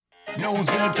No one's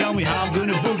gonna tell me how I'm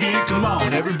gonna boogie. Come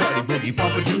on, everybody, boogie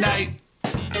bumper tonight.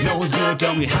 No one's gonna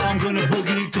tell me how I'm gonna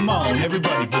boogie. Come on,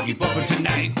 everybody, boogie bumper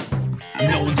tonight.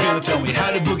 No one's gonna tell me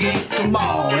how to boogie. Come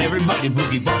on, everybody,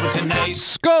 boogie bumper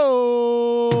tonight.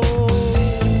 Go!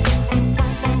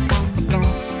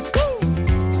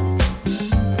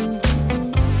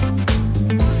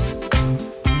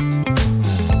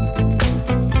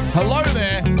 Hello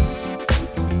there.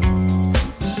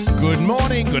 Good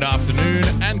morning, good afternoon,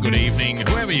 and good evening,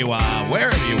 whoever you are,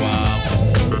 wherever you are,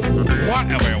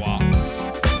 whatever you are.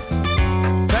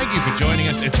 Thank you for joining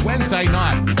us. It's Wednesday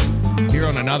night here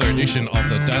on another edition of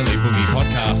the Daily Boogie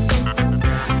Podcast.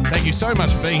 Thank you so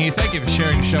much for being here. Thank you for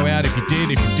sharing the show out. If you did,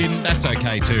 if you didn't, that's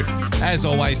okay too. As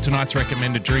always, tonight's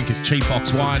recommended drink is Cheap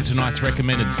Box Wine. Tonight's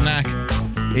recommended snack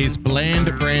is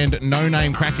Bland Brand No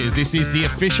Name Crackers. This is the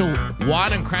official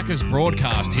Wine and Crackers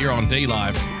broadcast here on D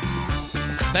Live.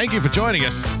 Thank you for joining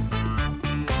us.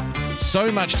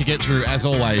 So much to get through, as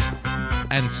always,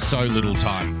 and so little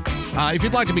time. If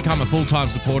you'd like to become a full-time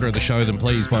supporter of the show, then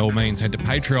please, by all means, head to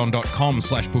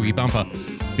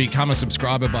patreon.com/boogiebumper. Become a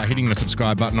subscriber by hitting the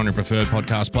subscribe button on your preferred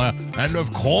podcast player. And,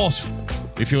 of course,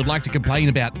 if you would like to complain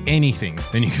about anything,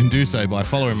 then you can do so by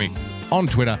following me on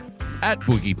Twitter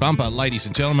 @boogiebumper. Ladies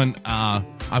and gentlemen,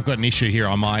 I've got an issue here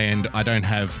on my end.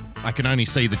 I can only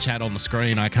see the chat on the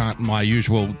screen. My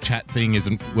usual chat thing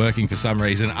isn't working for some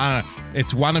reason.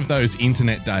 It's one of those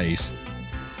internet days.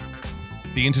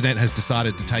 The internet has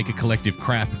decided to take a collective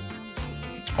crap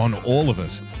on all of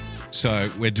us. So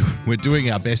we're doing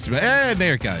our best. And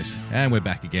there it goes. And we're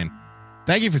back again.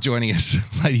 Thank you for joining us,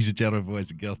 ladies and gentlemen,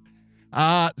 boys and girls.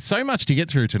 So much to get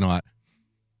through tonight.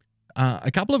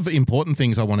 A couple of important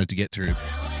things I wanted to get through.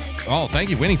 Oh, thank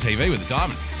you, Winning TV with a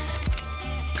diamond.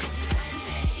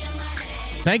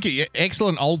 Thank you.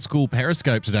 Excellent old school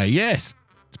Periscope today. Yes,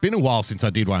 it's been a while since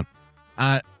I did one.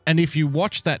 And if you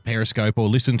watched that Periscope or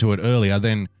listened to it earlier,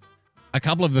 then a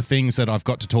couple of the things that I've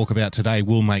got to talk about today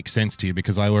will make sense to you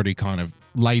because I already kind of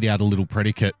laid out a little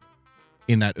predicate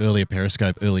in that earlier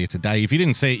Periscope earlier today. If you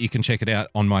didn't see it, you can check it out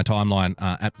on my timeline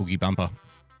at Boogie Bumper.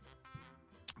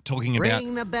 Talking about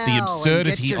the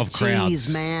absurdity of crowds.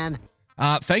 Cheese, man.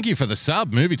 Thank you for the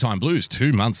sub, Movie Time Blues,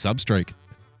 2-month sub streak.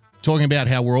 Talking about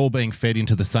how we're all being fed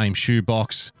into the same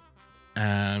shoebox.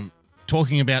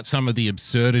 Talking about some of the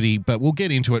absurdity, but we'll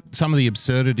get into it, some of the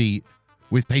absurdity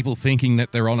with people thinking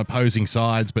that they're on opposing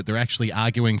sides, but they're actually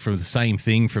arguing for the same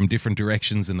thing from different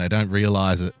directions and they don't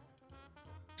realize it.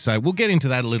 So we'll get into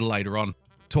that a little later on,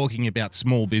 talking about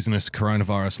small business,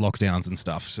 coronavirus lockdowns and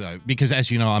stuff. So, because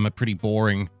as you know, I'm a pretty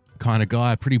boring kind of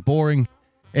guy, a pretty boring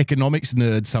economics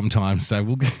nerd sometimes. So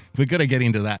we're going to get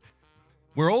into that.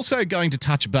 We're also going to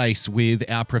touch base with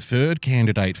our preferred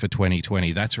candidate for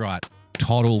 2020. That's right.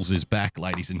 Toddles is back,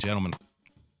 ladies and gentlemen.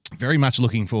 Very much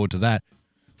looking forward to that.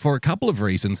 For a couple of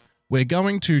reasons, we're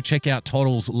going to check out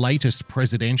Toddles' latest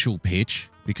presidential pitch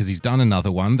because he's done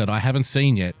another one that I haven't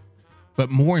seen yet. But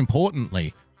more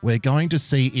importantly, we're going to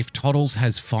see if Toddles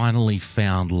has finally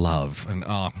found love. And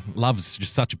love's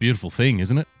just such a beautiful thing,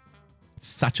 isn't it? It's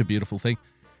such a beautiful thing.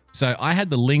 So I had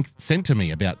the link sent to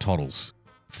me about Toddles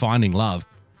finding love.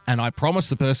 And I promised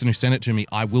the person who sent it to me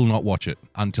I will not watch it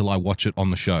until I watch it on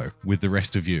the show with the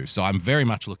rest of you. So I'm very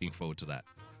much looking forward to that.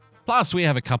 Plus, we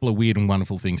have a couple of weird and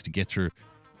wonderful things to get through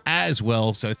as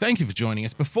well. So thank you for joining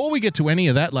us. Before we get to any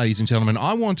of that, ladies and gentlemen,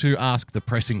 I want to ask the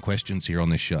pressing questions here on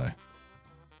this show.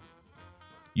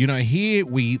 You know, here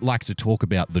we like to talk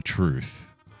about the truth.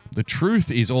 The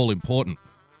truth is all important.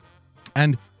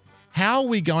 And how are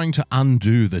we going to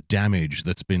undo the damage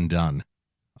that's been done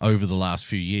over the last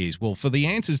few years? Well, for the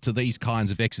answers to these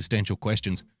kinds of existential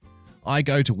questions, I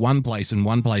go to one place and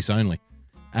one place only,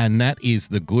 and that is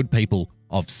the good people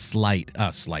of of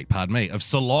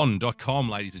Salon.com,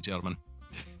 ladies and gentlemen.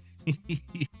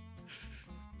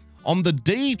 On the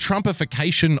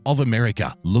de-Trumpification of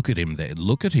America. Look at him there.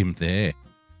 Look at him there.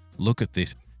 Look at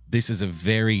this. These are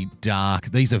very dark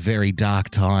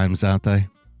times, aren't they?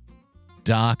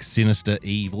 Dark, sinister,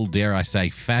 evil, dare I say,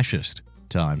 fascist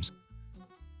times.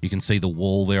 You can see the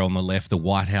wall there on the left, the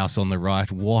White House on the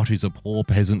right. What is a poor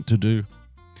peasant to do?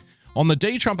 On the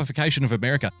de-Trumpification of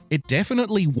America, it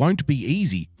definitely won't be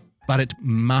easy, but it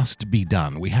must be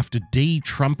done. We have to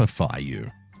de-Trumpify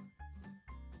you.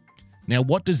 Now,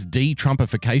 what does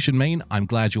de-Trumpification mean? I'm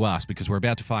glad you asked, because we're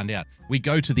about to find out. We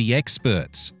go to the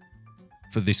experts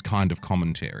for this kind of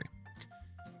commentary.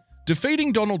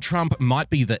 Defeating Donald Trump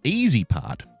might be the easy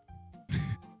part.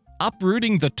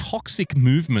 Uprooting the toxic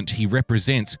movement he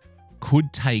represents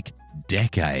could take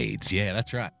decades. Yeah,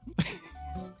 that's right.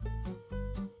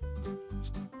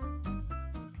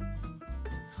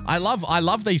 I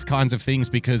love these kinds of things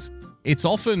because it's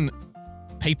often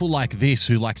people like this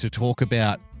who like to talk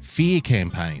about fear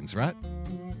campaigns, right?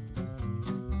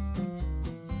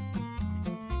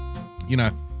 You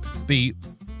know, the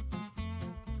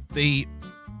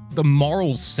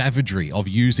moral savagery of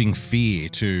using fear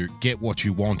to get what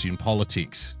you want in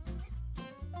politics.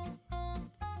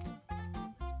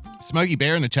 Smokey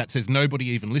Bear in the chat says nobody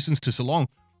even listens to so long.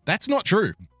 That's not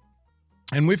true.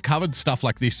 And we've covered stuff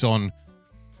like this on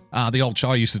the old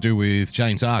show I used to do with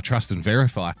James R, Trust and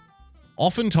Verify.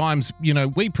 Oftentimes, you know,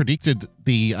 we predicted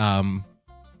the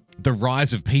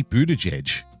rise of Pete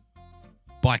Buttigieg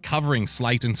by covering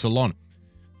Slate and Salon.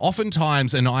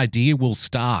 Oftentimes, an idea will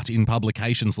start in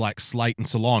publications like Slate and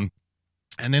Salon,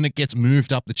 and then it gets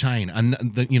moved up the chain. And,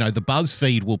 the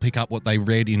BuzzFeed will pick up what they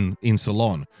read in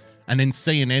Salon, and then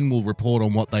CNN will report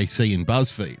on what they see in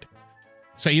BuzzFeed.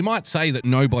 So you might say that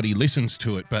nobody listens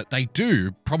to it, but they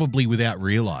do, probably without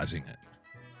realizing it.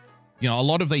 You know, a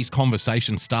lot of these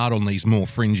conversations start on these more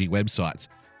fringy websites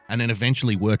and then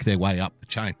eventually work their way up the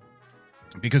chain.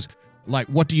 Because, like,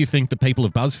 what do you think the people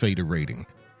of BuzzFeed are reading?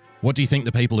 What do you think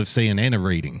the people of CNN are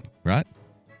reading, right?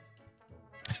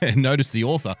 And notice the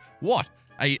author. What?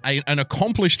 An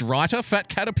accomplished writer, Fat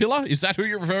Caterpillar? Is that who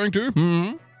you're referring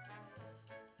to?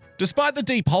 Despite the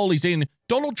deep hole he's in,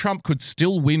 Donald Trump could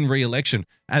still win re-election,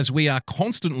 as we are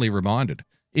constantly reminded.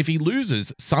 If he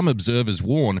loses, some observers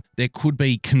warn there could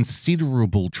be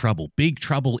considerable trouble, big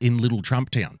trouble in Little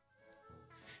Trumptown.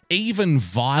 Even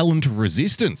violent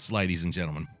resistance, ladies and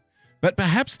gentlemen. But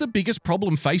perhaps the biggest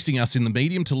problem facing us in the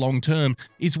medium to long term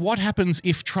is what happens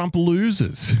if Trump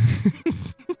loses.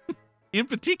 In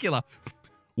particular,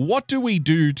 what do we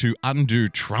do to undo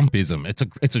Trumpism?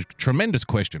 It's a tremendous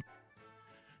question.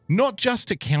 Not just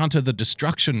to counter the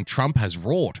destruction Trump has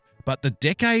wrought, but the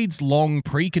decades-long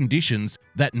preconditions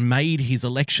that made his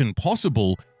election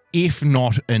possible, if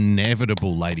not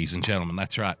inevitable, ladies and gentlemen.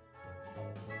 That's right.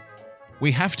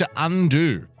 We have to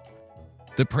undo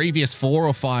the previous 4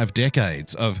 or 5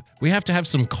 decades of, we have to have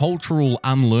some cultural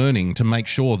unlearning to make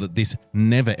sure that this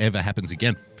never, ever happens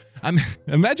again.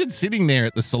 Imagine sitting there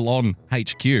at the Salon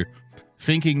HQ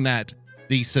thinking that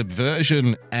the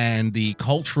subversion and the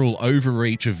cultural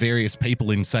overreach of various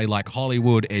people in, say, like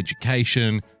Hollywood,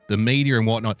 education, the media and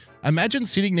whatnot, imagine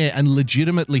sitting there and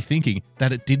legitimately thinking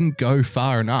that it didn't go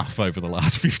far enough over the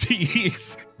last 50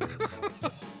 years.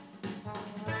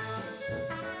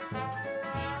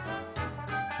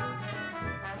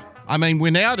 I mean,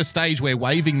 we're now at a stage where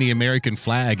waving the American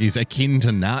flag is akin to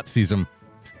Nazism,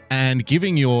 and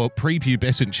giving your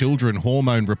prepubescent children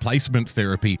hormone replacement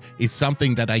therapy is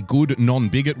something that a good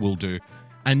non-bigot will do.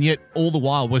 And yet, all the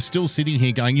while, we're still sitting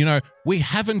here going, you know, we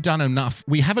haven't done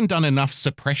enough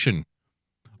suppression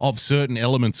of certain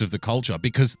elements of the culture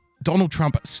because Donald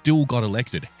Trump still got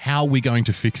elected. How are we going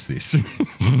to fix this?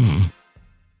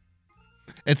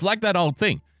 It's like that old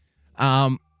thing.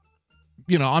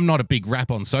 You know, I'm not a big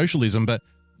rap on socialism, but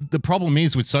the problem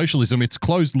is with socialism, it's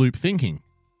closed loop thinking.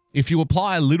 If you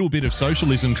apply a little bit of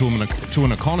socialism to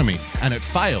an economy and it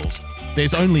fails,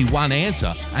 there's only one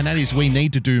answer, and that is we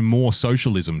need to do more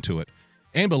socialism to it.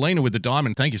 Amberlina with the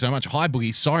diamond, thank you so much. Hi,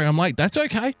 Boogie. Sorry I'm late. That's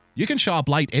okay. You can show up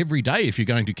late every day if you're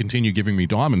going to continue giving me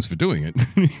diamonds for doing it.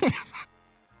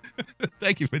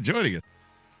 Thank you for joining us.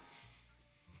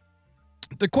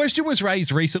 The question was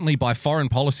raised recently by Foreign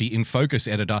Policy in Focus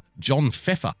editor John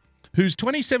Pfeffer, whose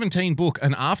 2017 book,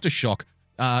 An Aftershock,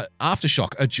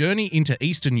 A Journey into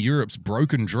Eastern Europe's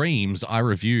Broken Dreams, I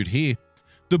reviewed here.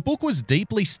 The book was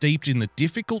deeply steeped in the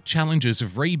difficult challenges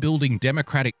of rebuilding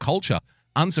democratic culture,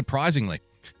 unsurprisingly.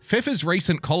 Pfeffer's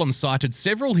recent column cited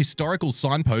several historical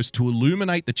signposts to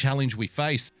illuminate the challenge we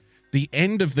face. The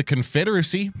end of the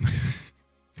Confederacy,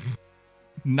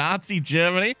 Nazi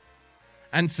Germany,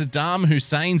 and Saddam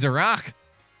Hussein's Iraq.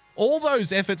 All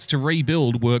those efforts to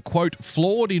rebuild were, quote,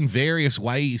 flawed in various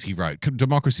ways, he wrote.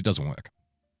 Democracy doesn't work.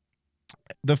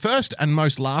 The first and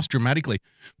most last dramatically,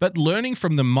 but learning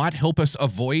from them might help us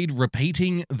avoid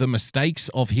repeating the mistakes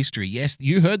of history. Yes,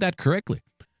 you heard that correctly.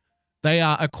 They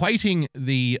are equating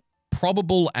the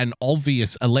probable and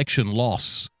obvious election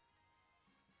loss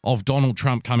of Donald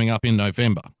Trump coming up in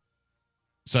November.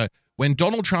 So when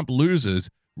Donald Trump loses,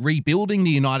 rebuilding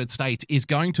the United States is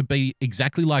going to be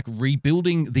exactly like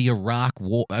rebuilding the Iraq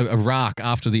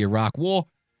after the Iraq War.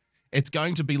 It's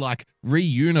going to be like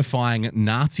reunifying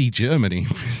Nazi Germany.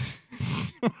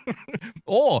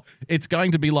 Or it's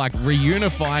going to be like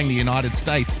reunifying the United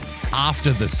States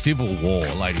after the Civil War,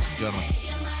 ladies and gentlemen.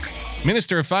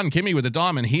 Minister of Fun, Kimmy with a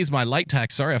diamond. Here's my late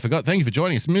tax. Sorry, I forgot. Thank you for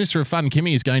joining us. Minister of Fun,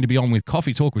 Kimmy, is going to be on with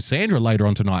Coffee Talk with Sandra later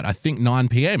on tonight. I think 9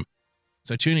 p.m.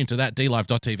 So tune into that,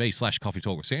 dlive.tv/Coffee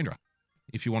Talk with Sandra,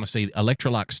 if you want to see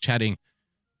Electrolux chatting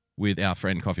with our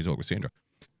friend Coffee Talk with Sandra.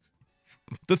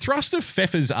 The thrust of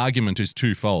Pfeffer's argument is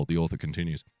twofold, the author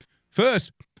continues.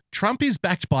 First, Trump is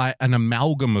backed by an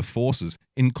amalgam of forces,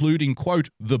 including, quote,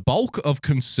 the bulk of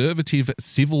conservative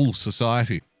civil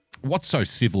society. What's so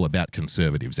civil about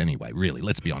conservatives anyway, really?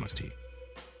 Let's be honest here.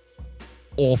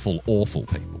 Awful, awful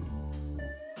people.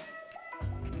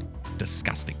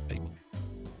 Disgusting people.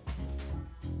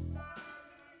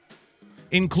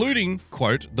 Including,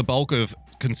 quote, the bulk of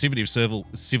conservative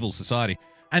civil society.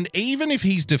 And even if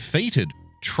he's defeated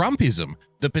Trumpism,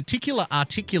 the particular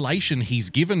articulation he's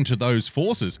given to those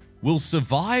forces will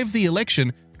survive the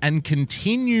election and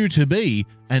continue to be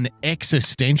an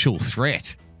existential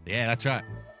threat. Yeah, that's right.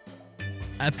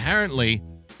 Apparently,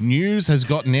 news has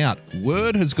gotten out,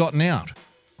 word has gotten out,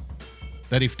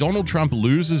 that if Donald Trump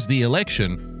loses the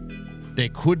election, there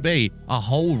could be a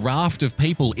whole raft of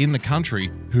people in the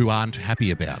country who aren't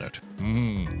happy about it.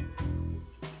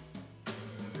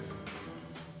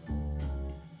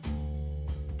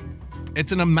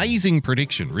 It's an amazing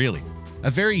prediction, really.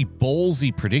 A very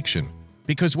ballsy prediction.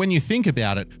 Because when you think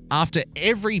about it, after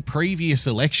every previous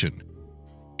election,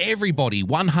 everybody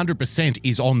 100%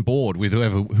 is on board with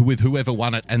whoever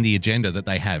won it and the agenda that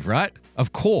they have, right?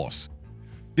 Of course.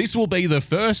 This will be the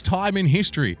first time in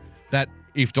history that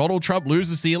if Donald Trump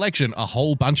loses the election, a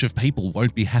whole bunch of people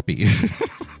won't be happy.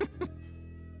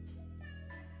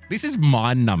 This is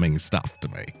mind-numbing stuff to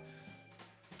me.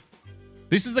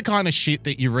 This is the kind of shit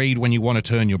that you read when you want to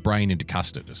turn your brain into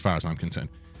custard, as far as I'm concerned.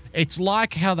 It's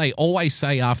like how they always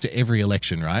say after every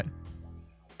election, right?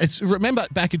 Remember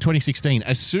back in 2016,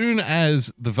 as soon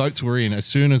as the votes were in, as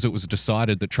soon as it was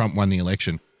decided that Trump won the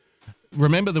election,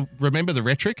 remember the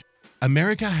rhetoric?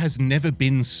 America has never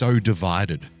been so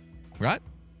divided, right?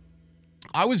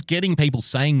 I was getting people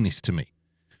saying this to me.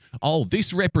 Oh,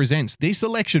 this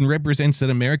election represents that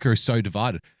America is so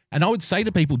divided. And I would say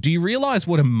to people, do you realize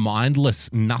what a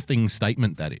mindless, nothing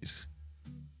statement that is?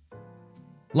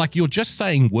 Like, you're just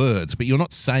saying words, but you're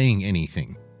not saying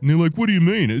anything. And they're like, what do you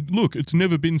mean? Look, it's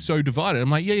never been so divided.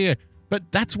 I'm like, yeah,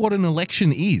 but that's what an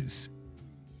election is.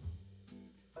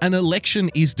 An election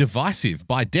is divisive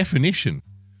by definition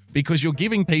because you're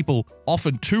giving people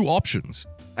often two options.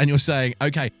 And you're saying,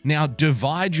 okay, now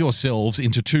divide yourselves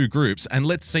into two groups and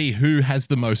let's see who has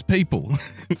the most people.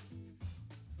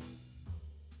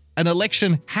 An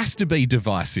election has to be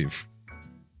divisive.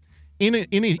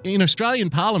 In Australian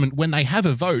Parliament, when they have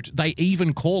a vote, they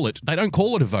don't call it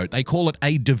a vote, they call it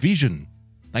a division.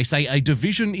 They say a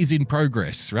division is in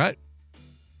progress, right?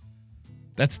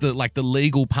 That's the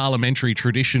legal parliamentary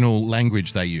traditional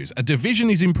language they use. A division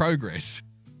is in progress.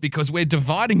 Because we're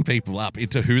dividing people up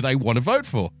into who they want to vote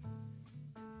for.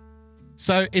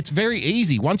 So it's very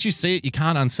easy. Once you see it, you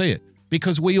can't unsee it.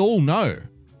 Because we all know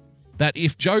that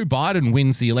if Joe Biden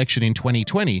wins the election in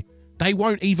 2020, they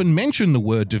won't even mention the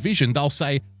word division. They'll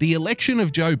say the election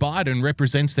of Joe Biden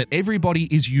represents that everybody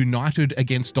is united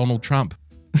against Donald Trump.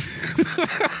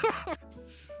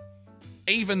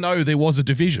 Even though there was a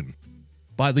division.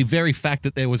 By the very fact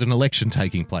that there was an election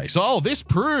taking place. Oh, this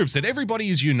proves that everybody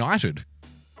is united.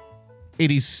 It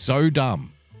is so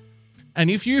dumb. And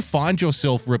if you find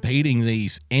yourself repeating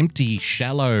these empty,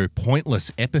 shallow,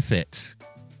 pointless epithets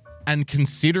and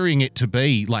considering it to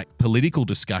be like political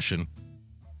discussion,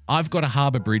 I've got a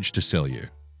Harbour Bridge to sell you.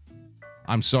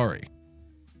 I'm sorry.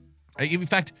 In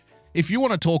fact, if you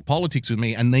want to talk politics with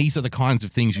me and these are the kinds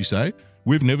of things you say,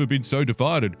 we've never been so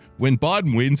divided. When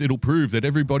Biden wins, it'll prove that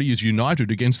everybody is united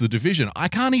against the division. I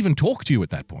can't even talk to you at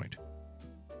that point.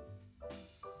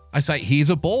 I say, here's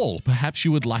a ball. Perhaps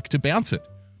you would like to bounce it.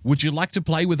 Would you like to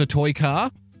play with a toy car?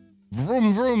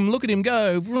 Vroom, vroom, look at him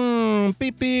go. Vroom,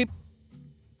 beep, beep.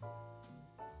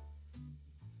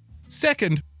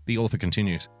 Second, the author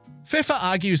continues, Pfeffer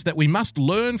argues that we must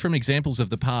learn from examples of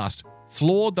the past,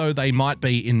 flawed though they might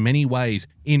be in many ways,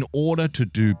 in order to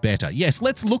do better. Yes,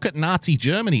 let's look at Nazi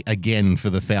Germany again for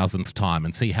the 1,000th time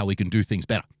and see how we can do things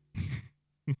better.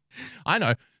 I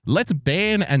know. Let's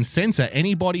ban and censor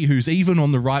anybody who's even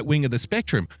on the right wing of the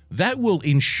spectrum. That will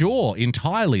ensure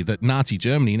entirely that Nazi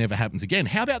Germany never happens again.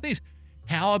 How about this?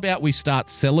 How about we start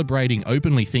celebrating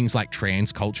openly things like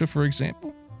trans culture, for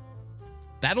example?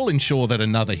 That'll ensure that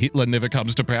another Hitler never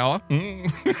comes to power.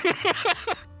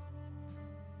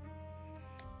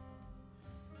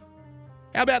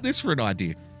 How about this for an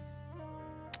idea?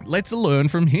 Let's learn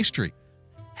from history.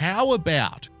 How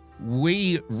about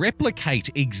we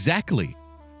replicate exactly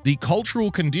the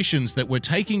cultural conditions that were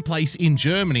taking place in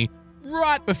Germany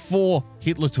right before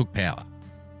Hitler took power?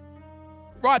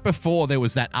 Right before there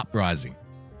was that uprising.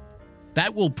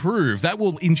 That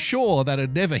will ensure that a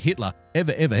never Hitler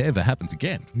ever happens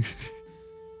again.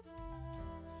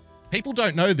 People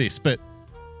don't know this, but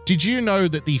did you know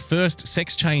that the first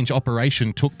sex change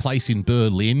operation took place in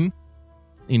Berlin,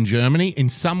 in Germany, in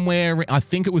somewhere, I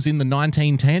think it was in the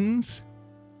 1910s?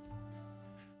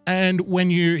 And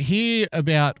when you hear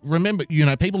about, remember,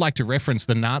 people like to reference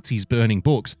the Nazis burning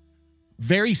books.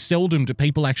 Very seldom do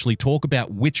people actually talk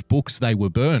about which books they were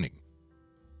burning,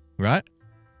 right?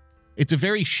 It's a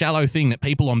very shallow thing that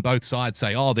people on both sides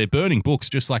say, oh, they're burning books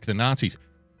just like the Nazis.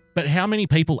 But how many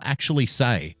people actually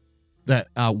say that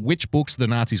which books the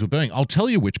Nazis were burning? I'll tell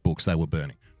you which books they were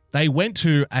burning. They went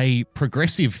to a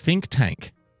progressive think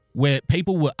tank where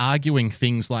people were arguing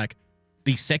things like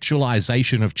the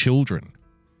sexualization of children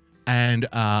and,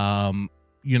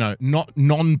 not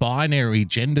non-binary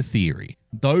gender theory.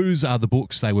 Those are the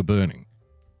books they were burning.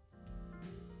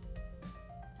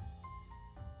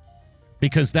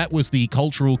 Because that was the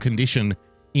cultural condition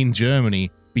in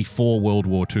Germany before World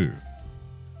War II.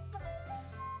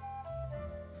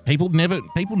 People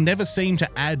never seem to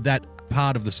add that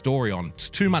part of the story on. It's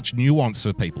too much nuance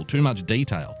for people, too much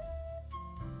detail.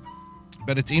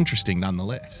 But it's interesting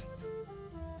nonetheless.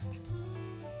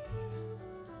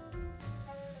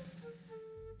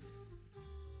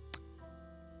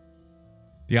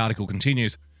 The article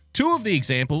continues. Two of the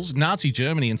examples, Nazi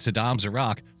Germany and Saddam's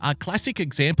Iraq, are classic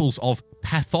examples of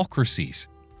pathocracies,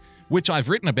 which I've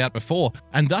written about before,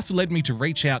 and thus led me to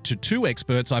reach out to two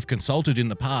experts I've consulted in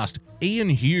the past, Ian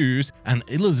Hughes and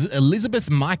Elizabeth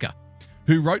Micah,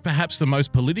 who wrote perhaps the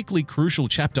most politically crucial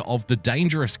chapter of The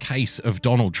Dangerous Case of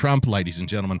Donald Trump, ladies and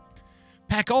gentlemen.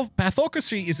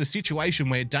 Pathocracy is a situation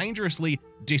where dangerously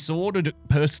disordered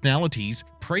personalities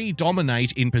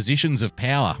predominate in positions of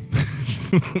power.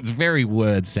 It's very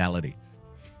word salady.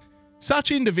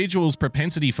 Such individuals'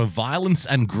 propensity for violence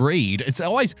and greed,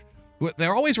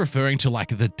 they're always referring to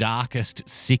like the darkest,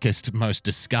 sickest, most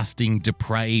disgusting,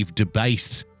 depraved,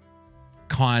 debased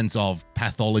kinds of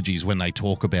pathologies when they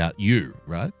talk about you,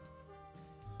 right?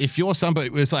 If you're somebody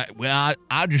who's like, well,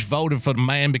 I just voted for the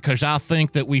man because I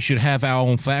think that we should have our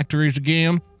own factories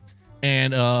again.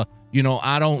 And, I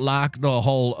don't like the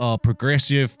whole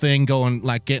progressive thing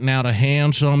getting out of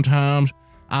hand sometimes.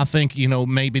 I think,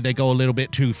 maybe they go a little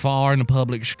bit too far in the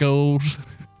public schools.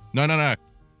 No.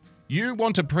 You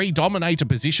want to predominate a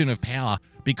position of power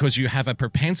because you have a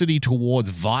propensity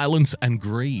towards violence and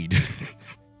greed.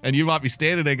 And you might be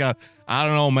standing there going, I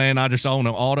don't know, man, I just own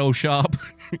an auto shop.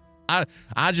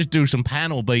 I just do some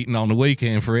panel beating on the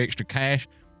weekend for extra cash,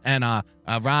 and I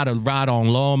ride on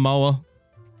lawnmower.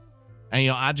 And,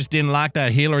 I just didn't like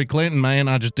that Hillary Clinton, man.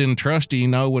 I just didn't trust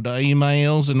her, with the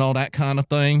emails and all that kind of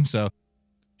thing. So,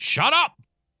 shut up!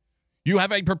 You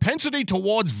have a propensity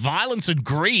towards violence and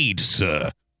greed,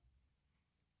 sir.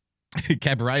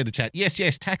 Cabaret in the chat.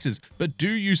 Yes, taxes. But do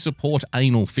you support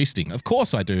anal fisting? Of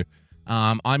course I do.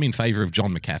 I'm in favor of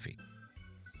John McAfee.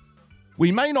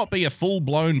 We may not be a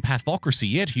full-blown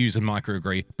pathocracy yet, Hughes and Micah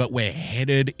agree, but we're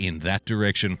headed in that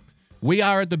direction. We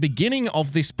are at the beginning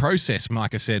of this process,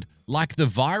 Micah said. Like the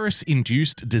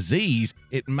virus-induced disease,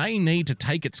 it may need to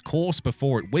take its course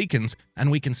before it weakens, and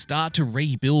we can start to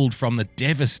rebuild from the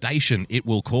devastation it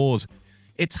will cause.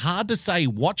 It's hard to say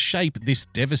what shape this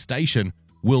devastation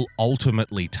will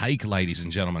ultimately take, ladies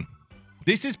and gentlemen.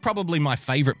 This is probably my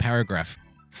favorite paragraph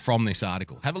from this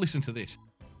article. Have a listen to this.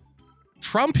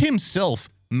 Trump himself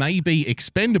may be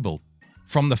expendable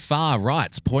from the far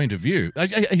right's point of view.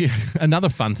 Another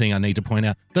fun thing I need to point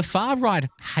out, the far right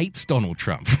hates Donald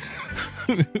Trump.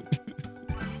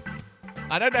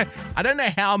 I don't know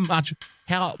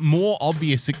how more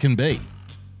obvious it can be.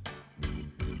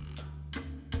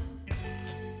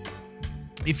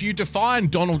 If you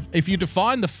define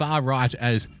the far right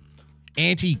as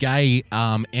anti-gay,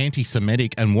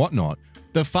 anti-Semitic and whatnot,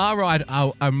 the far right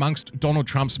are amongst Donald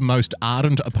Trump's most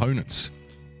ardent opponents.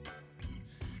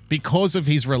 Because of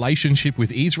his relationship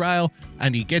with Israel,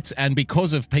 and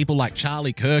because of people like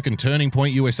Charlie Kirk and Turning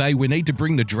Point USA, we need to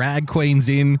bring the drag queens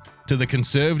in to the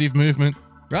conservative movement,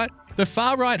 right? The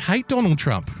far right hate Donald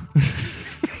Trump.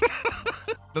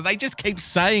 But they just keep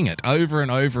saying it over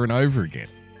and over and over again.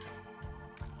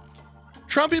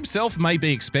 Trump himself may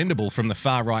be expendable from the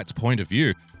far right's point of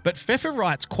view, but Pfeffer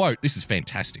writes, quote, this is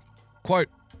fantastic, quote,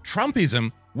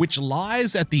 Trumpism, which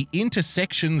lies at the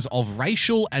intersections of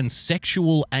racial and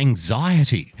sexual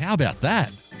anxiety. How about that?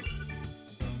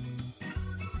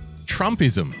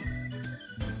 Trumpism.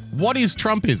 What is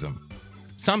Trumpism?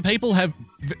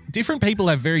 Different people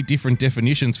have very different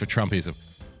definitions for Trumpism.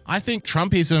 I think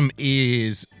Trumpism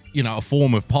is, a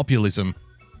form of populism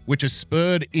which is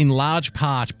spurred in large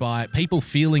part by people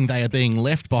feeling they are being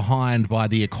left behind by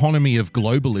the economy of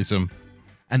globalism,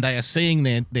 and they are seeing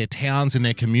their towns and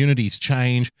their communities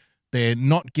change. They're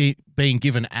not being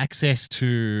given access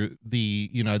to the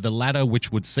ladder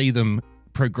which would see them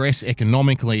progress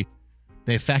economically.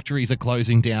 Their factories are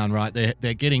closing down, right?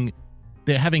 They're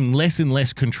having less and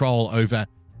less control over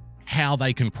how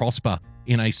they can prosper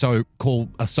in a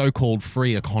so-called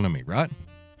free economy, right?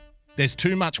 There's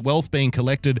too much wealth being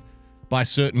collected by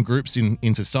certain groups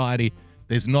in society.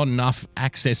 There's not enough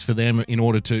access for them in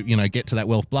order to, get to that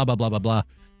wealth, blah, blah, blah, blah, blah.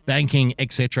 Banking,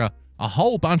 etc. A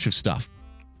whole bunch of stuff.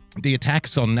 The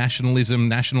attacks on nationalism,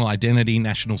 national identity,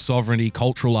 national sovereignty,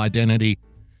 cultural identity,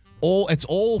 it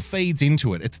all feeds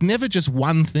into it. It's never just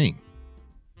one thing.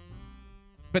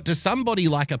 But to somebody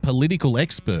like a political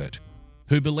expert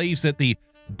who believes that the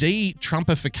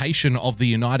de-Trumpification of the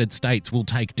United States will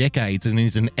take decades and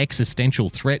is an existential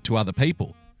threat to other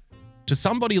people, to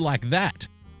somebody like that,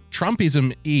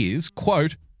 Trumpism is,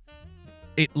 quote,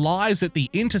 it lies at the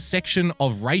intersection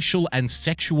of racial and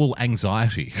sexual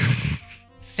anxiety.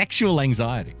 Sexual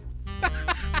anxiety.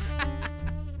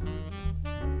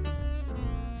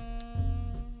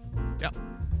 Yep.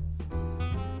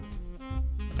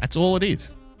 That's all it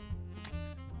is.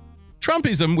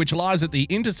 Trumpism, which lies at the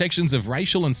intersections of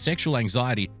racial and sexual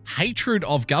anxiety, hatred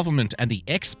of government and the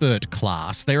expert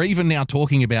class. They're even now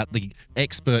talking about the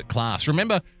expert class.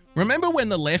 Remember when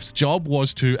the left's job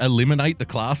was to eliminate the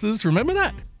classes? Remember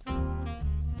that?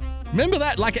 Remember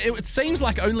that? Like, it seems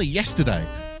like only yesterday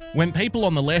when people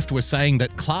on the left were saying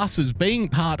that classes, being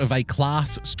part of a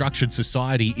class-structured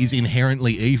society, is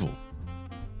inherently evil.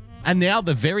 And now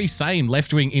the very same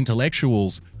left-wing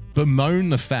intellectuals bemoan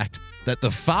the fact that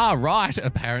the far right,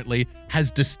 apparently,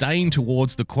 has disdain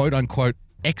towards the quote-unquote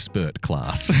expert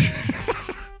class.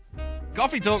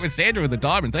 Coffee Talk with Sandra with the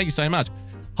Diamond. Thank you so much.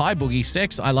 Hi, Boogie.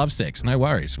 Sex. I love sex. No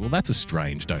worries. Well, that's a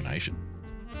strange donation.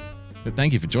 But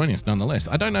thank you for joining us nonetheless.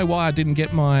 I don't know why I didn't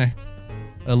get my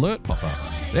alert pop up.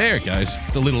 There it goes.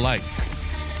 It's a little late.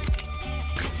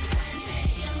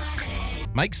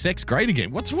 Make sex great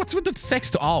again. What's with the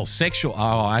sex? Sexual.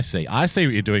 Oh, I see. I see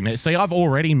what you're doing there. See, I've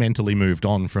already mentally moved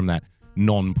on from that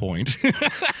non-point.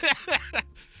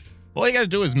 All you got to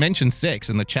do is mention sex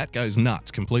and the chat goes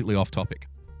nuts, completely off topic.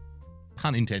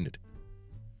 Pun intended.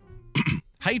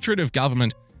 Hatred of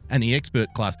government and the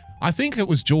expert class. I think it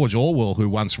was George Orwell who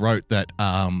once wrote that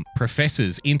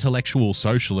professors, intellectual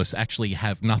socialists, actually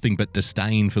have nothing but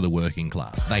disdain for the working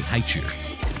class. They hate you.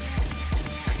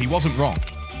 He wasn't wrong.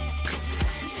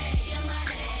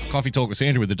 Coffee Talk with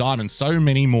Sandra with the Diamond. So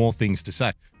many more things to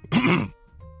say.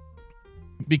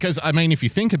 Because, I mean, if you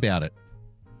think about it,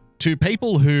 to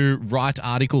people who write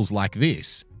articles like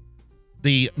this,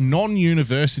 the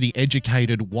non-university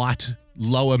educated white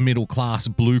lower middle class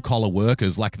blue collar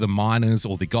workers like the miners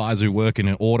or the guys who work in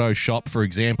an auto shop, for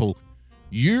example,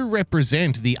 you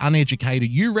represent the uneducated,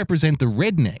 you represent the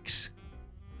rednecks.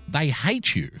 They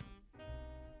hate you.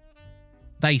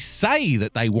 They say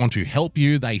that they want to help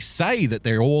you. They say that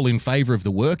they're all in favor of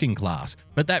the working class,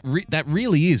 but that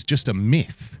really is just a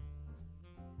myth.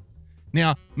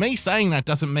 Now, me saying that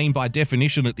doesn't mean by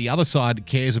definition that the other side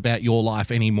cares about your life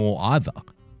anymore either,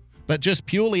 but just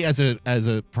purely as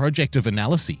a project of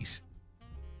analyses.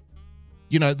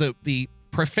 You know, the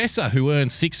professor who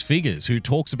earns six figures, who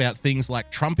talks about things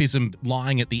like Trumpism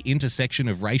lying at the intersection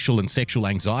of racial and sexual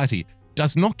anxiety,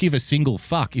 does not give a single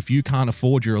fuck if you can't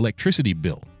afford your electricity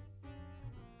bill.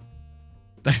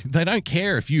 They don't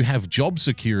care if you have job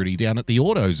security down at the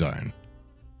AutoZone.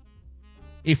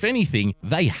 If anything,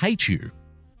 they hate you.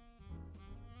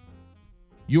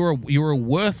 You're a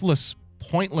worthless,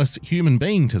 pointless human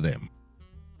being to them.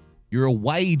 You're a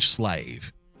wage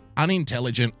slave,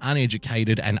 unintelligent,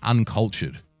 uneducated, and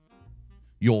uncultured.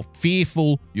 You're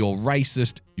fearful, you're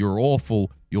racist, you're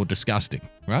awful, you're disgusting,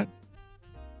 right?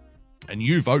 And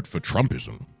you vote for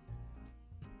Trumpism.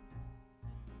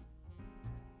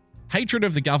 Hatred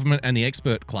of the government and the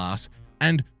expert class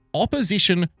and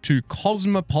opposition to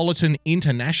cosmopolitan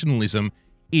internationalism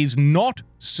is not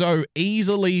so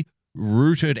easily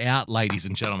rooted out, ladies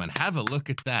and gentlemen. Have a look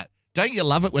at that. Don't you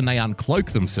love it when they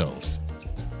uncloak themselves?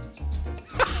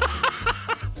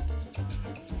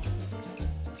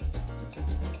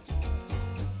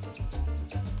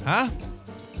 Huh?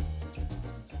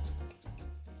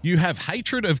 You have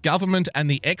hatred of government and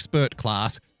the expert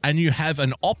class, and you have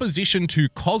an opposition to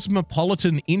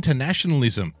cosmopolitan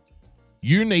internationalism.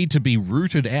 You need to be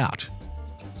rooted out.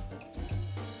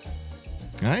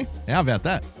 Okay? How about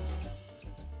that?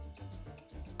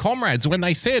 Comrades, when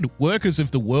they said workers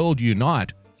of the world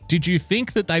unite, did you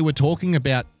think that they were talking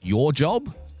about your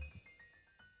job?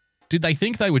 Did they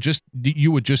think they were just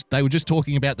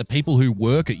talking about the people who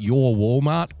work at your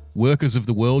Walmart, workers of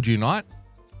the world unite?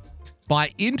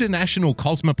 By international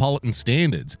cosmopolitan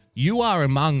standards, you are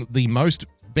among the most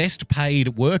best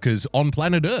paid workers on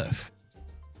planet Earth.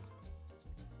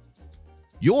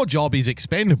 Your job is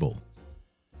expendable.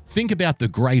 Think about the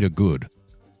greater good.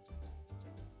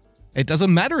 It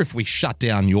doesn't matter if we shut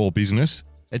down your business.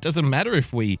 It doesn't matter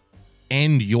if we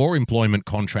end your employment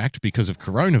contract because of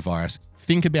coronavirus.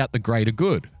 Think about the greater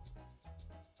good.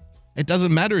 It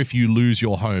doesn't matter if you lose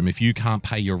your home, if you can't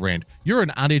pay your rent. You're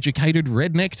an uneducated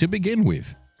redneck to begin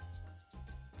with.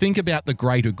 Think about the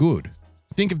greater good.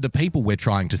 Think of the people we're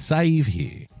trying to save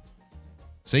here.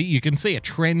 See, you can see a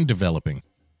trend developing.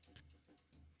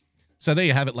 So there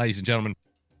you have it, ladies and gentlemen.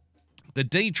 The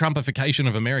de-Trumpification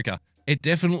of America, it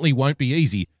definitely won't be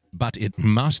easy, but it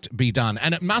must be done.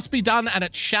 And it must be done, and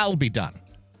it shall be done.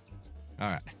 All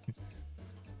right.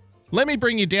 Let me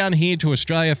bring you down here to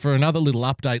Australia for another little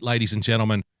update, ladies and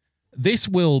gentlemen. This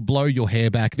will blow your hair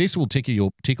back. This will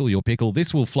tickle your pickle.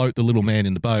 This will float the little man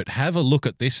in the boat. Have a look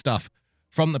at this stuff.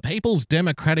 From the People's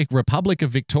Democratic Republic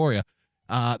of Victoria,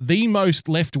 the most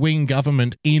left-wing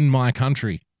government in my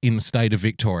country, in the state of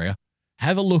Victoria.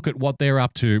 Have a look at what they're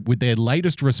up to with their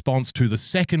latest response to the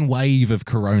second wave of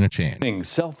Corona Chan.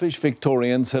 Selfish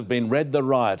Victorians have been read the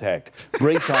Riot Act,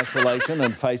 breach isolation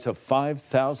and face a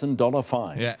 $5,000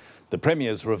 fine. Yeah. The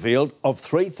Premier's revealed of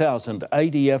 3,000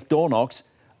 ADF door knocks,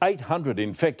 800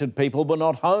 infected people were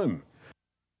not home.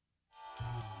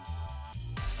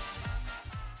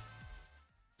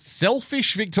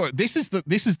 Selfish Victoria. This is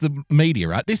the media,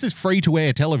 right? This is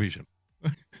free-to-air television.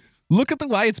 Look at the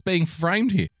way it's being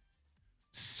framed here.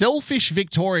 Selfish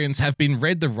Victorians have been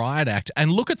read the Riot Act,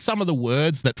 and look at some of the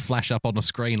words that flash up on the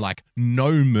screen, like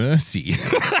no mercy.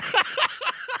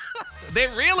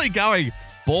 They're really going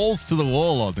balls to the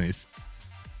wall on this.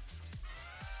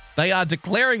 They are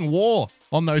declaring war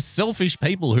on those selfish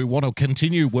people who want to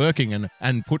continue working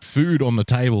and put food on the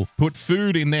table, put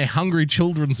food in their hungry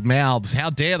children's mouths. How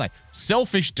dare they?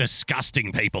 Selfish,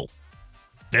 disgusting people.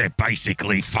 They're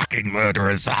basically fucking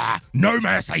murderers. No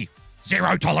mercy.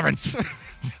 Zero tolerance.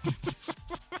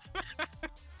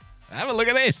 Have a look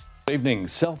at this. Evening,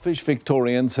 selfish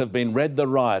Victorians have been read the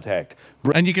Riot Act.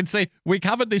 And you can see, we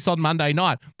covered this on Monday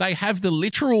night. They have the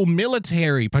literal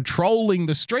military patrolling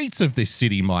the streets of this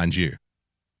city, mind you.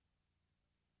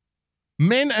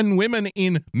 Men and women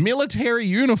in military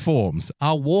uniforms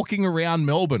are walking around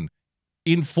Melbourne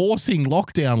enforcing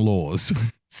lockdown laws.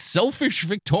 Selfish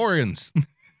Victorians.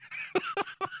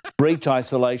 Breach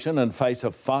isolation and face a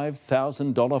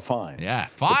 $5,000 fine. Yeah,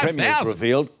 $5,000. The Premier's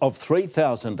revealed of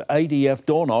 3,000 ADF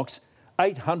door knocks,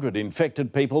 800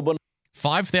 infected people were...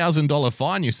 $5,000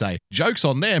 fine, you say? Joke's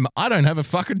on them. I don't have a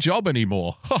fucking job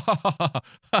anymore.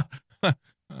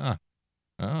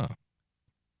 Not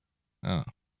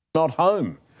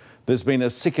home. There's been a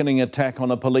sickening attack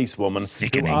on a policewoman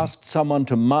who asked someone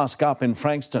to mask up in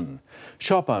Frankston.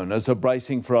 Shop owners are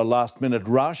bracing for a last-minute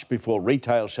rush before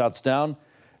retail shuts down,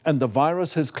 and the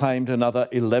virus has claimed another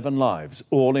 11 lives,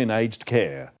 all in aged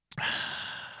care.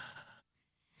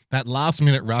 That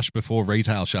last-minute rush before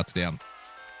retail shuts down.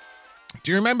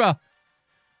 Do you remember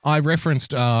I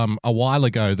referenced a while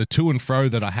ago the to and fro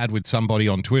that I had with somebody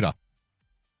on Twitter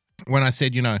when I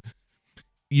said,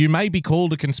 you may be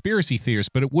called a conspiracy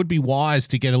theorist, but it would be wise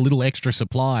to get a little extra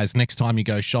supplies next time you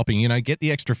go shopping. Get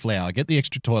the extra flour, get the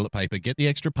extra toilet paper, get the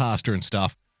extra pasta and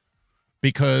stuff.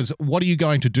 Because what are you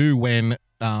going to do when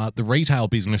the retail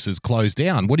businesses close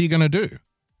down? What are you going to do?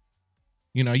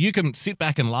 You can sit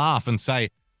back and laugh and say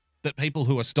that people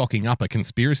who are stocking up are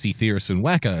conspiracy theorists and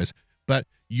wackos, but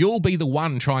you'll be the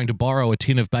one trying to borrow a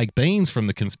tin of baked beans from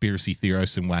the conspiracy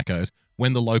theorists and wackos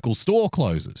when the local store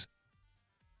closes.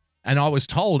 And I was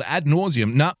told ad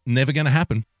nauseum, nah, never going to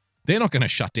happen. They're not going to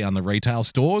shut down the retail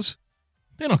stores.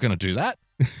 They're not going to do that.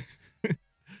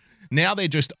 Now they're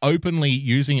just openly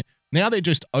using it. Now they're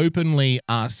just openly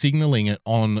signaling it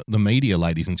on the media,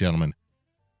 ladies and gentlemen.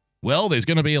 Well, there's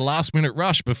going to be a last-minute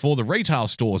rush before the retail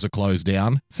stores are closed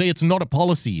down. See, it's not a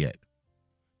policy yet.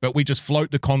 But we just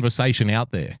float the conversation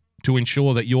out there to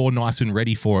ensure that you're nice and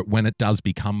ready for it when it does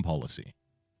become policy.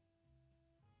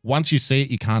 Once you see it,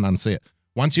 you can't unsee it.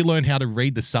 Once you learn how to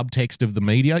read the subtext of the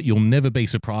media, you'll never be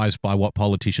surprised by what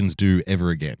politicians do ever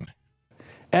again.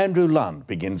 Andrew Lund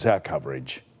begins our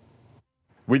coverage.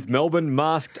 With Melbourne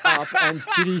masked up and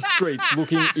city streets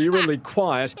looking eerily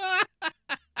quiet.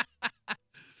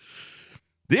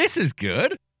 This is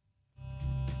good.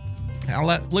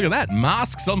 Look at that.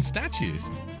 Masks on statues.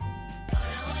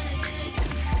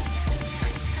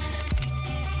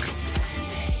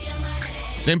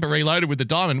 Semper Reloaded with the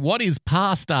diamond. What is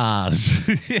pastas?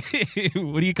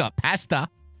 What do you got? Pasta?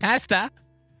 Pasta?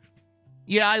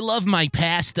 Yeah, I love my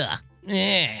pasta.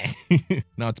 Yeah.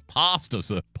 No, it's pasta,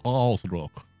 sir. Pasta.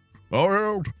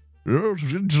 Oh, yes,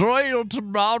 enjoy your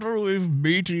tomato with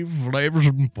meaty flavors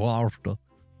and pasta.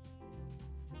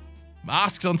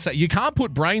 Masks on you can't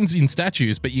put brains in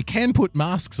statues, but you can put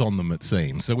masks on them, it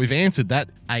seems. So we've answered that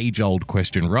age-old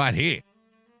question right here.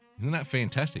 Isn't that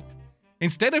fantastic?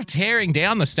 Instead of tearing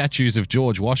down the statues of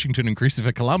George Washington and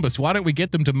Christopher Columbus, why don't we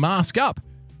get them to mask up?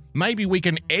 Maybe we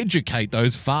can educate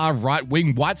those far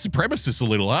right-wing white supremacists a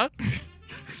little, huh?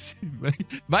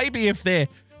 Maybe if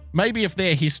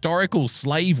their historical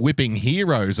slave-whipping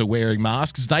heroes are wearing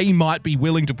masks, they might be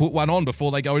willing to put one on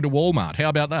before they go into Walmart. How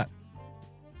about that?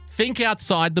 Think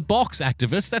outside the box,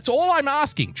 activists. That's all I'm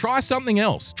asking. Try something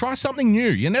else. Try something new.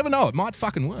 You never know. It might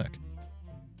fucking work.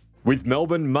 With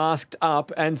Melbourne masked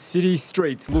up and city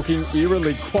streets looking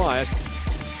eerily quiet.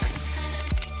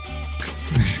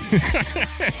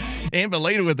 Amber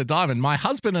Leader with the diamond. My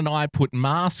husband and I put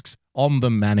masks on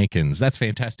the mannequins. That's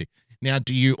fantastic. Now,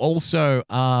 do you also,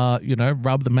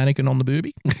 rub the mannequin on the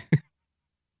boobie?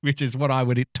 Which is what I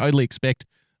would totally expect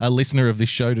a listener of this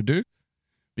show to do.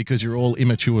 Because you're all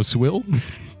immature swill.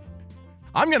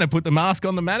 I'm going to put the mask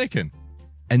on the mannequin.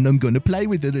 And I'm going to play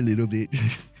with it a little bit.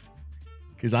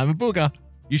 Because I'm a booger.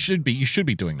 You should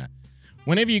be doing that.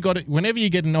 Whenever you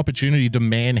get an opportunity to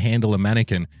manhandle a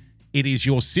mannequin, it is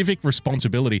your civic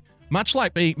responsibility, much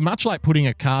like putting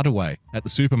a cart away at the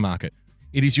supermarket.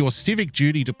 It is your civic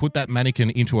duty to put that mannequin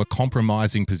into a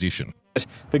compromising position.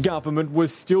 The government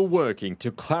was still working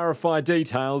to clarify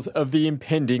details of the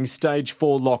impending Stage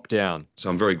 4 lockdown. So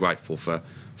I'm very grateful for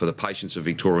the patience of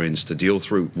Victorians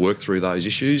to work through those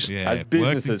issues. Yeah, as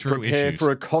businesses prepare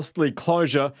for a costly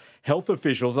closure, health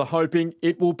officials are hoping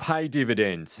it will pay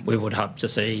dividends. We would hope to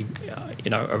see,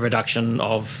 a reduction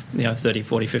of, 30,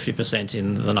 40, 50%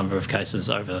 in the number of cases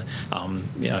over,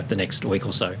 the next week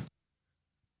or so.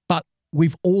 But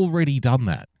we've already done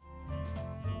that.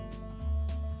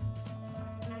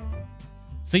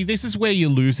 See, this is where you're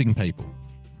losing people.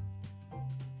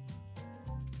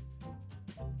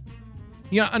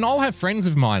 Yeah, and I'll have friends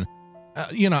of mine,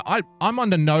 I'm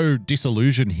under no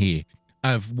disillusion here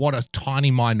of what a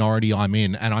tiny minority I'm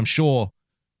in, and I'm sure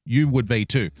you would be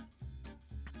too.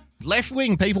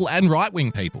 Left-wing people and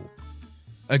right-wing people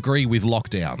agree with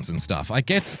lockdowns and stuff. I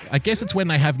guess it's when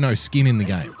they have no skin in the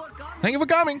game. Thank you for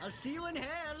coming. I'll see you in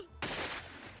hell.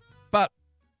 But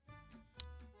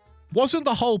wasn't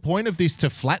the whole point of this to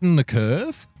flatten the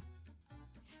curve?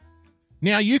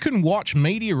 Now, you can watch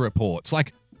media reports,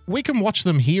 like we can watch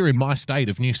them here in my state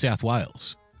of New South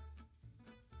Wales.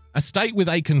 A state with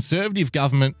a conservative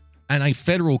government and a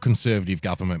federal conservative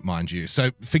government, mind you.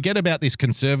 So forget about this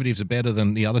conservatives are better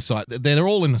than the other side. They're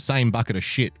all in the same bucket of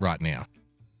shit right now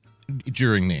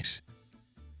during this.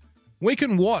 We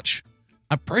can watch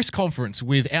a press conference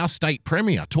with our state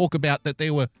premier talk about that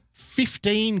there were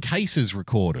 15 cases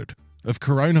recorded of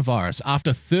coronavirus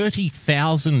after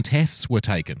 30,000 tests were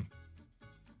taken.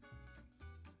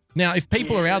 Now, if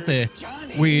people are out there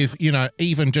with,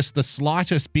 even just the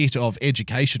slightest bit of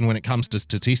education when it comes to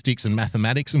statistics and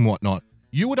mathematics and whatnot,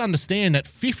 you would understand that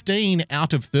 15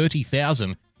 out of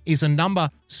 30,000 is a number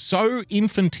so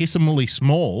infinitesimally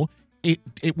small, it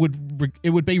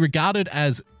would be regarded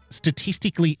as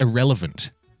statistically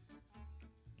irrelevant.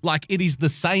 Like, it is the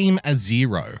same as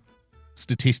zero,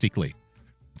 statistically.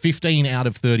 15 out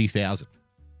of 30,000.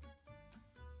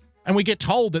 And we get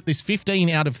told that this 15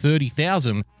 out of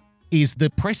 30,000 is the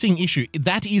pressing issue.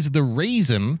 That is the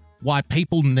reason why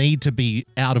people need to be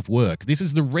out of work. This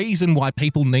is the reason why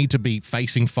people need to be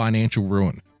facing financial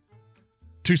ruin.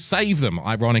 To save them,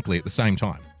 ironically, at the same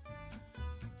time.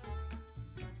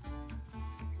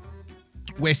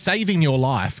 We're saving your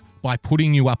life by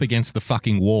putting you up against the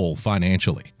fucking wall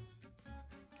financially.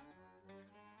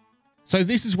 So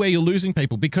this is where you're losing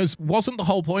people, because wasn't the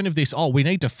whole point of this, we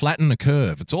need to flatten the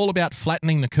curve. It's all about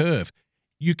flattening the curve.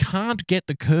 You can't get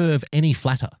the curve any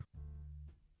flatter.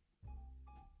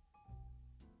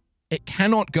 It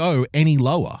cannot go any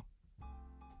lower.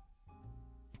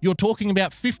 You're talking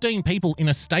about 15 people in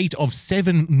a state of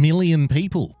 7 million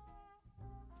people.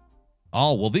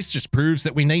 Oh, well, this just proves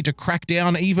that we need to crack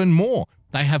down even more.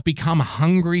 They have become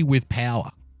hungry with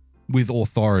power, with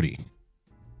authority.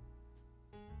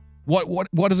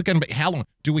 What is it going to be? How long?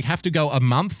 Do we have to go a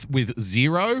month with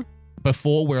zero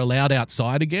before we're allowed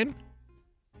outside again?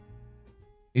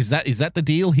 Is that the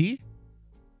deal here?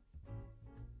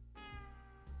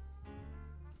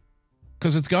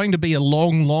 Because it's going to be a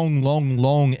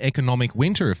long economic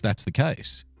winter if that's the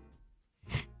case.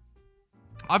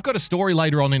 I've got a story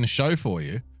later on in the show for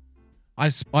you.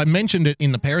 I mentioned it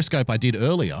in the Periscope I did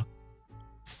earlier.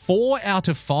 4 out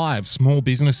of 5 small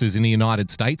businesses in the United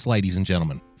States, ladies and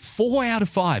gentlemen, 4 out of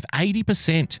 5,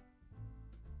 80%,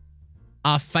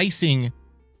 are facing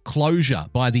closure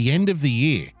by the end of the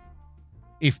year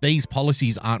if these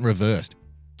policies aren't reversed.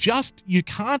 You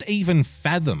can't even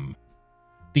fathom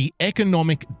the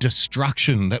economic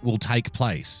destruction that will take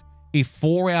place if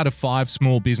 4 out of 5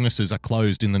 small businesses are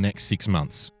closed in the next 6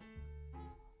 months.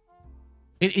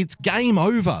 It's game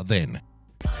over then.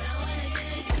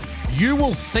 You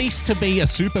will cease to be a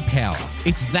superpower.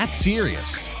 It's that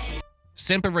serious.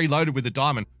 Semper Reloaded with a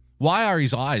diamond. Why are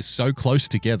his eyes so close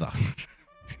together?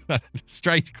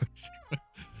 Strange question.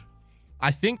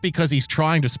 I think because he's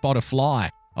trying to spot a fly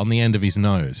on the end of his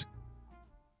nose.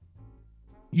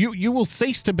 You will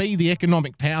cease to be the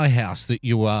economic powerhouse that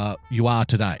you are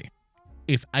today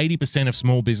if 80% of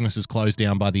small businesses close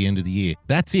down by the end of the year.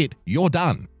 That's it. You're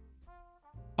done.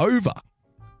 Over.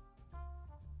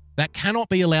 That cannot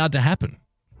be allowed to happen.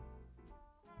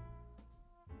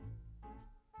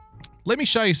 Let me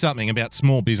show you something about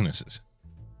small businesses.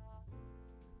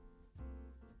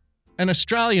 An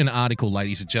Australian article,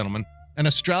 ladies and gentlemen. An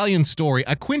Australian story,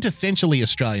 a quintessentially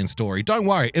Australian story. Don't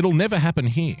worry, it'll never happen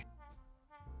here.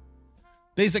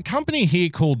 There's a company here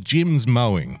called Jim's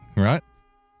Mowing, right?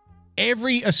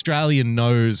 Every Australian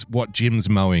knows what Jim's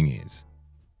Mowing is.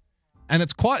 And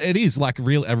it is like a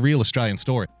real Australian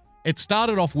story. It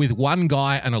started off with one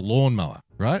guy and a lawnmower,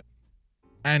 right?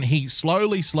 And he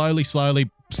slowly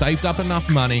saved up enough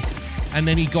money, and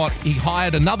then he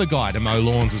hired another guy to mow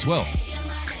lawns as well.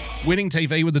 Winning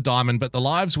TV with the diamond, but the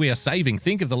lives we are saving.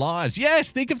 Think of the lives.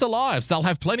 Yes, think of the lives. They'll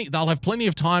have plenty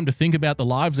of time to think about the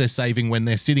lives they're saving when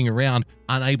they're sitting around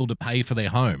unable to pay for their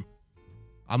home.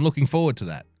 I'm looking forward to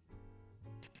that.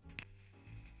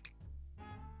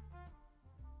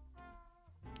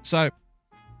 So,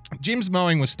 Jim's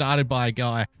Mowing was started by a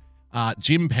guy,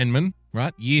 Jim Penman,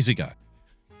 right, years ago.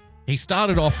 He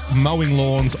started off mowing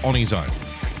lawns on his own.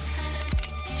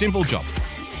 Simple job.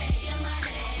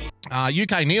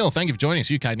 UK Neil, thank you for joining us.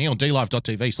 UK Neil,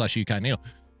 dlive.tv/UK Neil.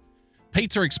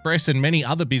 Pizza Express and many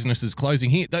other businesses closing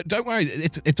here. Don't worry,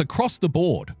 it's across the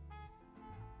board.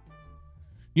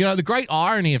 You know, the great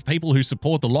irony of people who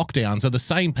support the lockdowns are the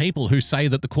same people who say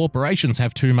that the corporations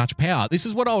have too much power. This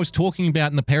is what I was talking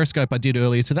about in the Periscope I did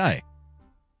earlier today.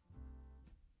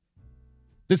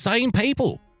 The same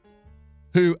people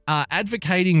who are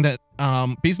advocating that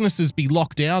businesses be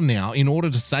locked down now in order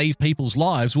to save people's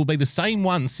lives will be the same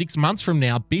ones 6 months from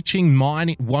now bitching,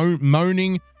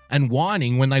 moaning and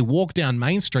whining when they walk down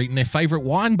Main Street and their favourite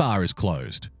wine bar is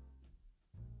closed.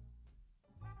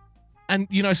 And,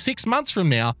 6 months from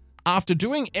now, after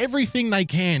doing everything they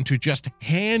can to just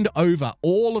hand over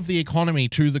all of the economy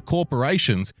to the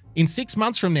corporations, in 6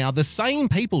 months from now, the same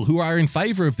people who are in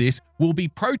favour of this will be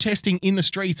protesting in the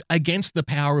streets against the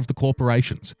power of the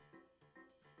corporations.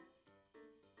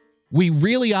 We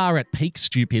really are at peak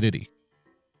stupidity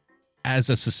as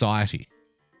a society.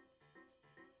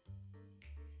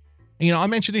 I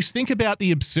mentioned this. Think about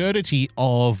the absurdity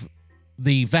of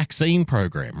the vaccine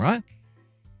program, right?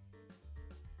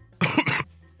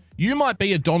 You might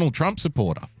be a Donald Trump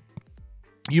supporter.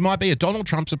 You might be a Donald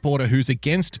Trump supporter who's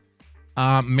against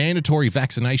mandatory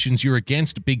vaccinations. You're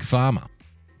against Big Pharma.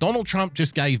 Donald Trump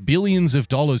just gave billions of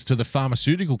dollars to the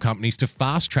pharmaceutical companies to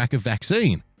fast-track a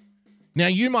vaccine. Now,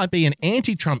 you might be an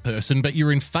anti-Trump person, but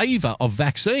you're in favor of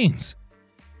vaccines.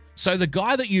 So the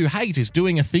guy that you hate is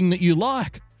doing a thing that you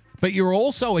like, but you're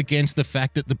also against the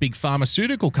fact that the big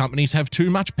pharmaceutical companies have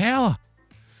too much power.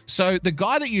 So the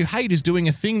guy that you hate is doing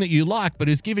a thing that you like, but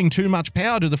is giving too much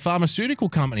power to the pharmaceutical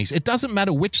companies. It doesn't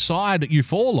matter which side that you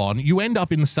fall on, you end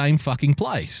up in the same fucking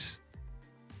place.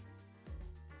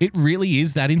 It really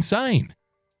is that insane.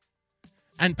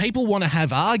 And people want to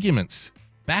have arguments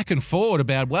back and forward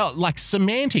about, like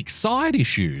semantic side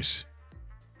issues.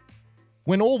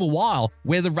 When all the while,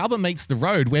 where the rubber meets the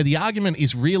road, where the argument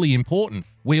is really important,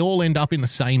 we all end up in the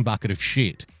same bucket of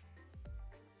shit.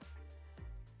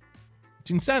 It's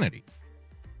insanity.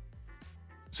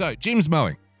 So, Jim's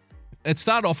Mowing. It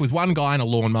started off with one guy and a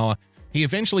lawnmower. He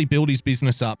eventually built his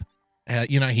business up.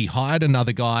 He hired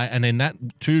another guy, and then that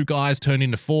 2 guys turned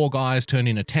into 4 guys, turned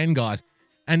into 10 guys.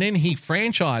 And then he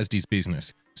franchised his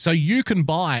business. So you can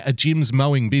buy a Jim's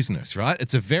Mowing business, right?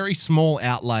 It's a very small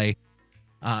outlay.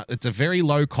 It's a very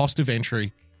low cost of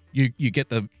entry. You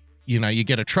get you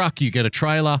get a truck, you get a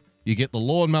trailer, you get the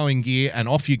lawn mowing gear, and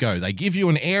off you go. They give you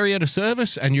an area to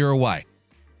service, and you're away.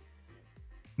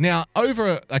 Now,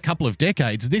 over a couple of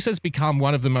decades, this has become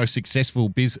one of the most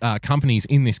successful companies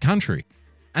in this country.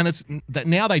 And it's that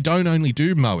now they don't only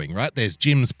do mowing, right? There's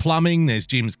Jim's plumbing, there's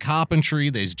Jim's carpentry,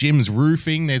 there's Jim's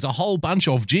roofing, there's a whole bunch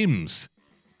of gyms.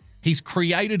 He's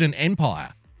created an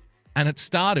empire, and it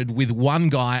started with one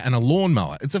guy and a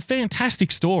lawnmower. It's a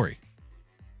fantastic story.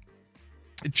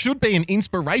 It should be an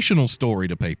inspirational story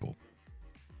to people.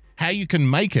 How you can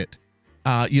make it,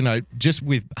 just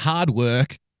with hard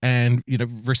work and,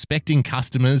 respecting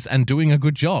customers and doing a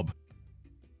good job.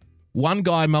 One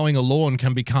guy mowing a lawn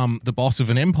can become the boss of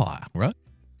an empire, right?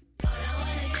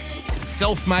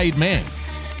 Self-made man.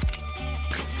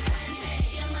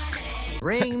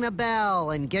 Ring the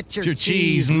bell and get your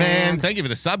cheese, man. Thank you for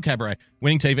the sub, Cabaret.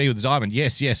 Winning TV with a diamond.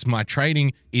 Yes, my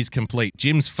training is complete.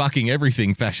 Jim's fucking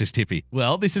everything, fascist hippie.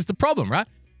 Well, this is the problem, right?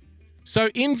 So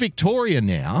in Victoria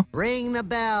now... Ring the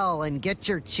bell and get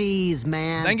your cheese,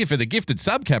 man. Thank you for the gifted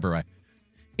sub, Cabaret.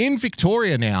 In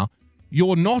Victoria now,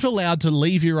 you're not allowed to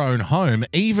leave your own home,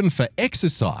 even for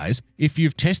exercise, if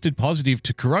you've tested positive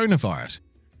to coronavirus.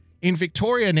 In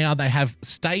Victoria now, they have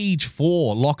stage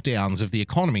 4 lockdowns of the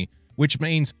economy, which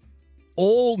means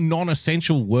all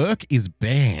non-essential work is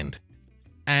banned.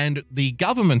 And the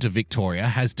government of Victoria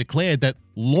has declared that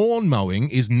lawn mowing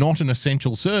is not an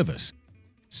essential service.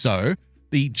 So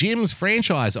the gym's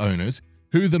franchise owners,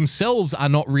 who themselves are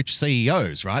not rich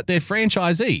CEOs, right? They're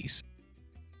franchisees.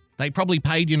 They probably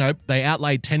paid, they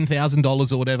outlaid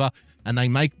 $10,000 or whatever, and they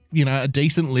make, a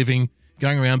decent living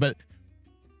going around. But,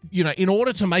 in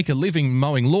order to make a living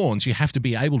mowing lawns, you have to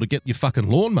be able to get your fucking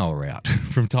lawnmower out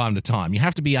from time to time. You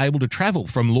have to be able to travel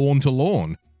from lawn to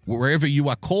lawn, wherever you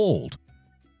are called.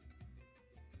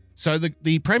 So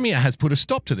the Premier has put a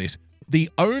stop to this. The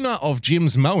owner of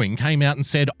Jim's Mowing came out and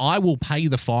said, I will pay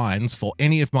the fines for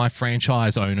any of my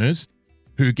franchise owners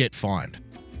who get fined.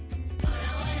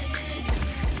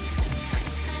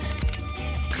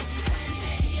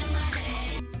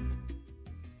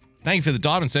 Thank you for the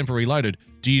diamond, Semper Reloaded.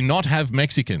 Do you not have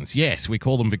Mexicans? Yes, we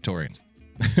call them Victorians.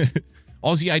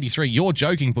 Aussie83, you're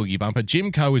joking, Boogie Bumper.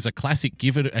 Jim Co is a classic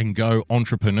give it and go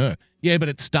entrepreneur. Yeah, but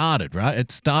it started, right?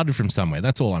 It started from somewhere.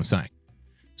 That's all I'm saying.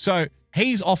 So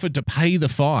he's offered to pay the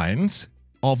fines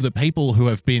of the people who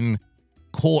have been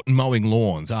caught mowing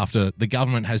lawns after the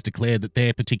government has declared that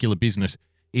their particular business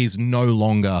is no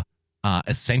longer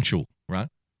essential, right?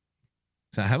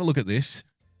 So have a look at this.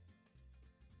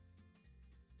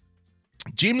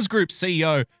 Jim's Group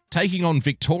CEO taking on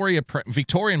Victorian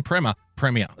Premier,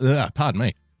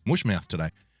 mushmouth today.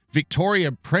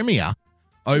 Victoria Premier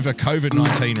over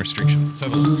COVID-19 restrictions. Let's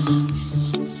have a look.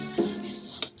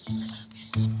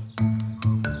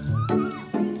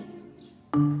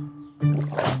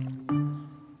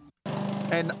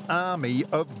 An army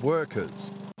of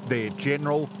workers. Their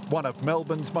general, one of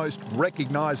Melbourne's most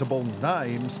recognisable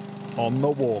names, on the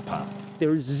warpath.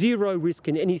 There is zero risk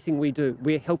in anything we do.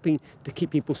 We're helping to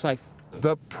keep people safe.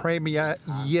 The Premier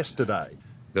yesterday.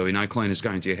 There'll be no cleaners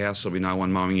going to your house. There'll be no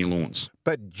one mowing your lawns.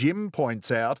 But Jim points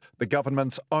out the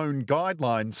government's own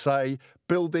guidelines say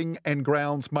building and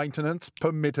grounds maintenance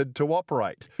permitted to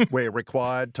operate. We're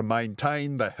required to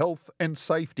maintain the health and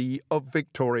safety of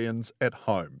Victorians at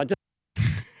home.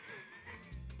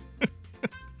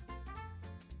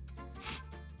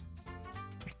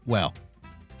 Well,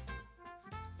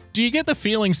 do you get the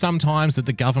feeling sometimes that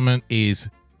the government is,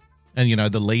 and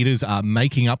the leaders are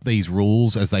making up these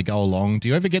rules as they go along? Do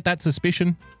you ever get that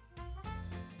suspicion?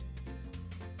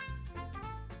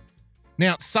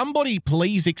 Now, somebody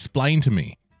please explain to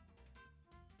me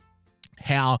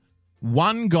how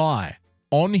one guy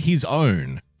on his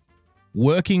own,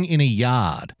 working in a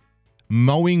yard,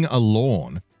 mowing a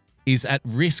lawn, is at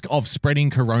risk of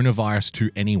spreading coronavirus to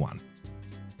anyone.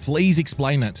 Please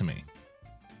explain that to me.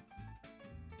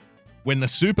 When the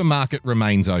supermarket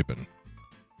remains open,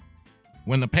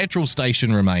 when the petrol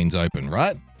station remains open,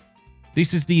 right?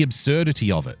 This is the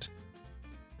absurdity of it.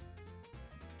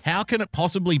 How can it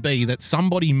possibly be that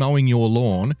somebody mowing your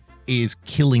lawn is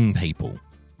killing people?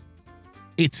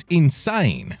 It's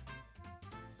insane.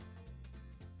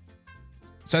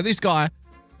 So this guy,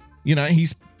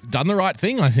 he's done the right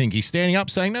thing, I think. He's standing up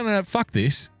saying, no, fuck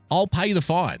this. I'll pay the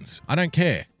fines. I don't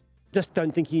care. Just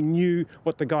don't think he knew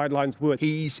what the guidelines were.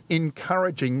 He's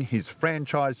encouraging his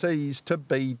franchisees to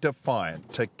be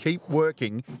defiant, to keep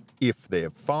working. If they're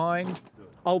fined,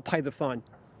 I'll pay the fine.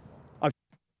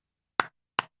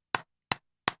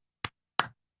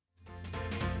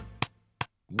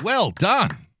 Well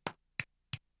done.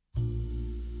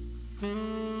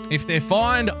 If they're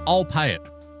fined, I'll pay it.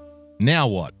 Now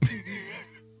what?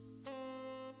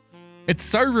 It's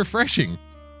so refreshing.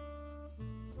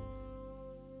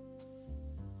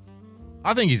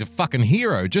 I think he's a fucking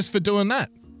hero just for doing that.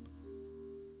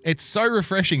 It's so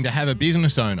refreshing to have a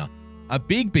business owner, a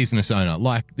big business owner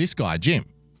like this guy, Jim,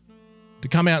 to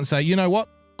come out and say, you know what?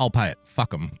 I'll pay it. Fuck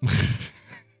them.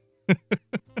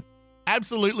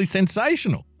 Absolutely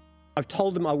sensational. I've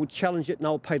told them I would challenge it and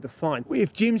I'll pay the fine.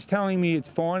 If Jim's telling me it's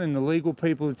fine and the legal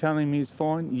people are telling me it's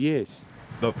fine, yes.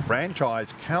 The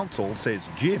Franchise Council says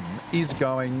Jim is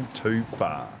going too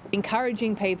far.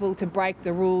 Encouraging people to break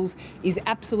the rules is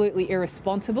absolutely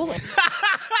irresponsible.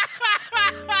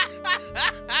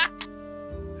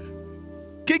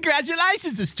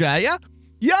 Congratulations, Australia.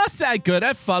 You're so good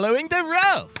at following the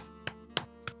rules.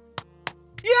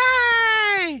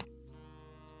 Yay!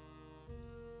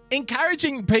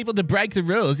 Encouraging people to break the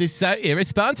rules is so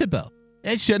irresponsible.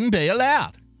 It shouldn't be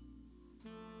allowed.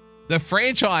 The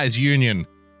franchise union,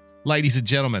 ladies and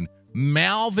gentlemen,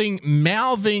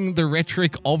 mouthing the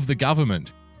rhetoric of the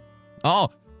government. Oh,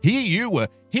 here you were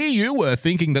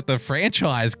thinking that the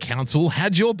Franchise Council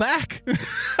had your back.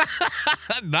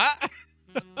 Nah.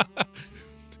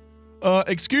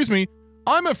 Excuse me,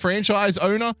 I'm a franchise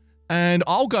owner and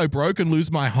I'll go broke and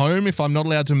lose my home if I'm not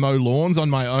allowed to mow lawns on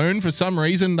my own. For some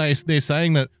reason, they're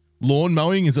saying that lawn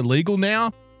mowing is illegal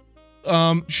now.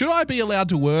 Should I be allowed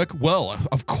to work? Well,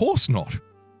 of course not.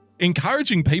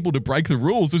 Encouraging people to break the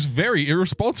rules is very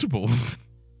irresponsible.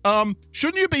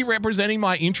 Shouldn't you be representing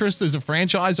my interest as a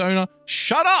franchise owner?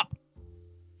 Shut up!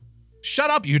 Shut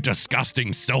up, you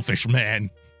disgusting, selfish man.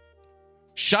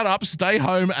 Shut up, stay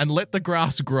home, and let the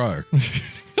grass grow.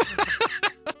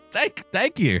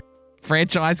 Thank you,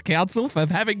 Franchise Council, for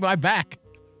having my back.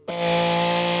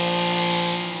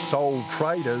 Sole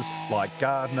traders like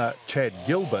gardener Chad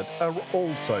Gilbert are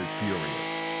also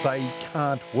furious. They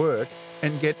can't work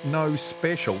and get no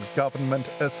special government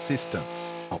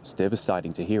assistance. Oh, it's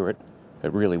devastating to hear it.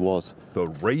 It really was. The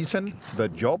reason? The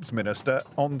Jobs Minister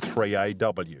on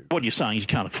 3AW. What you're saying is you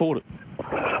can't afford it.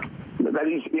 That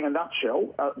is, in a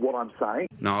nutshell, what I'm saying.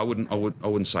 No, I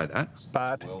wouldn't say that.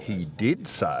 But he did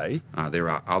say there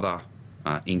are other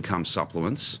income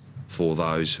supplements for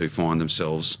those who find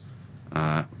themselves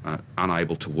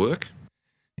unable to work.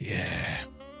 Yeah.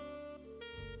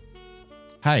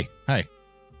 Hey,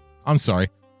 I'm sorry.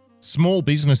 Small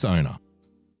business owner.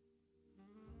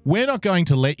 We're not going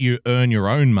to let you earn your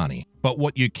own money, but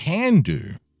what you can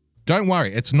do, don't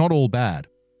worry, it's not all bad.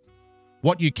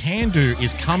 What you can do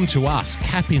is come to us,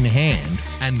 cap in hand,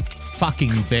 and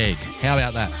fucking beg. How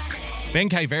about that? Ben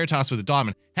K. Veritas with a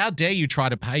diamond. How dare you try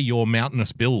to pay your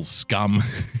mountainous bills, scum?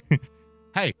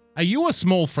 Hey, are you a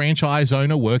small franchise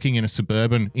owner working in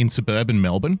suburban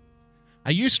Melbourne?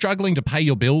 Are you struggling to pay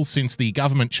your bills since the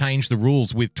government changed the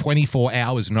rules with 24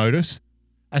 hours notice,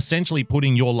 essentially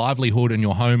putting your livelihood and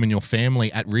your home and your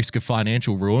family at risk of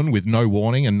financial ruin with no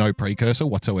warning and no precursor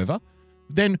whatsoever?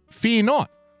 Then fear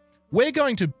not. We're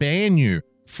going to ban you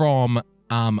from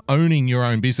owning your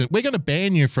own business. We're going to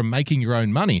ban you from making your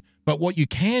own money. But what you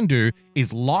can do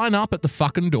is line up at the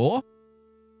fucking door,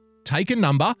 take a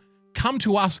number, come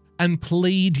to us and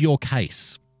plead your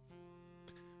case.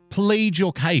 Plead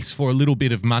your case for a little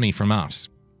bit of money from us.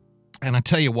 And I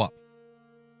tell you what,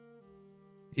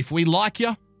 if we like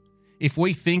you, if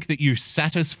we think that you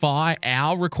satisfy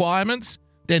our requirements,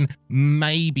 then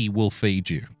maybe we'll feed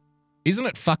you. Isn't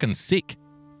it fucking sick?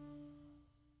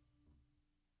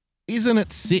 Isn't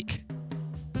it sick?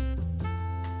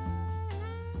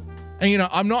 And you know,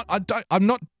 I'm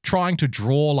not trying to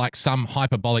draw like some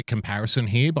hyperbolic comparison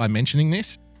here by mentioning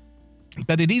this,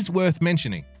 but it is worth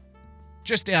mentioning,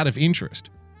 just out of interest.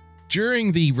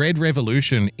 During the Red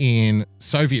Revolution in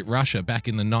Soviet Russia back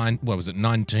in the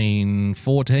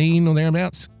 1914 or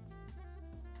thereabouts,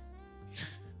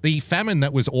 the famine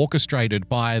that was orchestrated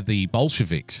by the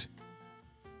Bolsheviks,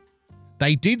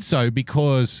 they did so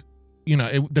because, you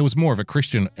know, there was more of a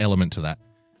Christian element to that.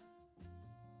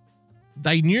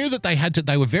 They knew that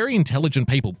they were very intelligent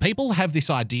people. People have this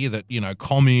idea that, you know,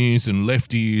 commies and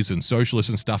lefties and socialists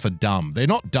and stuff are dumb. They're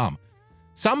not dumb.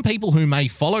 Some people who may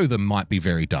follow them might be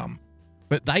very dumb,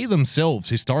 but they themselves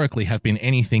historically have been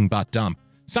anything but dumb.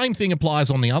 Same thing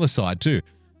applies on the other side too.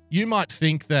 You might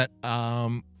think that,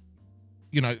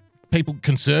 you know, people,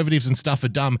 conservatives and stuff are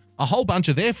dumb. A whole bunch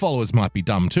of their followers might be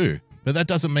dumb too, but that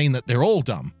doesn't mean that they're all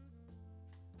dumb.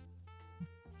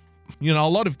 You know, a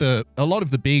lot of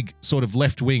the big sort of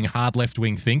left-wing, hard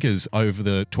left-wing thinkers over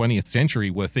the 20th century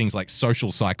were things like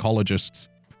social psychologists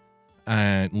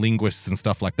and linguists and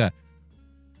stuff like that.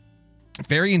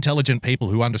 Very intelligent people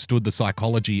who understood the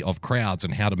psychology of crowds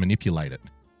and how to manipulate it.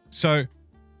 So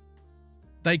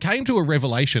they came to a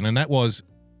revelation, and that was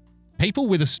people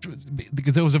with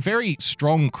because there was a very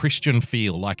strong Christian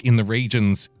feel like in the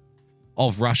regions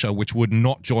of Russia which would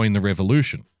not join the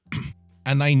revolution.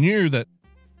 And they knew that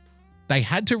They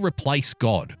had to replace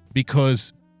God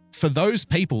because for those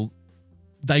people,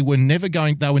 they were never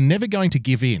going to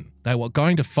give in. They were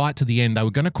going to fight to the end. They were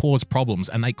going to cause problems,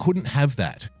 and they couldn't have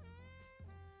that.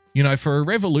 You know, for a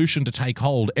revolution to take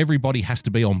hold, everybody has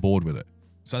to be on board with it.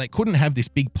 So they couldn't have this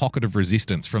big pocket of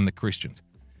resistance from the Christians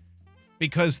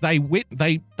because they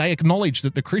acknowledged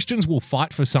that the Christians will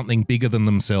fight for something bigger than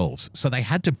themselves. So they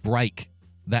had to break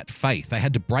that faith. They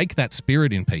had to break that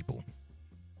spirit in people.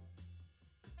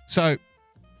 So,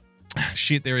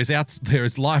 shit, there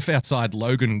is life outside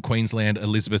Logan, Queensland,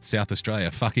 Elizabeth, South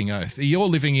Australia. Fucking oath. You're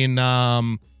living in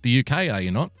the UK, are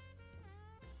you not?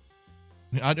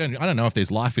 I don't know if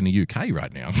there's life in the UK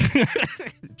right now.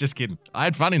 Just kidding. I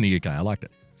had fun in the UK. I liked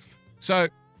it. So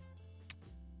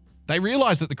they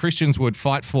realized that the Christians would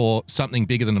fight for something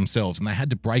bigger than themselves, and they had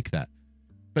to break that.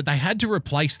 But they had to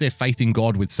replace their faith in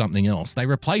God with something else. They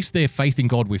replaced their faith in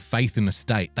God with faith in the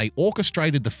state. They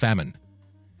orchestrated the famine.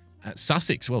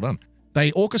 Sussex, well done.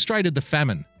 They orchestrated the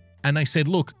famine, and they said,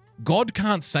 look, God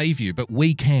can't save you, but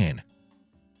we can.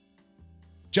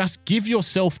 Just give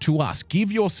yourself to us.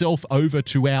 Give yourself over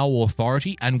to our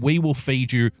authority, and we will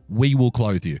feed you. We will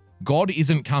clothe you. God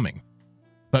isn't coming,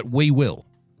 but we will.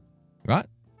 Right?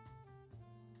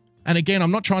 And again,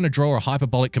 I'm not trying to draw a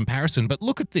hyperbolic comparison, but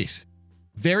look at this.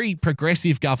 Very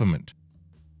progressive government.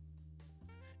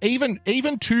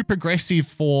 Even too progressive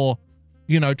for,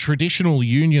 you know, traditional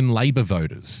union labor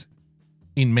voters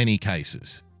in many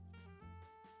cases.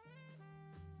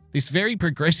 This very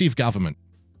progressive government,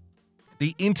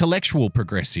 the intellectual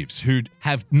progressives who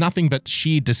have nothing but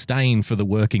sheer disdain for the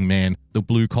working man, the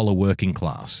blue-collar working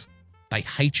class. They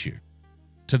hate you.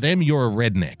 To them, you're a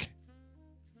redneck.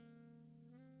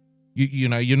 You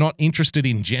know, you're not interested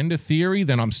in gender theory,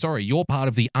 then I'm sorry, you're part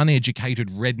of the uneducated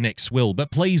redneck swill,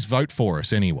 but please vote for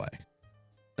us anyway.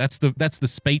 That's the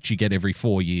speech you get every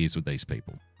 4 years with these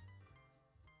people.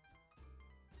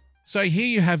 So here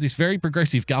you have this very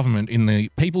progressive government in the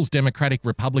People's Democratic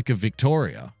Republic of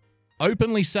Victoria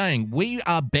openly saying, we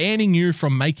are banning you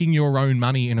from making your own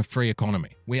money in a free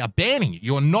economy. We are banning you.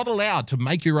 You are not allowed to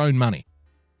make your own money.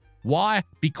 Why?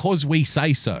 Because we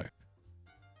say so.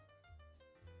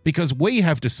 Because we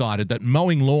have decided that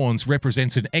mowing lawns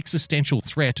represents an existential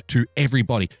threat to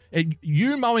everybody.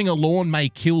 You mowing a lawn may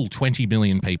kill 20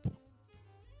 million people.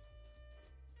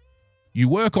 You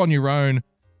work on your own.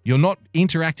 You're not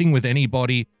interacting with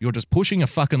anybody. You're just pushing a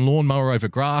fucking lawnmower over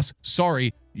grass.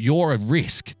 Sorry, you're a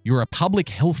risk. You're a public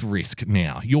health risk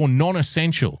now. You're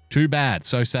non-essential. Too bad.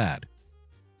 So sad.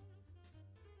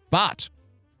 But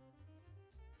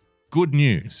good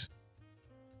news.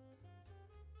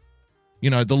 You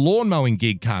know, the lawn mowing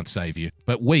gig can't save you,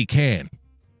 but we can.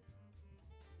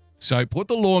 So put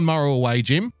the lawnmower away,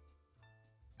 Jim,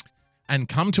 and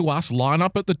come to us, line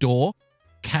up at the door,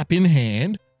 cap in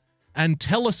hand, and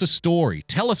tell us a story.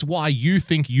 Tell us why you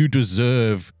think you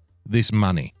deserve this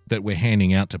money that we're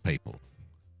handing out to people.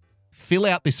 Fill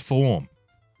out this form.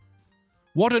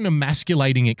 What an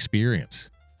emasculating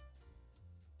experience.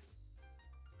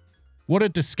 What a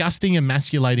disgusting,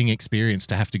 emasculating experience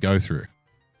to have to go through.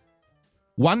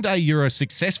 One day you're a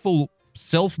successful,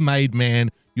 self-made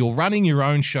man. You're running your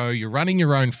own show. You're running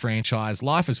your own franchise.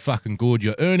 Life is fucking good.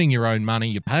 You're earning your own money.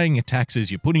 You're paying your taxes.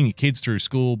 You're putting your kids through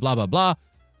school, blah, blah, blah.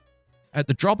 At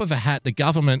the drop of a hat, the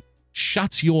government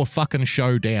shuts your fucking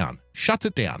show down. Shuts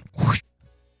it down.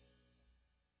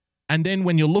 And then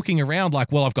when you're looking around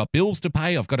like, well, I've got bills to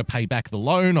pay. I've got to pay back the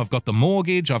loan. I've got the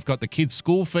mortgage. I've got the kids'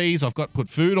 school fees. I've got to put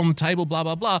food on the table, blah,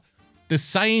 blah, blah. The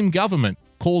same government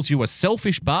calls you a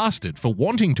selfish bastard for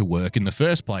wanting to work in the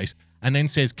first place and then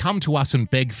says, come to us and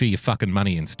beg for your fucking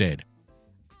money instead.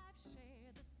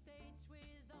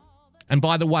 And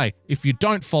by the way, if you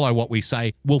don't follow what we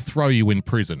say, we'll throw you in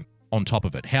prison on top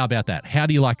of it. How about that? How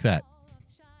do you like that?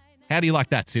 How do you like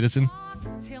that, citizen?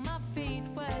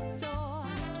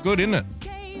 Good, isn't it?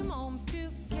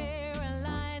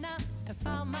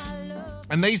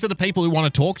 And these are the people who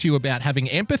want to talk to you about having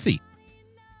empathy.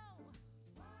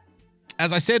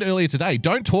 As I said earlier today,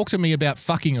 don't talk to me about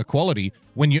fucking equality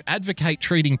when you advocate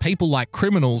treating people like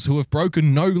criminals who have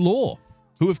broken no law,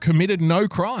 who have committed no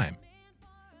crime.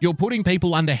 You're putting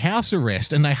people under house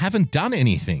arrest and they haven't done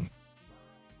anything.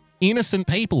 Innocent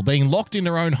people being locked in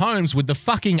their own homes with the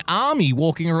fucking army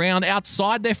walking around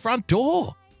outside their front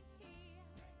door.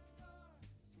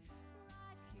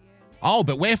 Oh,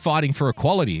 but we're fighting for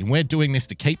equality and we're doing this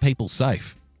to keep people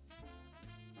safe.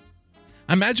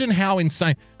 Imagine how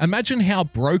insane, imagine how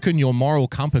broken your moral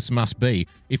compass must be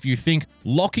if you think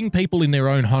locking people in their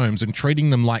own homes and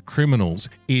treating them like criminals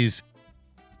is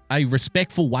a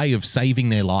respectful way of saving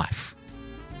their life.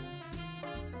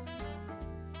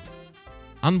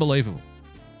 Unbelievable.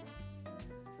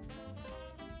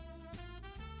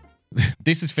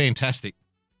 This is fantastic.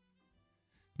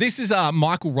 This is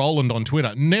Michael Rowland on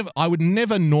Twitter. I would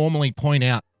never normally point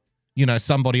out,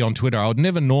 somebody on Twitter. I would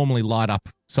never normally light up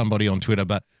somebody on Twitter,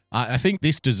 but I think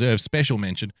this deserves special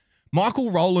mention.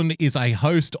 Michael Rowland is a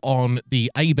host on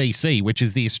the ABC, which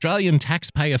is the Australian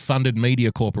Taxpayer-Funded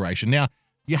Media Corporation. Now,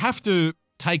 you have to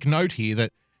take note here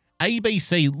that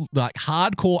ABC, like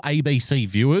hardcore ABC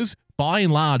viewers, by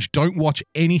and large, don't watch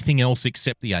anything else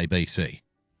except the ABC.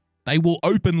 They will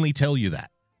openly tell you that.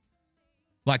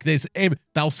 Like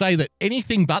they'll say that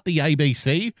anything but the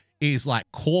ABC is like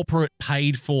corporate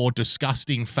paid for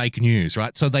disgusting fake news,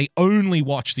 right? So they only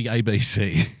watch the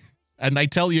ABC and they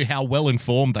tell you how well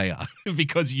informed they are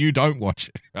because you don't watch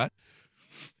it, right?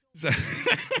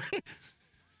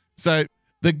 So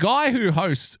the guy who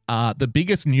hosts the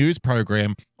biggest news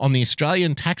program on the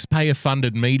Australian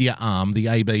taxpayer-funded media arm, the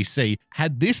ABC,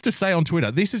 had this to say on Twitter.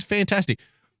 This is fantastic.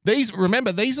 These are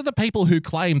the people who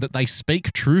claim that they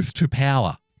speak truth to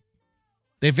power.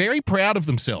 They're very proud of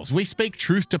themselves. We speak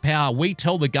truth to power. We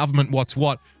tell the government what's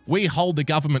what. We hold the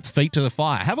government's feet to the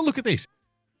fire. Have a look at this.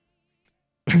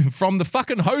 From the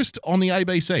fucking host on the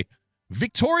ABC.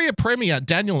 Victoria Premier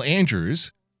Daniel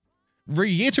Andrews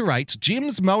reiterates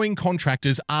gyms mowing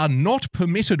contractors are not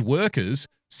permitted workers,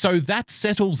 so that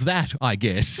settles that, I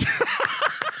guess.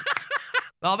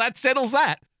 Oh, that settles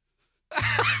that.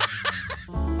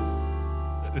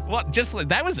 What? Just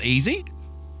that was easy?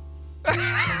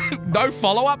 No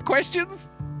follow-up questions?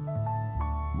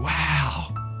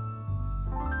 Wow.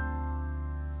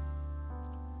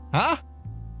 Huh?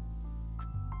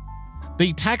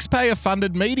 The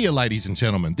taxpayer-funded media, ladies and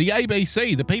gentlemen. The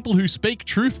ABC, the people who speak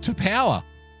truth to power.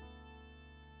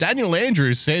 Daniel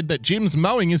Andrews said that Jim's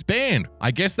mowing is banned.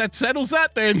 I guess that settles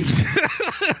that then.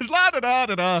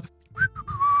 La-da-da-da-da.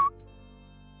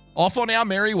 Off on our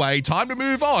merry way. Time to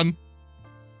move on.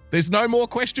 There's no more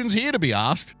questions here to be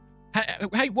asked.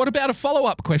 Hey, what about a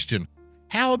follow-up question?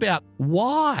 How about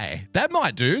why? That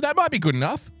might do. That might be good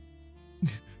enough.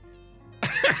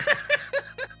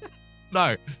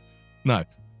 No.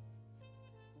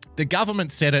 The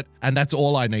government said it, and that's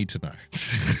all I need to know.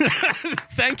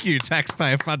 Thank you,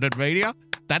 taxpayer-funded media.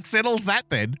 That settles that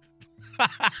then.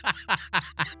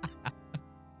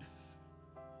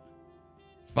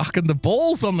 Fucking the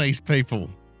balls on these people.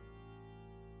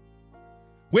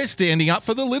 We're standing up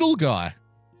for the little guy.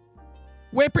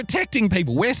 We're protecting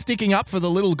people. We're sticking up for the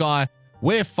little guy.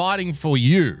 We're fighting for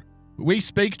you. We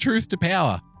speak truth to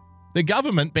power. The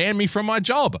government banned me from my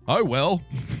job. Oh, well.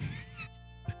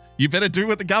 You better do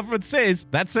what the government says.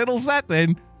 That settles that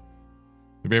then.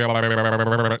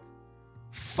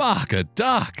 Fuck a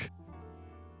duck.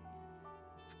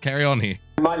 Let's carry on here.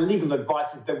 My legal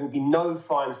advice is there will be no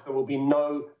fines. There will be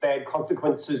no bad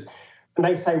consequences. And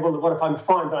they say, well, what if I'm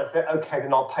fined? And I say, okay,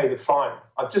 then I'll pay the fine.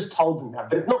 I've just told them that,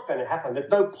 but it's not going to happen.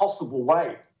 There's no possible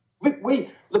way.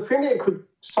 The Premier could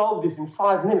solve this in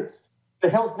 5 minutes. The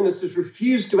health ministers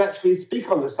refuse to actually speak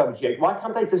on the subject. Why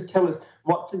can't they just tell us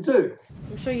what to do?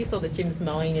 I'm sure you saw that Jim's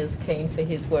Mowing is keen for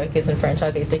his workers and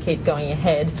franchisees to keep going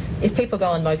ahead. If people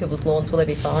go and mow people's lawns, will they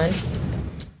be fined?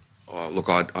 Oh, look,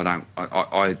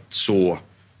 I saw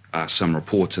some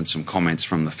reports and some comments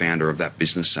from the founder of that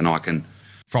business, and I can...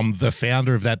 From the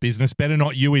founder of that business. Better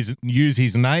not use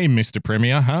his name, Mr.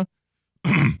 Premier, huh?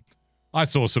 I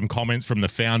saw some comments from the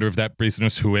founder of that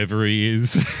business, whoever he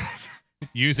is,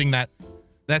 using that.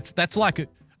 That's like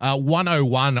a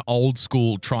 101 old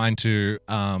school trying to,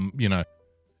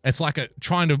 it's like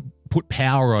trying to put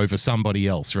power over somebody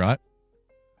else, right?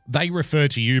 They refer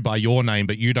to you by your name,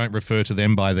 but you don't refer to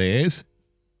them by theirs.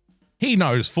 He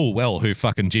knows full well who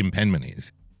fucking Jim Penman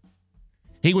is.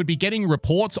 He would be getting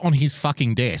reports on his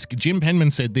fucking desk. Jim Penman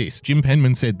said this. Jim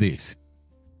Penman said this.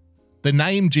 The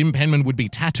name Jim Penman would be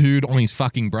tattooed on his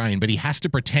fucking brain, but he has to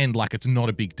pretend like it's not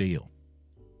a big deal.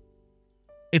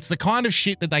 It's the kind of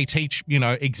shit that they teach,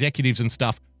 executives and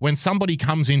stuff when somebody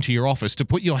comes into your office to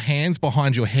put your hands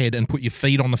behind your head and put your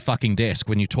feet on the fucking desk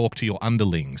when you talk to your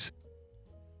underlings.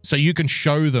 So you can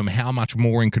show them how much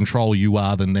more in control you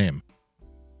are than them.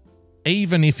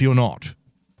 Even if you're not.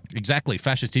 Exactly,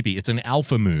 fascist hippie. It's an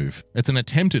alpha move. It's an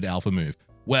attempted alpha move.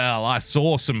 Well, I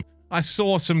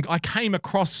came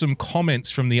across some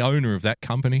comments from the owner of that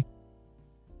company.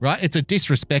 Right? It's a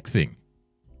disrespect thing.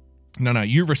 No,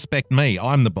 you respect me.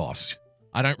 I'm the boss.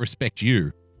 I don't respect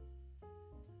you.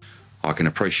 I can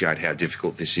appreciate how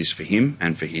difficult this is for him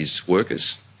and for his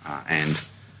workers. I'd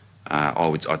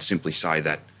simply say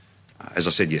that, as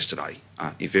I said yesterday,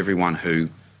 if everyone who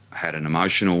had an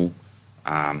emotional,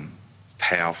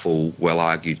 powerful,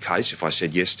 well-argued case. If I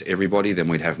said yes to everybody, then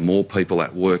we'd have more people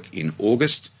at work in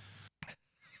August.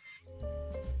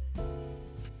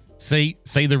 See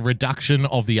the reduction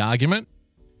of the argument?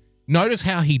 Notice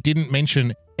how he didn't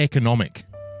mention economic.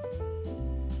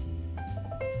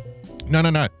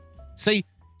 No. See,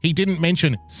 he didn't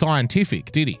mention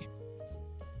scientific, did he?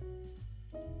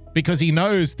 Because he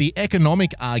knows the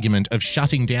economic argument of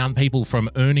shutting down people from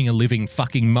earning a living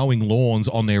fucking mowing lawns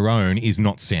on their own is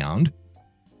not sound.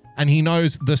 And he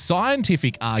knows the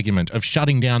scientific argument of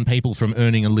shutting down people from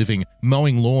earning a living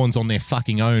mowing lawns on their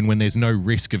fucking own when there's no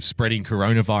risk of spreading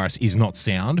coronavirus is not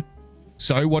sound.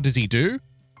 So what does he do?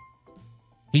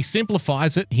 He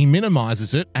simplifies it, he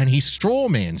minimizes it, and he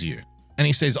strawmans you. And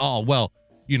he says, oh, well,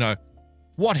 you know,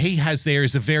 what he has there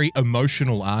is a very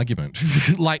emotional argument.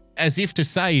 Like, as if to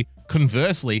say,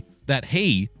 conversely, that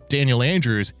he, Daniel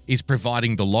Andrews, is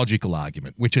providing the logical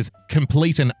argument, which is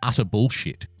complete and utter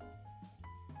bullshit.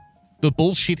 The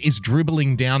bullshit is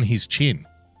dribbling down his chin.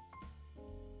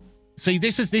 See,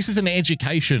 this is an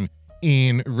education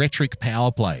in rhetoric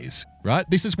power plays, right?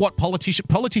 This is what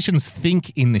politicians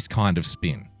think in this kind of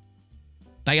spin.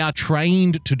 They are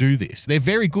trained to do this. They're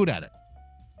very good at it.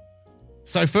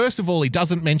 So first of all, he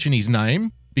doesn't mention his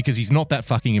name because he's not that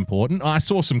fucking important. I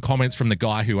saw some comments from the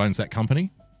guy who owns that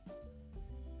company.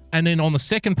 And then on the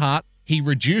second part, he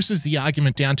reduces the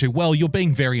argument down to, well, you're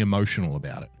being very emotional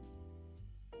about it.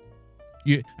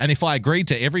 And if I agreed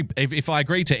to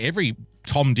every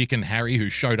Tom, Dick, and Harry who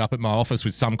showed up at my office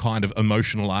with some kind of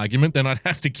emotional argument, then I'd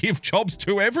have to give jobs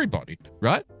to everybody,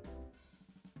 right?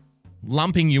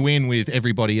 Lumping you in with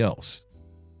everybody else.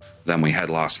 Than we had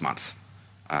last month,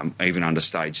 even under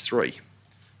stage 3.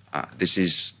 This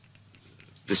is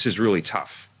really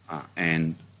tough,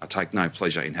 and I take no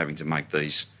pleasure in having to make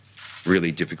these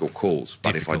really difficult calls.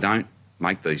 But if I don't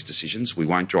make these decisions, we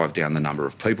won't drive down the number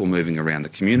of people moving around the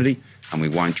community, and we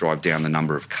won't drive down the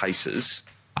number of cases.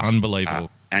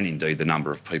 Unbelievable. And indeed the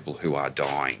number of people who are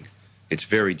dying. It's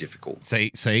very difficult.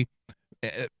 See,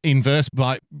 inverse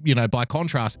by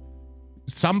contrast,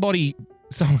 somebody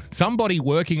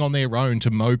working on their own to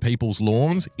mow people's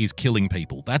lawns is killing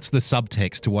people. That's the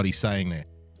subtext to what he's saying there.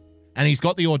 And he's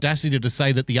got the audacity to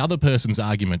say that the other person's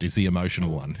argument is the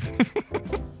emotional one.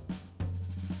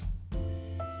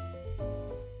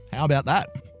 How about that?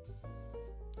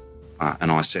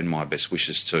 And I send my best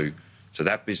wishes to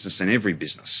that business and every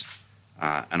business.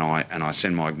 And I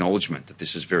send my acknowledgement that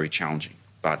this is very challenging,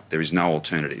 but there is no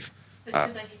alternative. So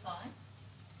should they be fined?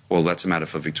 Well, that's a matter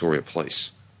for Victoria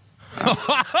Police.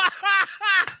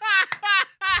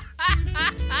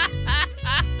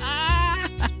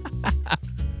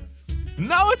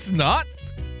 No, it's not.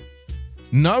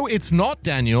 No, it's not,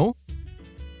 Daniel.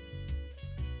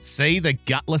 See the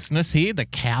gutlessness here, the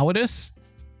cowardice?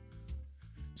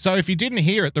 So if you didn't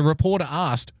hear it, the reporter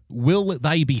asked, will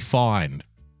they be fined?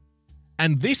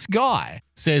 And this guy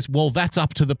says, well, that's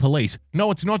up to the police. No,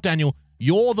 it's not, Daniel.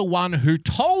 You're the one who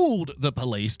told the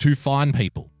police to fine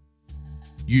people.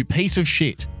 You piece of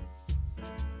shit.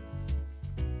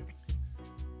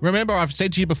 Remember, I've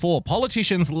said to you before,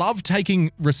 politicians love taking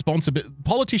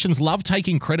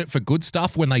credit for good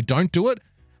stuff when they don't do it,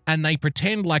 and they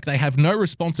pretend like they have no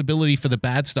responsibility for the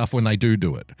bad stuff when they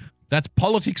do it. That's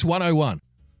politics 101.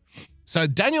 So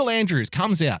Daniel Andrews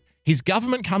comes out, his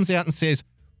government comes out and says,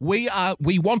 we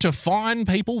want to fine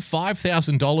people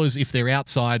 $5,000 if they're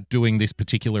outside doing this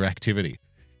particular activity.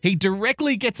 He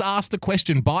directly gets asked the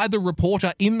question by the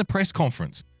reporter in the press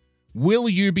conference, will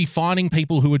you be fining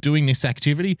people who are doing this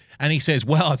activity? And he says,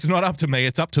 well, it's not up to me,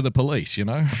 it's up to the police, you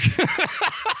know?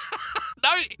 No,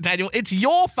 Daniel, it's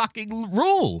your fucking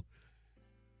rule.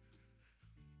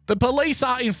 The police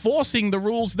are enforcing the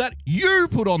rules that you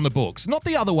put on the books, not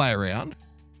the other way around.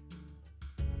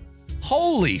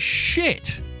 Holy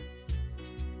shit.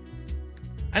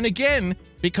 And again,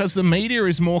 because the media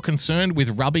is more concerned with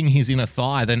rubbing his inner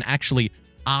thigh than actually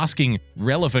asking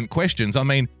relevant questions. I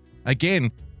mean,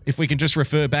 again, if we can just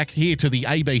refer back here to the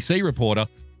ABC reporter,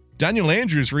 Daniel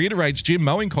Andrews reiterates gym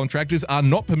mowing contractors are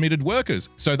not permitted workers.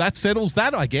 So that settles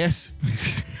that, I guess.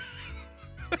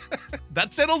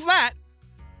 That settles that.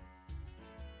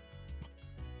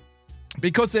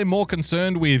 Because they're more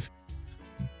concerned with,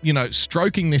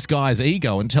 stroking this guy's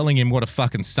ego and telling him what a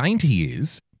fucking saint he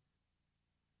is,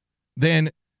 than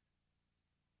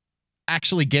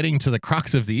actually getting to the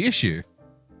crux of the issue.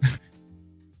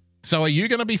 So are you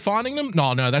going to be fining them?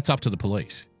 No, that's up to the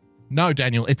police. No,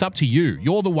 Daniel, it's up to you.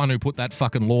 You're the one who put that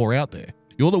fucking law out there.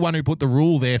 You're the one who put the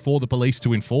rule there for the police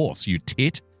to enforce, you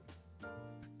tit.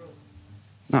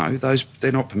 No,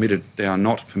 they're not permitted. They are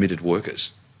not permitted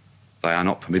workers. They are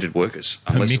not permitted workers.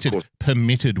 Unless, of course,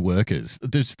 permitted workers.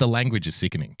 The language is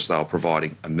sickening. They were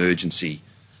providing emergency,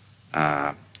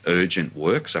 urgent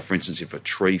work. So, for instance, if a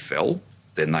tree fell,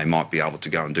 then they might be able to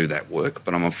go and do that work.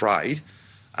 But I'm afraid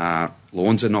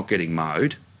lawns are not getting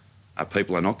mowed.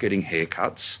 People are not getting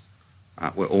haircuts.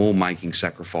 We're all making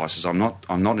sacrifices. I'm not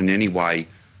in any way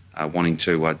wanting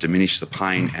to diminish the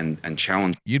pain and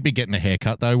challenge. You'd be getting a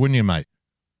haircut though, wouldn't you, mate?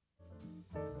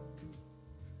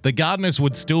 The gardeners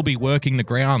would still be working the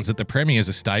grounds at the Premier's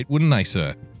estate, wouldn't they,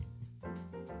 sir?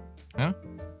 Huh?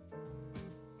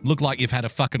 Look like you've had a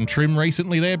fucking trim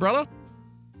recently there, brother.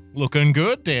 Looking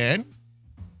good, Dan.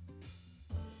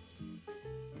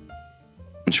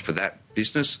 For that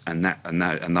business and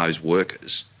those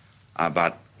workers.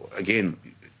 But again,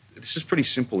 this is pretty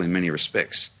simple in many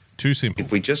respects. Too simple.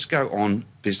 If we just go on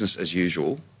business as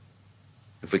usual,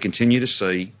 if we continue to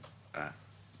see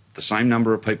the same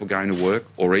number of people going to work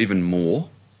or even more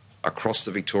across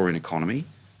the Victorian economy,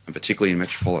 and particularly in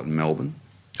metropolitan Melbourne,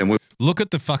 then we look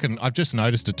at the fucking. I've just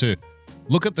noticed it too.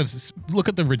 Look at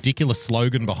the ridiculous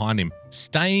slogan behind him.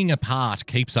 Staying apart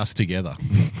keeps us together.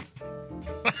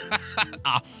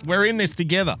 Us. We're in this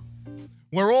together.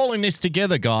 We're all in this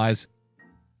together, guys.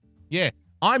 Yeah,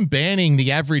 I'm banning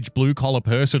the average blue-collar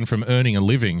person from earning a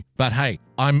living, but hey,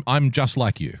 I'm just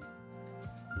like you.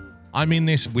 I'm in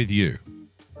this with you.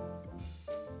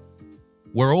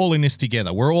 We're all in this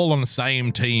together. We're all on the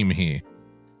same team here.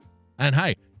 And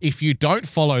hey, if you don't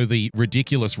follow the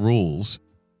ridiculous rules,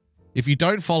 if you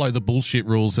don't follow the bullshit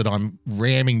rules that I'm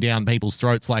ramming down people's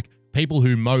throats, like people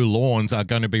who mow lawns are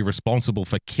going to be responsible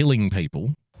for killing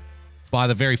people by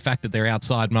the very fact that they're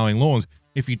outside mowing lawns.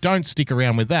 If you don't stick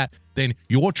around with that, then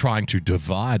you're trying to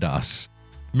divide us.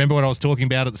 Remember what I was talking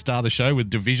about at the start of the show with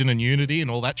division and unity and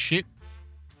all that shit?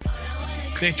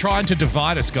 They're trying to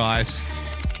divide us, guys.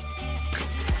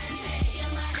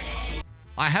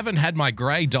 I haven't had my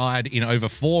grey dyed in over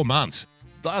 4 months.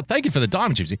 Thank you for the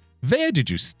diamond, Gypsy. Where did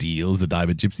you steal the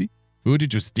diamond, Gypsy? Who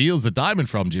did you steal the diamond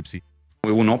from, Gypsy?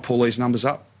 We will not pull these numbers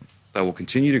up. They will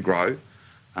continue to grow.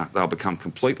 They'll become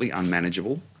completely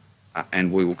unmanageable.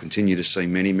 And we will continue to see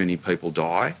many, many people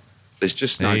die. There's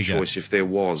just no choice. If there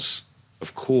was,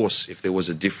 of course, if there was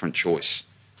a different choice,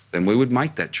 then we would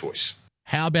make that choice.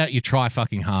 How about you try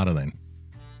fucking harder then?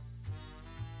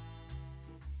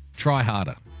 Try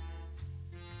harder.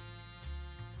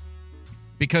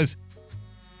 Because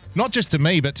not just to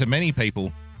me, but to many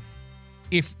people,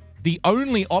 if the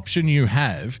only option you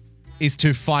have is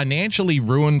to financially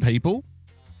ruin people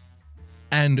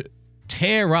and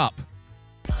tear up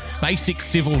basic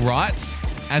civil rights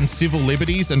and civil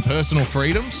liberties and personal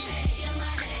freedoms,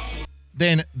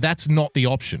 then that's not the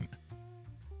option.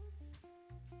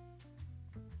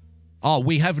 Oh,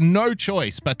 we have no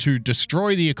choice but to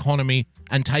destroy the economy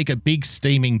and take a big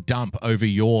steaming dump over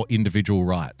your individual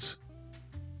rights.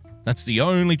 That's the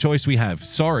only choice we have.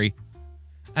 Sorry.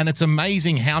 And it's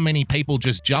amazing how many people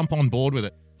just jump on board with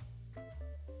it.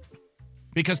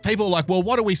 Because people are like, well,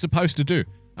 what are we supposed to do?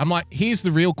 I'm like, here's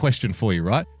the real question for you,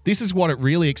 right? This is what it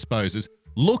really exposes.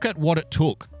 Look at what it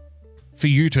took for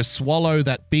you to swallow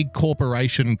that big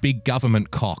corporation, big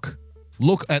government cock.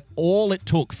 Look at all it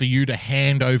took for you to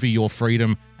hand over your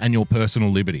freedom and your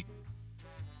personal liberty.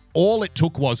 All it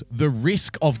took was the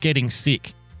risk of getting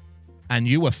sick, and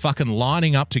you were fucking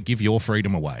lining up to give your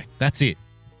freedom away. That's it.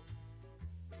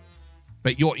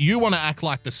 But you want to act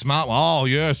like the smart one. Oh,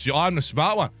 yes, I'm the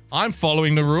smart one. I'm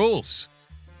following the rules.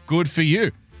 Good for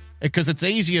you. Because it's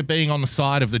easier being on the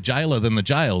side of the jailer than the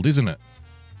jailed, isn't it?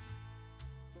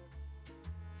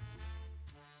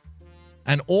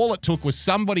 And all it took was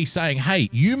somebody saying, hey,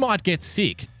 you might get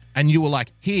sick. And you were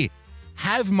like, here,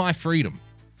 have my freedom.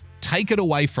 Take it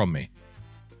away from me.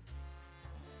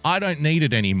 I don't need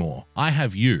it anymore. I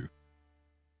have you.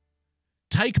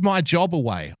 Take my job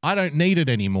away. I don't need it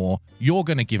anymore. You're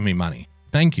going to give me money.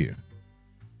 Thank you.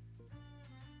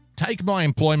 Take my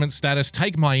employment status,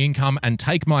 take my income, and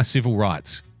take my civil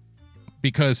rights.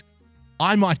 Because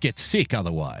I might get sick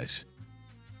otherwise.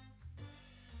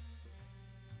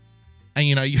 And,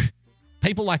 you know,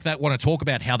 people like that want to talk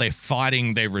about how they're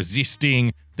fighting, they're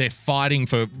resisting, they're fighting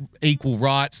for equal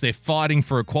rights, they're fighting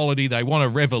for equality, they want a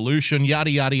revolution,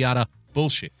 yada, yada, yada.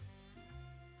 Bullshit.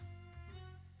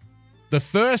 The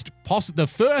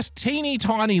first teeny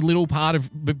tiny little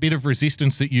bit of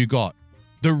resistance that you got,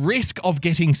 the risk of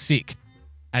getting sick,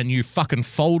 and you fucking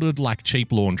folded like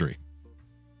cheap laundry.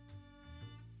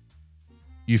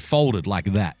 You folded like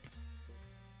that.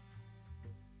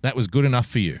 That was good enough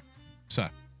for you. So,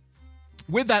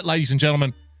 with that, ladies and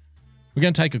gentlemen, we're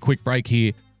going to take a quick break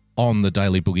here on the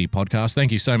Daily Boogie podcast.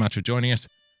 Thank you so much for joining us.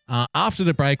 After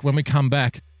the break, when we come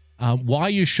back, why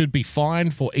you should be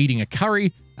fined for eating a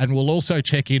curry, and we'll also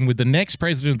check in with the next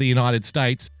president of the United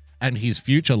States and his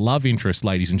future love interest,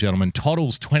 ladies and gentlemen,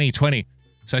 Toddles 2020.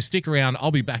 So stick around. I'll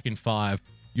be back in 5.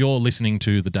 You're listening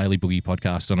to the Daily Boogie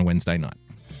podcast on a Wednesday night.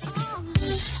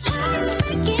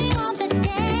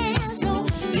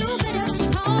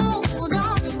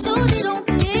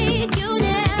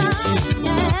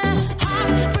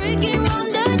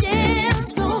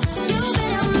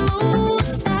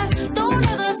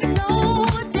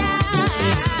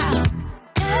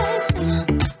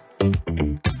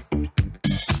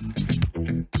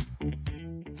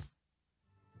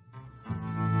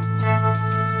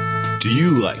 Do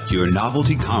you like your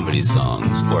novelty comedy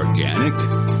songs organic?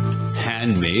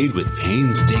 Handmade with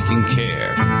painstaking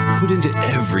care, put into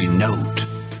every note?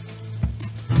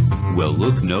 Well,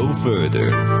 look no further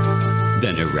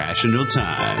than Irrational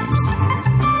Times.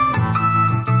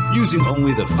 Using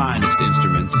only the finest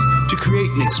instruments to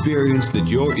create an experience that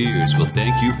your ears will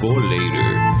thank you for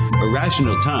later,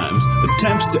 Irrational Times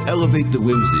attempts to elevate the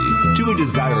whimsy to a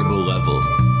desirable level.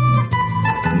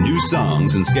 New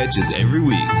songs and sketches every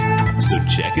week, so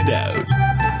check it out.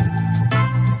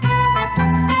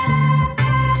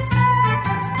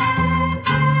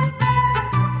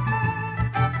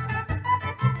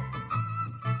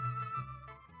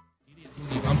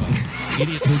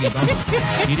 Idiot boogie bumper.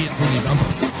 Idiot boogie bumper.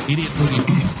 Idiot boogie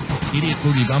bumper. Idiot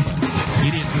boogie bumper.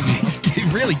 Idiot boogie.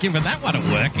 He's really giving that one a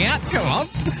workout. Come on.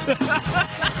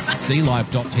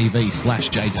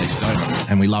 dlive.tv/JJ Stoner.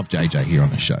 And we love JJ here on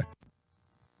the show.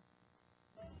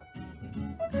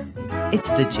 It's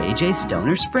the JJ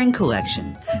Stoner Spring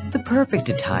Collection, the perfect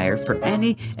attire for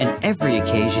any and every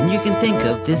occasion you can think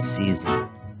of this season.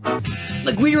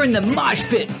 Like when you're in the mosh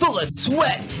pit full of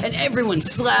sweat and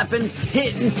everyone's slapping,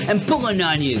 hitting, and pulling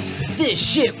on you. This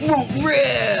shit won't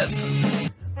rip!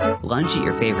 Lunch at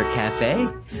your favorite cafe?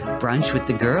 Brunch with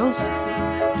the girls?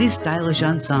 These stylish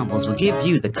ensembles will give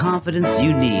you the confidence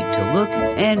you need to look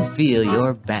and feel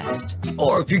your best.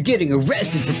 Or if you're getting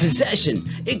arrested for possession,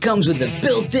 it comes with a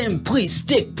built-in police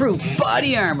stick-proof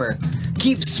body armor.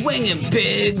 Keep swinging,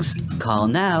 pigs! Call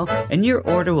now, and your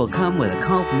order will come with a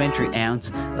complimentary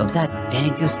ounce of that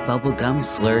dankest bubblegum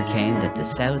slurricane that the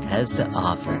South has to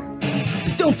offer.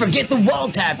 Don't forget the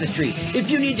wall tapestry! If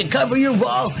you need to cover your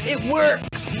wall, it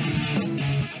works!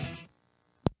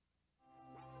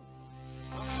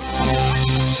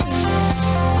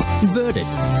 Inverted,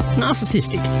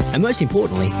 narcissistic, and most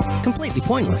importantly, completely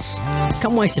pointless.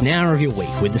 Come waste an hour of your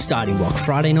week with The Starting Block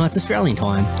Friday nights Australian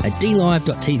time at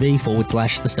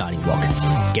dlive.tv/The Starting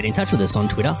Block. Get in touch with us on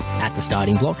Twitter at The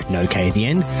Starting Block, no K at the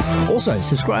end. Also,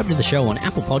 subscribe to the show on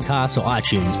Apple Podcasts or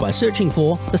iTunes by searching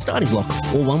for The Starting Block,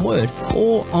 all one word,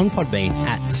 or on Podbean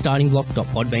at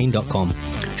startingblock.podbean.com.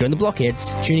 Join the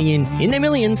blockheads, tuning in their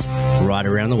millions, right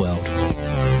around the world.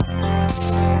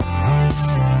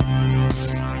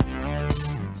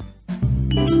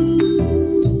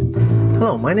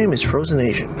 Hello, my name is Frozen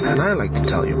Asian, and I like to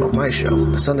tell you about my show,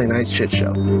 The Sunday Night Shit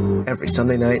Show, every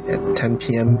Sunday night at 10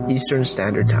 p.m. Eastern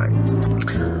Standard Time.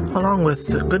 Along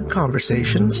with good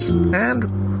conversations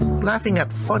and laughing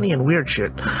at funny and weird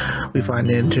shit we find on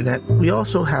the internet, we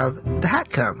also have the Hat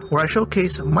Cam, where I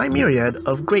showcase my myriad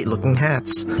of great-looking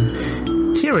hats.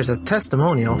 Here is a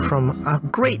testimonial from a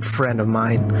great friend of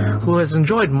mine who has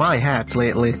enjoyed my hats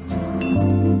lately.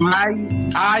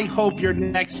 I hope your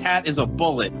next hat is a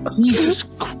bullet. Jesus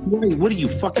Christ, what are you,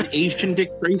 fucking Asian Dick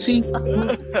Tracy?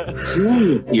 What's wrong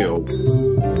with you?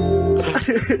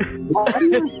 Why do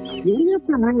you have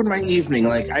to ruin my evening?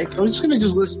 Like, I was just gonna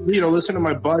listen to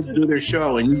my buds do their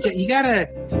show, and you just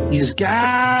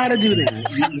gotta do this.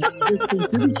 You do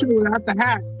the show without the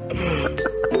hat.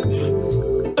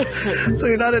 So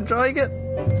you're not enjoying it?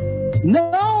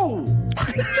 No!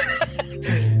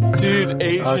 Dude,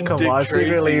 Asian come Dick on, Tracy.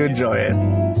 secretly you enjoy it.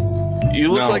 You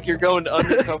look like you're going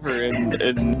undercover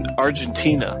in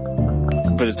Argentina,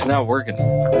 but it's not working.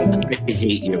 I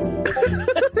hate you.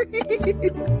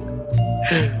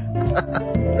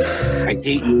 I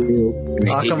hate you.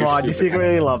 Oh, come on, you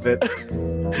secretly love it.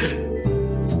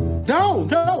 No,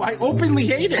 I openly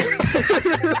hate it.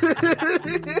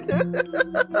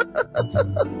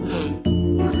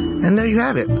 And there you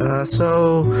have it.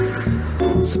 So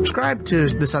subscribe to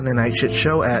the Sunday Night Shit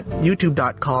Show at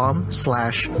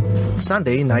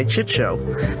youtube.com/Sunday Night Shit Show.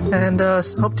 And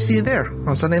hope to see you there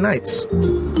on Sunday nights.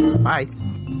 Bye.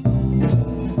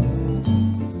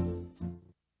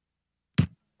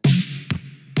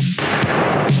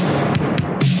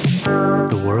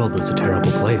 The world is a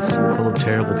terrible place, full of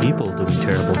terrible people doing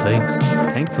terrible things.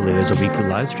 Thankfully, Thankfully, there's a weekly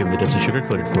live stream that doesn't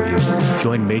sugarcoat it for you.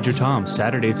 Join Major Tom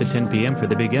Saturdays at 10 p.m. for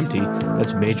The Big Empty.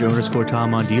 That's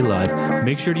Major_Tom on DLive.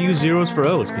 Make sure to use zeros for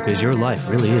O's because your life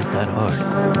really is that hard.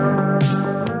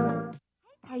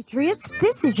 Patriots,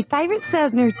 this is your favorite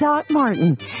Southerner, Doc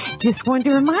Martin. Just wanted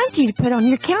to remind you to put on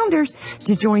your calendars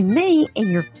to join me and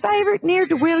your favorite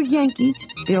ne'er-do-well Yankee,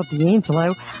 Phil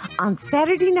D'Angelo, on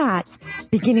Saturday nights,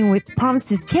 beginning with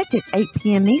Promises Kept at 8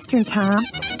 p.m. Eastern Time,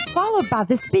 followed by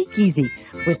The Speakeasy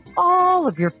with all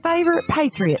of your favorite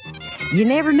Patriots. You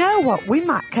never know what we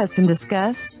might cuss and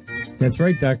discuss. That's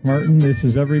right, Doc Martin. This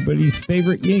is everybody's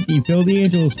favorite Yankee, Phil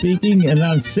D'Angelo speaking. And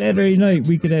on Saturday night,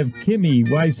 we could have Kimmy,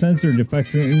 Y-Censored,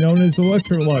 affectionately known as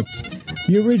Electrolux,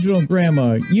 the original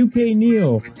Grandma, UK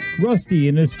Neil, Rusty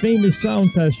and his famous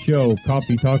sound test show,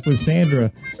 Coffee Talk with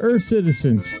Sandra, Earth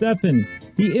Citizen, Stefan,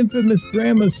 the infamous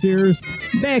Grandma Sears,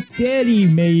 Mac Daddy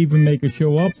may even make a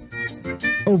show up,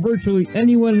 or virtually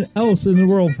anyone else in the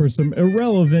world for some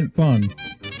irrelevant fun.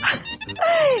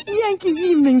 Yankee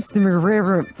evenings, some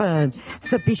irreverent fun.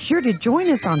 So be sure to join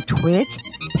us on Twitch,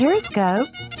 Periscope,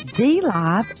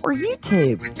 DLive, or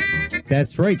YouTube.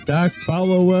 That's right, Doc.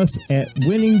 Follow us at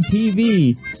Winning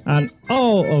TV on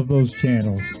all of those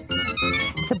channels.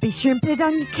 So be sure and put it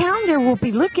on your calendar. We'll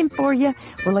be looking for you.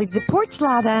 We'll leave the porch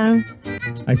light on.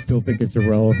 I still think it's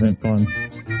irrelevant fun.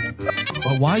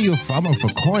 Well, why are you farming for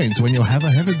coins when you'll have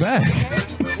a heavy bag?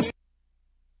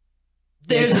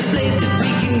 There's a place that we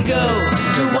can go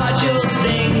to watch old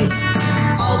things.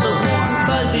 All the warm,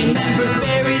 fuzzy member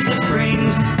berries it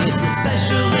brings. It's a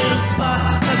special little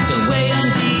spot tucked away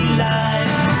on DLive.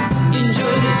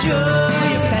 Enjoy the joy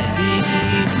of passing.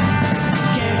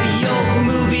 Campy old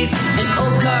movies and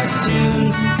old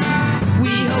cartoons.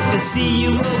 We hope to see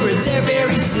you over there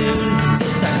very soon.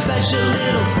 It's our special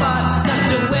little spot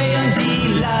tucked away on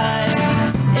DLive.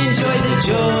 Enjoy the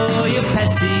joy of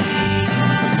passing.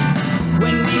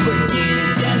 When we were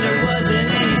kids and there wasn't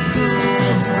any school,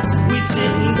 we'd sit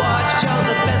and watch all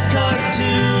the best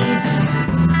cartoons,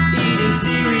 eating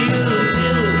cereal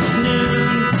until it was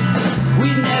noon.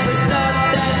 We never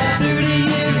thought that 30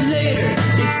 years later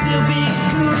it'd still be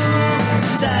cool.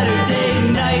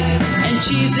 Saturday night and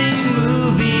cheesy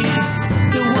movies,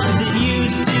 the ones that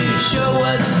used to show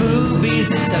us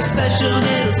boobies. It's our special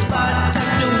little spot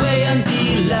tucked away on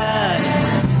DLive.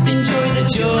 Enjoy the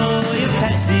joy of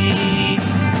Pessy.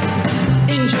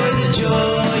 Enjoy the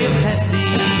joy of Pessy.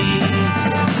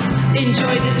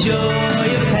 Enjoy the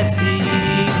joy of Pessy.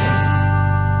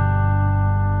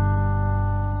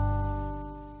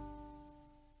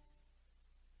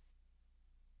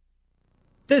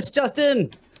 This just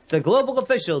in. The global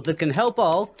officials that can help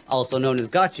all, also known as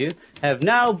Got You, have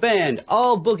now banned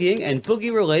all boogieing and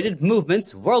boogie-related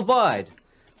movements worldwide.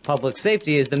 Public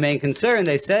safety is the main concern,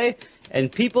 they say, and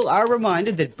people are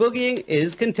reminded that boogieing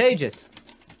is contagious.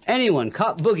 Anyone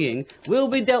caught boogieing will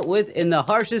be dealt with in the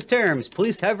harshest terms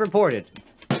police have reported.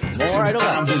 More idle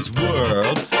Sometimes this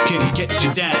world can get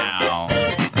you down.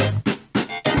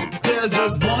 There's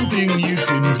just one thing you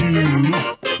can do.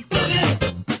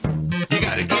 You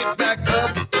gotta get back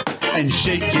up and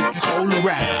shake it all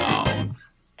around.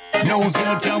 No one's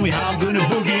gonna tell me how I'm gonna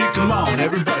boogie. Come on,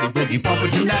 everybody boogie bumper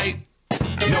tonight.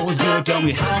 No one's gonna tell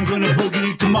me how I'm gonna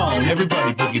boogie. Come on,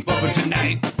 everybody boogie bumper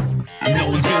tonight. No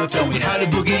one's gonna tell me how to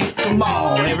boogie. Come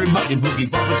on, everybody boogie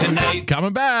bumper tonight.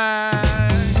 Coming back.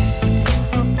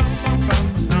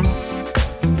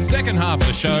 Second half of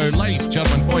the show, ladies and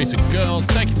gentlemen, boys and girls,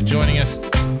 thank you for joining us.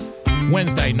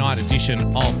 Wednesday night edition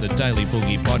of the Daily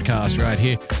Boogie podcast right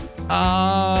here.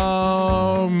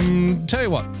 Tell you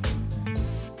what,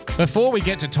 before we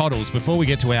get to Toddles, before we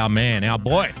get to our man, our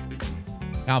boy,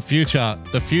 our future,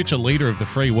 the future leader of the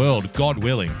free world, God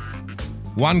willing,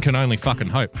 one can only fucking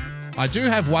hope. I do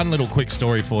have one little quick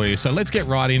story for you, so let's get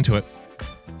right into it.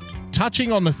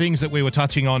 Touching on the things that we were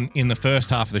touching on in the first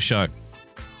half of the show.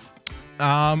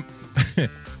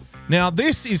 Now,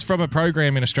 this is from a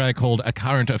program in Australia called A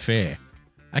Current Affair.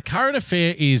 A current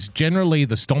affair is generally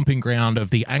the stomping ground of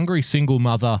the angry single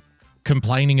mother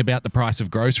complaining about the price of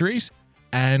groceries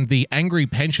and the angry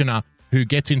pensioner who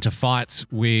gets into fights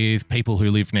with people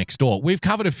who live next door. We've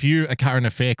covered a few A Current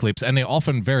Affair clips, and they're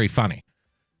often very funny.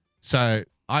 So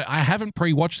I haven't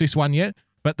pre-watched this one yet,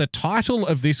 but the title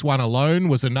of this one alone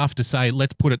was enough to say,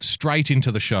 let's put it straight into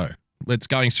the show. Let's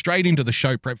going straight into the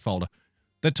show prep folder.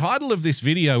 The title of this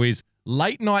video is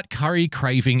Late Night Curry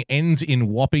Craving Ends in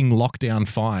Whopping Lockdown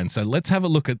Fine. So let's have a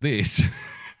look at this.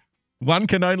 One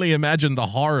can only imagine the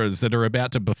horrors that are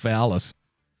about to befall us.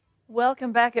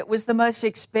 Welcome back. It was the most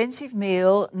expensive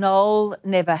meal Noel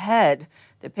never had.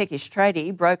 The peckish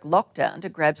tradie broke lockdown to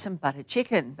grab some butter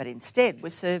chicken, but instead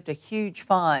was served a huge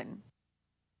fine.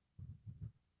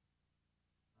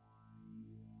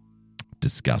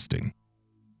 Disgusting.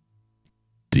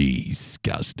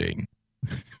 Disgusting.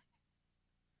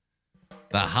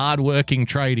 The hard-working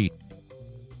tradie,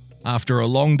 after a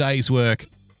long day's work,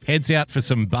 heads out for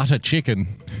some butter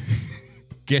chicken,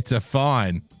 gets a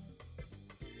fine.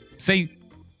 See,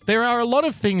 there are a lot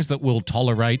of things that we'll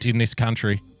tolerate in this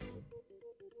country.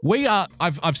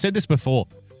 I've said this before,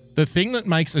 the thing that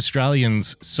makes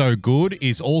Australians so good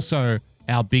is also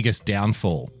our biggest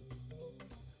downfall.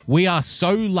 We are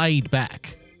so laid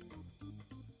back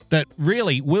that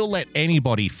really we'll let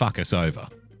anybody fuck us over.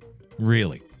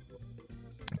 Really.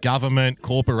 Government,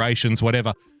 corporations,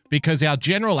 whatever, because our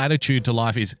general attitude to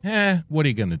life is, what are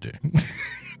you going to do?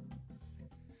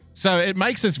 So it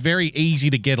makes us very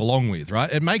easy to get along with,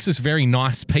 right? It makes us very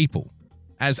nice people.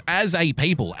 As a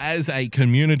people, as a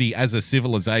community, as a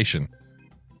civilization.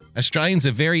 Australians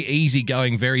are very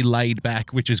easygoing, very laid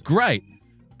back, which is great.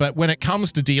 But when it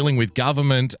comes to dealing with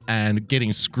government and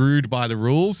getting screwed by the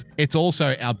rules, it's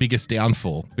also our biggest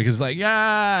downfall. Because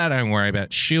don't worry about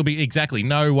it. She'll be, exactly,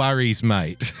 no worries,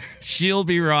 mate. She'll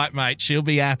be right, mate. She'll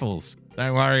be apples.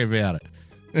 Don't worry about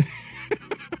it.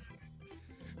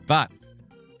 But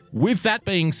with that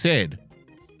being said,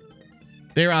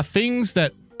 there are things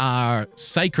that are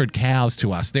sacred cows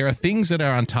to us. There are things that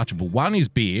are untouchable. One is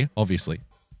beer, obviously.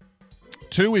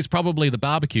 2 is probably the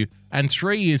barbecue. And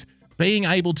 3 is being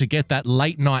able to get that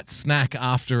late night snack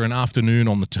after an afternoon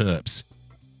on the terps.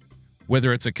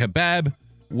 Whether it's a kebab,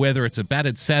 whether it's a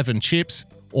battered sav and chips,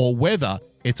 or whether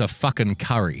it's a fucking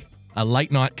curry. A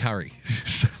late night curry.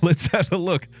 So let's have a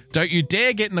look. Don't you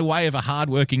dare get in the way of a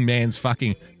hardworking man's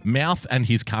fucking mouth and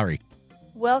his curry.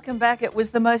 Welcome back. It was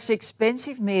the most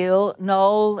expensive meal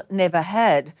Noel never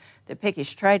had. The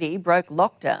peckish tradie broke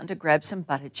lockdown to grab some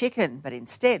butter chicken, but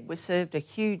instead was served a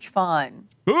huge fine.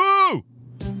 Ooh!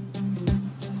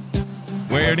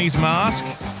 Wearing his mask.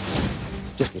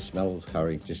 Just the smell of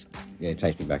curry just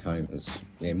takes me back home. It's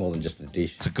more than just a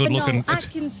dish. It's a good looking.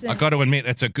 I got to admit,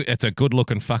 it's a good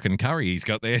looking fucking curry he's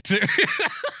got there too.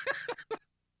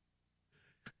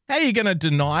 How are you going to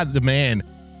deny the man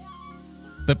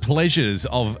the pleasures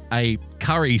of a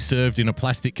curry served in a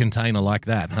plastic container like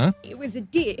that, huh? It was a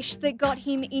dish that got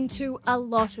him into a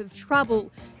lot of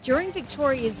trouble. During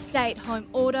Victoria's stay-at-home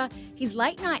order, his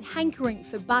late-night hankering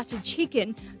for butter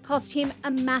chicken cost him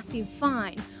a massive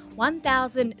fine,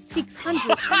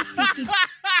 $1,650.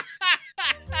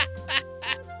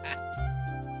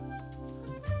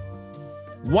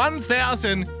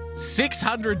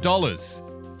 $1,600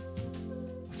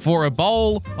 for a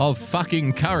bowl of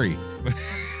fucking curry.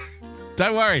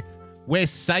 Don't worry, we're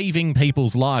saving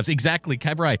people's lives. Exactly,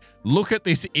 Cabaret. Look at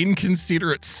this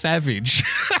inconsiderate savage.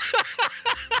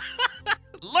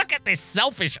 Look at this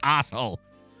selfish asshole.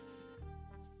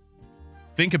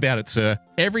 Think about it, sir.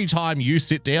 Every time you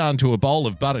sit down to a bowl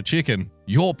of butter chicken,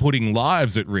 you're putting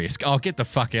lives at risk. Oh, get the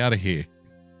fuck out of here.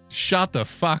 Shut the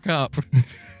fuck up.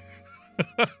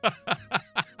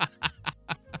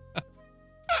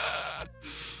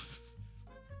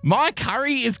 My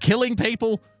curry is killing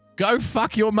people. Go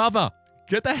fuck your mother.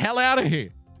 Get the hell out of here.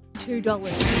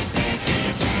 $2.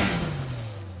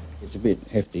 It's a bit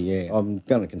hefty, yeah. I'm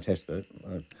going to contest it.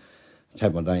 I'll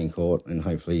take my day in court and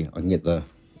hopefully I can get the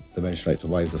magistrate to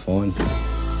waive the fine.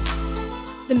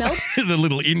 The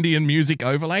little Indian music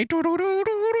overlay. When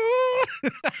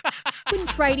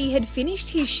tradie had finished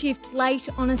his shift late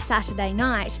on a Saturday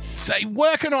night. Say,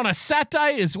 working on a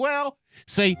Saturday as well?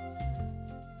 See,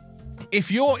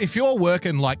 if you're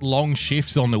working like long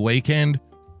shifts on the weekend,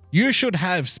 you should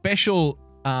have special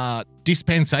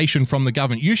dispensation from the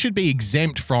government. You should be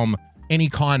exempt from any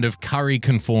kind of curry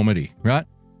conformity, right?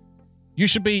 You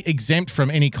should be exempt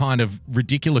from any kind of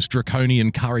ridiculous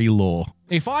draconian curry law.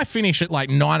 If I finish at like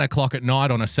 9 o'clock at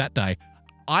night on a Saturday,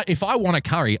 if I want a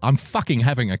curry, I'm fucking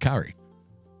having a curry.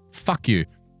 Fuck you.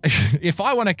 If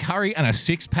I want a curry and a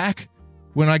 6-pack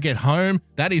when I get home,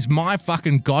 that is my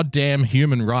fucking goddamn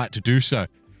human right to do so.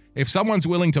 If someone's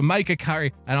willing to make a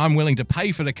curry and I'm willing to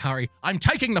pay for the curry, I'm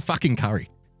taking the fucking curry.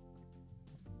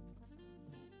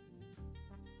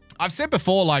 I've said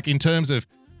before, like in terms of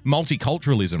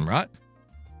multiculturalism, right?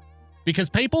 Because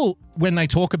people, when they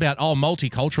talk about,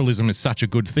 multiculturalism is such a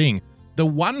good thing, the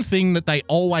one thing that they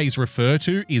always refer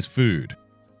to is food.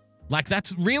 Like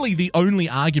that's really the only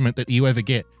argument that you ever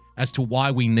get as to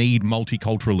why we need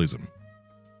multiculturalism.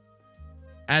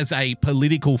 As a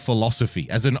political philosophy,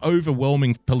 as an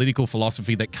overwhelming political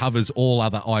philosophy that covers all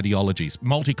other ideologies.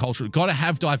 Multicultural, got to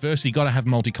have diversity, got to have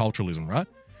multiculturalism, right?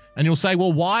 And you'll say,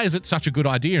 well, why is it such a good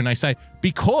idea? And they say,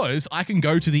 because I can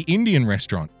go to the Indian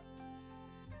restaurant.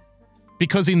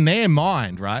 Because in their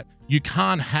mind, right, You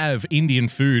can't have Indian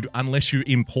food unless you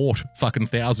import fucking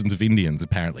thousands of Indians,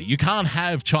 apparently. You can't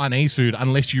have Chinese food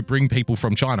unless you bring people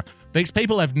from China. These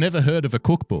people have never heard of a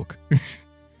cookbook.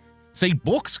 See,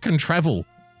 books can travel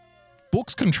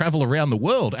around the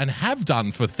world and have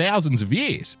done for thousands of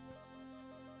years.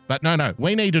 But no,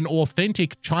 we need an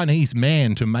authentic Chinese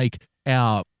man to make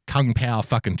our Kung Pao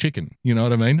fucking chicken. You know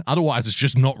what I mean? Otherwise, it's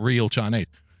just not real Chinese.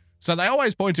 So they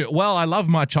always point to, well, I love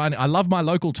my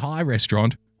local Thai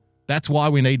restaurant. That's why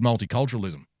we need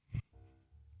multiculturalism.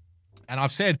 And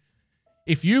I've said,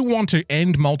 if you want to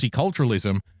end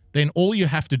multiculturalism, then all you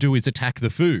have to do is attack the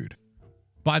food.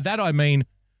 By that I mean,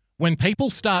 when people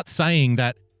start saying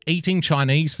that eating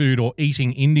Chinese food or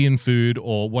eating Indian food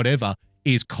or whatever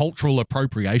is cultural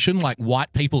appropriation, like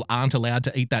white people aren't allowed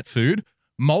to eat that food,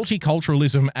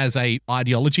 multiculturalism as a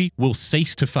ideology will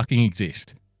cease to fucking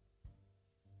exist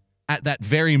at that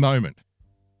very moment.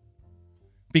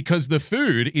 Because the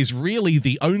food is really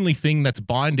the only thing that's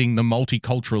binding the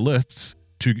multiculturalists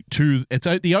to it's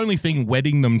the only thing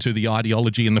wedding them to the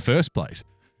ideology in the first place.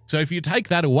 So if you take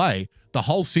that away, the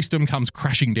whole system comes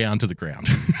crashing down to the ground.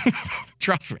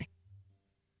 Trust me.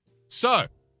 So,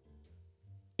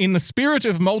 in the spirit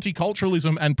of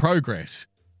multiculturalism and progress,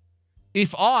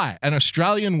 if I, an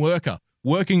Australian worker,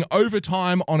 working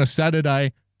overtime on a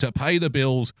Saturday to pay the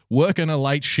bills, working a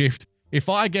late shift, if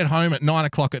I get home at 9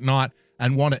 o'clock at night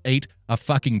and want to eat a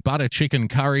fucking butter chicken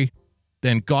curry,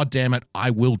 then goddamn it, I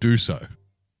will do so.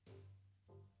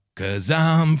 'Cause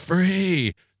I'm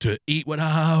free to eat what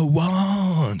I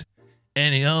want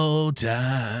any old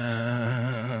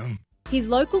time. His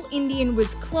local Indian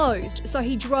was closed, so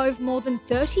he drove more than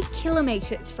 30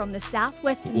 kilometres from the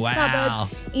southwestern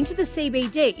suburbs into the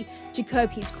CBD to curb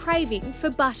his craving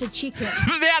for butter chicken.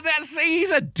 Now, see,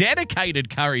 he's a dedicated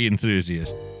curry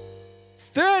enthusiast.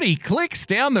 30 clicks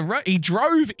down the road. He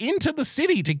drove into the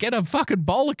city to get a fucking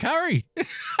bowl of curry.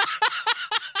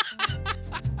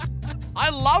 I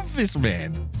love this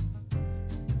man.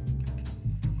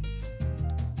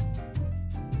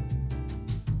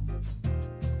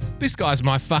 This guy's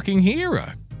my fucking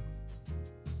hero.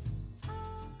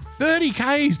 30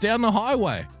 Ks down the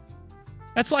highway.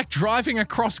 That's like driving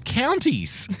across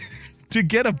counties to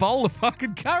get a bowl of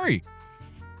fucking curry.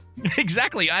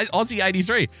 Exactly. Aussie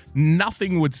 83.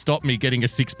 Nothing would stop me getting a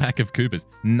 6-pack of Coopers.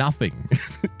 Nothing.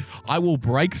 I will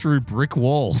break through brick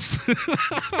walls.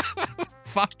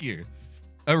 Fuck you.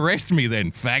 Arrest me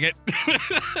then, faggot.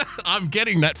 I'm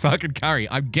getting that fucking curry.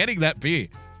 I'm getting that beer.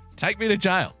 Take me to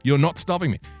jail. You're not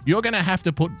stopping me. You're going to have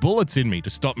to put bullets in me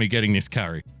to stop me getting this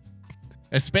curry.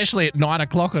 Especially at 9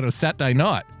 o'clock on a Saturday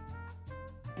night.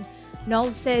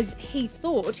 Noel says he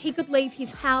thought he could leave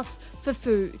his house for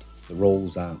food. The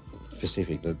rules aren't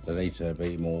specific. They need to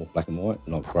be more black and white,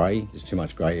 not grey. There's too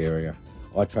much grey area.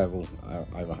 I travel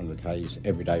over 100 Ks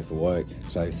every day for work,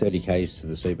 so 30 Ks to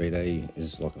the CBD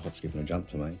is like a hop, skip and a jump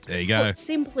to me. There you go. Put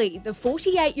simply, the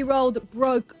 48-year-old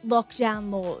broke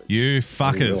lockdown laws. You fuckers.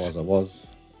 I didn't realise I was.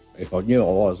 If I knew I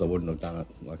was, I wouldn't have done it.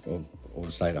 Like, I would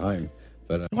have stayed at home.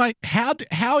 But wait,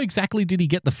 how exactly did he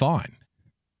get the fine?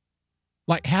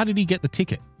 Like, how did he get the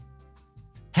ticket?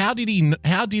 How did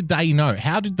they know?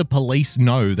 How did the police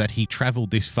know that he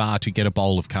travelled this far to get a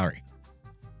bowl of curry?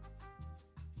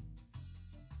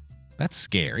 That's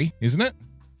scary, isn't it?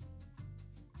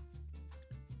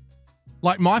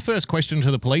 Like, my first question to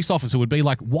the police officer would be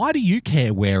like, why do you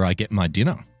care where I get my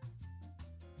dinner?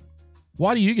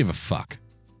 Why do you give a fuck?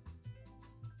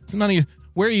 It's none of you.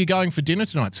 Where are you going for dinner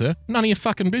tonight, sir? None of your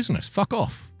fucking business. Fuck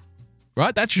off.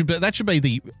 Right? That should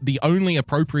be the only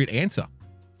appropriate answer.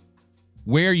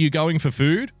 Where are you going for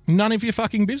food? None of your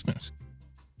fucking business.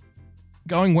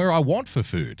 Going where I want for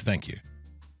food, thank you.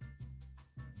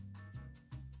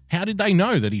 How did they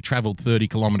know that he travelled 30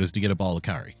 kilometres to get a bowl of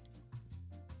curry?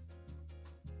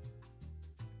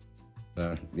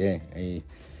 Yeah.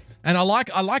 And I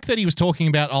like that he was talking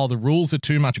about, the rules are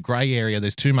too much grey area,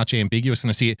 there's too much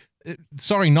ambiguousness here.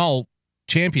 Sorry, Noel,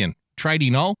 champion,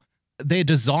 tradie Noel, they're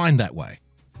designed that way.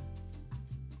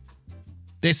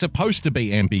 They're supposed to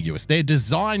be ambiguous. They're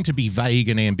designed to be vague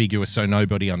and ambiguous so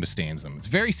nobody understands them. It's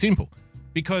very simple.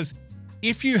 Because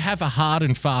if you have a hard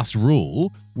and fast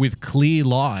rule with clear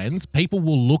lines, people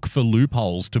will look for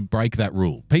loopholes to break that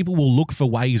rule. People will look for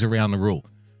ways around the rule.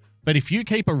 But if you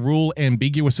keep a rule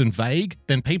ambiguous and vague,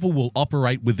 then people will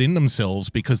operate within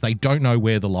themselves because they don't know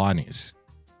where the line is.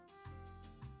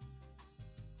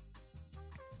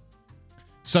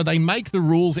 So they make the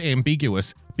rules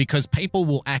ambiguous because people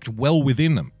will act well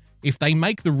within them. If they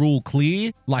make the rule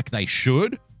clear, like they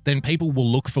should, then people will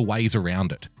look for ways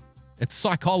around it. It's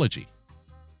psychology.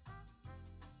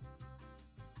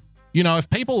 You know,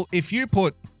 if you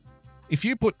put if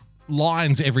you put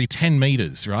lines every 10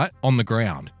 meters, right, on the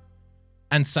ground,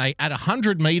 and say at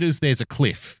 100 meters there's a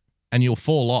cliff and you'll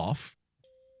fall off,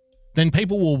 then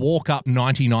people will walk up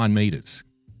 99 meters.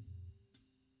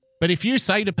 But if you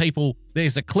say to people,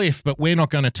 there's a cliff, but we're not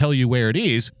going to tell you where it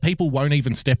is, people won't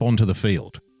even step onto the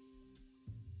field.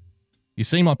 You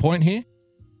see my point here?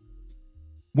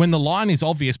 When the line is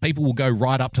obvious, people will go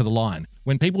right up to the line.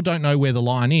 When people don't know where the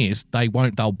line is,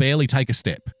 they'll barely take a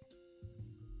step.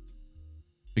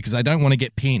 Because they don't want to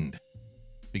get pinned.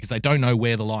 Because they don't know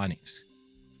where the line is.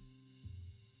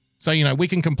 So, we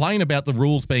can complain about the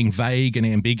rules being vague and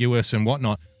ambiguous and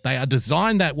whatnot. They are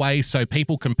designed that way so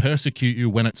people can persecute you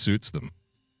when it suits them.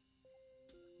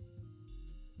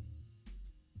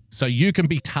 So you can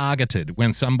be targeted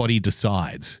when somebody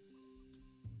decides.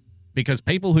 Because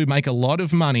people who make a lot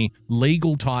of money,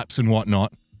 legal types and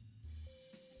whatnot,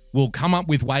 will come up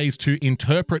with ways to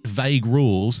interpret vague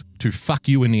rules to fuck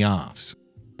you in the ass.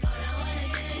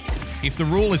 If the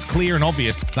rule is clear and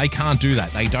obvious, they can't do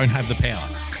that. They don't have the power.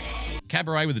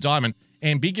 Cabaret with a diamond.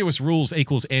 Ambiguous rules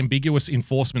equals ambiguous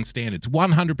enforcement standards.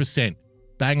 100%.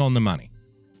 Bang on the money.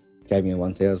 Gave me a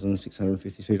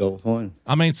 $1,652 fine.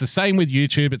 I mean, it's the same with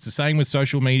YouTube. It's the same with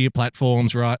social media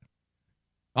platforms, right?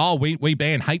 Oh, we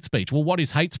ban hate speech. Well, what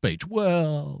is hate speech?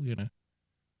 Well, we've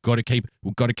got to keep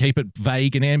it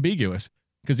vague and ambiguous.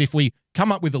 Because if we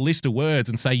come up with a list of words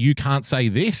and say you can't say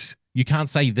this, you can't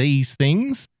say these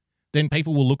things, then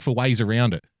people will look for ways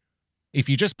around it. If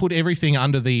you just put everything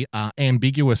under the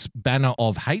ambiguous banner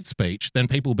of hate speech, then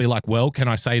people will be like, well, can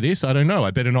I say this? I don't know.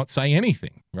 I better not say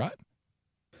anything, right?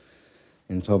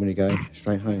 And told me to go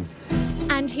straight home.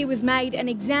 And he was made an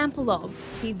example of.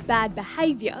 His bad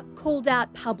behaviour called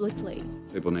out publicly.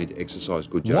 People need to exercise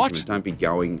good judgment. What? Don't be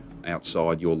going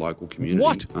outside your local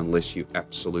community unless you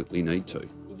absolutely need to.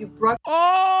 You broke.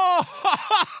 Oh!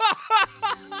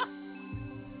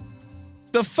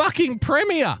 The fucking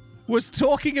Premier was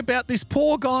talking about this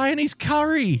poor guy and his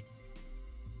curry.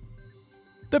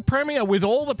 The Premier, with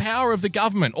all the power of the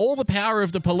government, all the power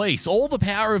of the police, all the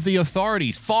power of the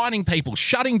authorities, fining people,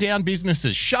 shutting down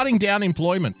businesses, shutting down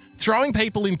employment, throwing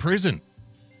people in prison.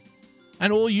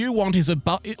 And all you want is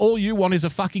a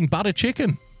fucking butter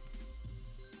chicken.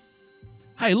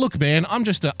 Hey, look, man, I'm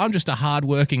just a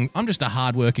hardworking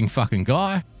fucking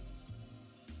guy.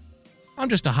 I'm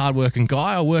just a hardworking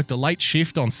guy. I worked a late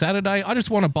shift on Saturday. I just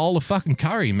want a bowl of fucking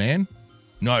curry, man.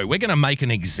 No, we're going to make an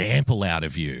example out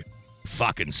of you.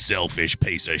 Fucking selfish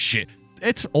piece of shit.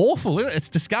 It's awful, isn't it? It's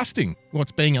disgusting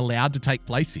what's being allowed to take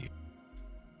place here.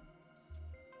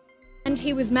 And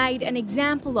he was made an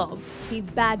example of. His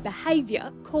bad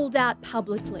behaviour called out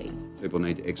publicly. People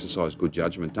need to exercise good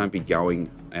judgment. Don't be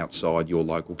going outside your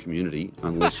local community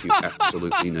unless you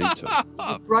absolutely need to.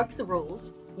 You broke the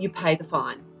rules, you pay the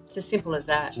fine. It's as simple as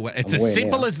that. Well, it's as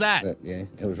simple as that. Yeah,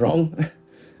 it was wrong.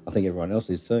 I think everyone else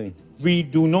is too. We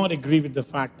do not agree with the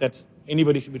fact that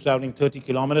anybody should be travelling 30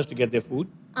 kilometres to get their food.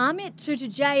 Amit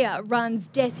Tutujaya runs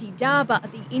Desi Dhaba,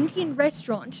 the Indian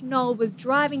restaurant Noel was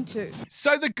driving to.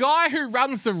 So the guy who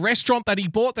runs the restaurant that he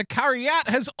bought the curry at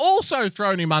has also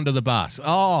thrown him under the bus.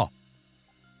 Oh,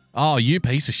 you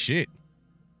piece of shit.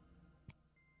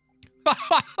 How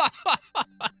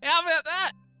about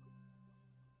that?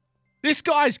 This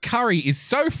guy's curry is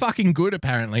so fucking good,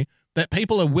 apparently, that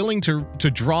people are willing to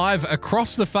drive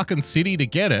across the fucking city to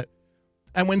get it.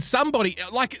 And when somebody,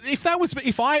 like,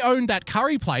 if I owned that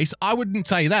curry place, I wouldn't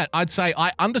say that. I'd say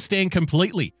I understand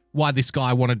completely why this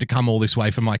guy wanted to come all this way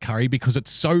for my curry, because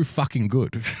it's so fucking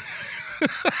good.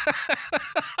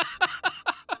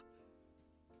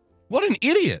 What an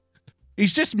idiot.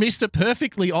 He's just missed a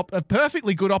perfectly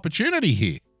good opportunity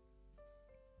here.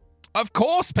 Of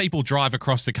course people drive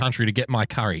across the country to get my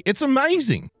curry. It's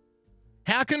amazing.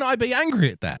 How can I be angry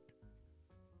at that?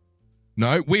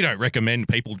 No, we don't recommend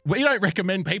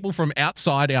people from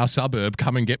outside our suburb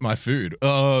come and get my food.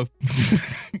 Hello?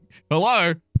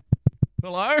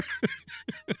 Hello?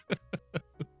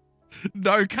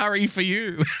 No curry for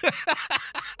you.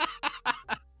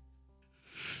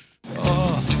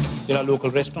 There are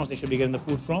local restaurants they should be getting the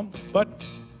food from, but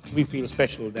we feel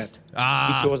special that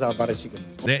he chose our butter chicken.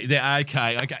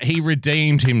 Okay. He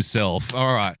redeemed himself.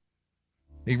 All right.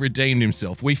 He redeemed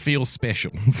himself. We feel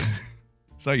special.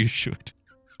 So you should.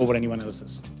 Over anyone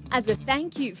else's. As a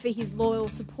thank you for his loyal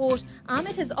support,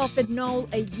 Amit has offered Noel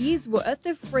a year's worth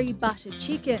of free butter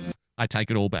chicken. I take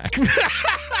it all back.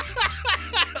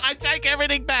 I take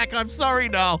everything back. I'm sorry,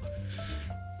 Noel.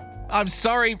 I'm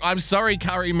sorry,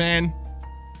 curry man.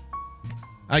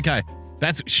 Okay,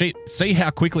 that's shit. See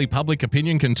how quickly public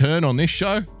opinion can turn on this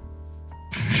show?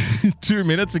 2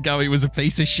 minutes ago, he was a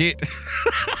piece of shit.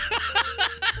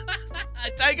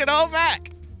 it all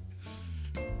back.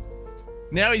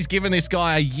 Now he's given this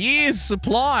guy a year's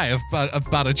supply of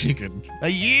butter chicken. A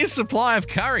year's supply of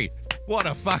curry. What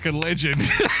a fucking legend.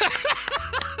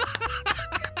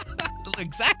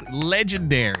 Exactly.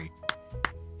 Legendary.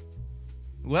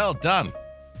 Well done.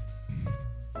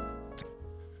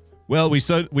 Well, we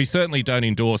certainly don't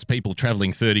endorse people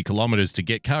travelling 30 kilometres to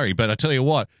get curry, but I tell you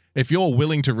what, if you're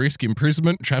willing to risk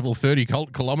imprisonment, travel 30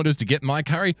 kilometres to get my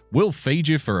curry, we'll feed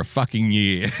you for a fucking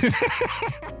year.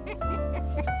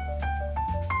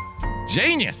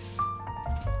 Genius.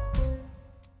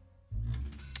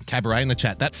 Cabaret in the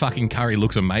chat, that fucking curry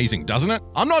looks amazing, doesn't it?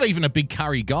 I'm not even a big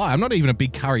curry guy. I'm not even a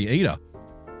big curry eater.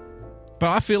 But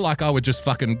I feel like I would just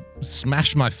fucking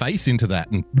smash my face into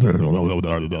that and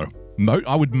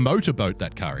I would motorboat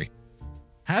that curry.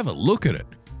 Have a look at it.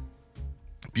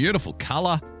 Beautiful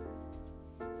colour.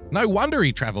 No wonder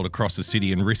he travelled across the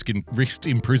city and risked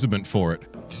imprisonment for it.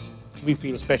 We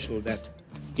feel special that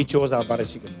he chose our butter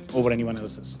chicken over anyone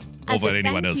else's. As a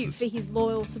thank you for his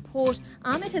loyal support,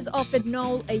 Ahmed has offered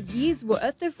Noel a year's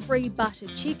worth of free butter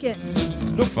chicken.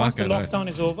 Look, once the lockdown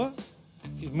is over,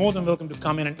 he's more than welcome to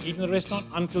come in and eat in the restaurant.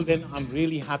 Until then, I'm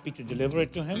really happy to deliver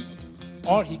it to him.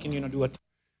 Or he can, do a...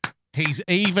 He's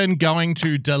even going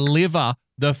to deliver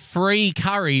the free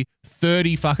curry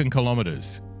 30 fucking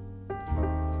kilometres.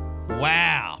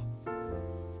 Wow.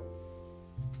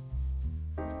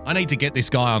 I need to get this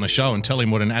guy on a show and tell him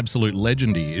what an absolute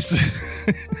legend he is.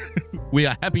 We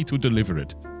are happy to deliver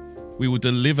it. We will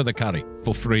deliver the curry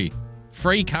for free.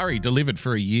 Free curry delivered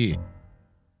for a year.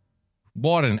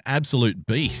 What an absolute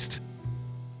beast.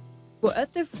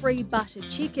 Worth of free butter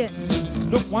chicken.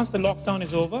 Look, once the lockdown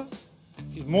is over,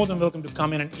 he's more than welcome to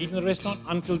come in and eat in the restaurant.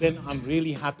 Until then, I'm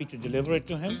really happy to deliver it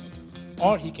to him.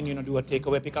 Or he can, do a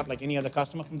takeaway pickup like any other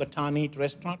customer from the Tanit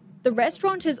restaurant. The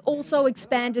restaurant has also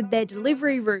expanded their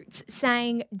delivery routes,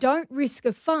 saying, don't risk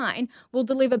a fine, we'll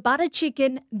deliver butter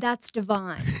chicken that's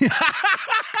divine.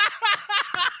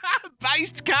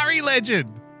 Based curry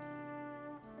legend.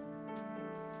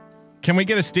 Can we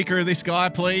get a sticker of this guy,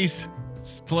 please?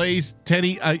 Please,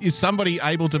 Teddy, is somebody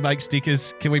able to make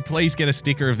stickers? Can we please get a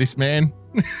sticker of this man?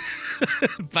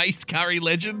 Based curry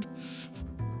legend.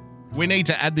 We need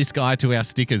to add this guy to our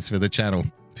stickers for the channel.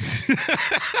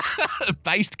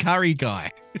 Based curry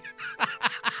guy.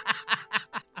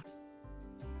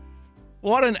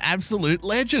 What an absolute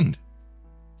legend.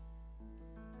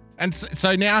 And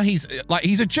so now he's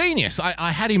a genius.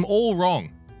 I had him all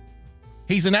wrong.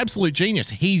 He's an absolute genius.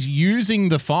 He's using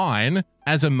the fine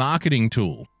as a marketing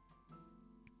tool.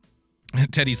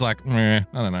 Teddy's like, I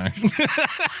don't know.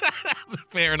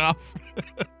 Fair enough.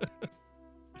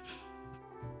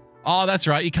 Oh, that's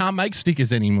right. You can't make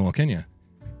stickers anymore, can you?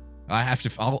 I'll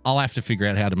have to figure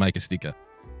out how to make a sticker.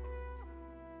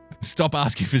 Stop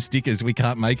asking for stickers we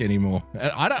can't make anymore.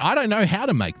 I don't know how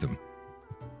to make them.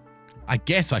 I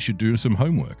guess I should do some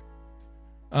homework.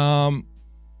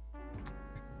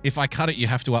 If I cut it, you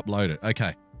have to upload it.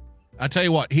 Okay. I'll tell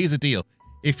you what, here's the deal.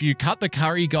 If you cut the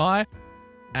curry guy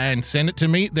and send it to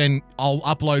me, then I'll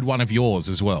upload one of yours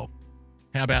as well.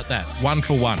 How about that? 1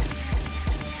 for 1.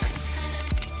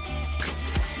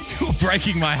 You're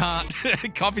breaking my heart.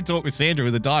 Coffee Talk with Sandra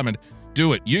with a diamond.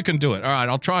 Do it. You can do it. All right,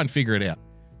 I'll try and figure it out.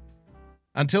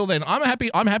 Until then, I'm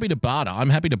happy to barter. I'm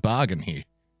happy to bargain here.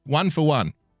 1 for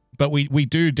 1. But we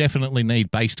do definitely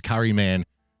need Based Curry Man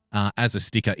as a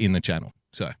sticker in the channel.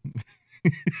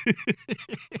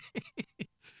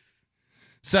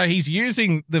 So he's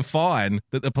using the fine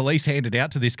that the police handed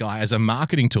out to this guy as a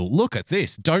marketing tool. Look at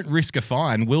this. Don't risk a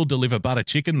fine. We'll deliver butter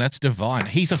chicken. That's divine.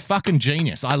 He's a fucking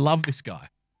genius. I love this guy.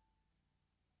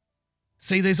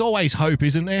 See, there's always hope,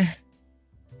 isn't there?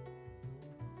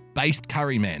 Based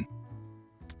Curry Man.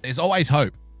 There's always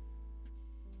hope.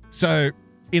 So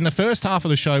in the first half of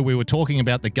the show, we were talking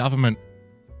about the government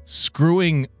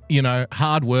screwing,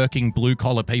 hard-working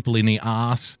blue-collar people in the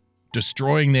arse,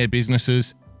 destroying their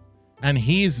businesses. And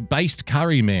here's Based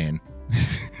Curry Man.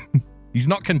 He's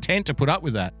not content to put up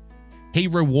with that. He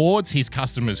rewards his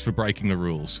customers for breaking the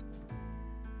rules.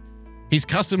 His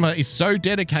customer is so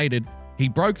dedicated, he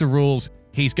broke the rules,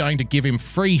 he's going to give him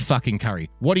free fucking curry.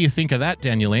 What do you think of that,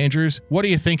 Daniel Andrews? What do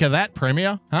you think of that,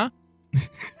 Premier? Huh?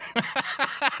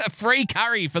 Free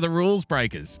curry for the rules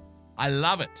breakers. I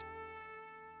love it.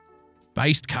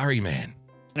 Based Curry Man.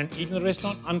 And eat in the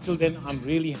restaurant. Until then, I'm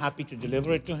really happy to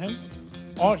deliver it to him.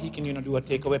 Or he can, do a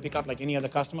takeaway pickup like any other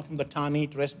customer from the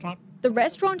Tanit restaurant. The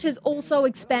restaurant has also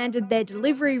expanded their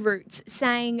delivery routes,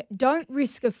 saying, don't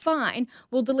risk a fine,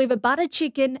 we'll deliver butter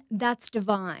chicken that's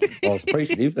divine. I was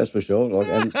appreciative, that's for sure.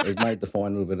 And it made the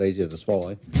fine a little bit easier to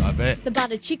swallow. I bet. The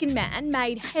butter chicken man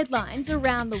made headlines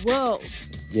around the world.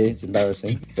 Yeah, it's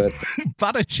embarrassing, but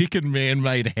Butter Chicken Man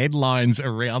made headlines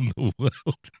around the world.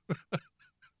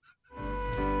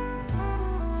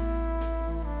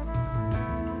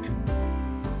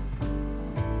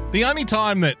 The only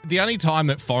time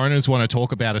that foreigners want to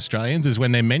talk about Australians is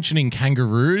when they're mentioning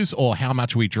kangaroos or how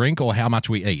much we drink or how much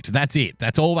we eat. That's it.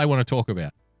 That's all they want to talk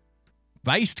about.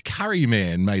 Based Curry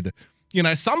Man made the... You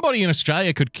know, somebody in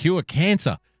Australia could cure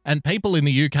cancer, and people in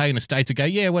the UK and the States would go,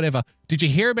 yeah, whatever. Did you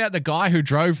hear about the guy who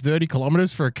drove 30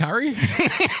 kilometres for a curry?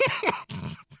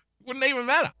 Wouldn't even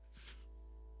matter.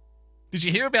 Did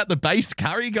you hear about the based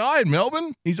curry guy in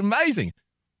Melbourne? He's amazing.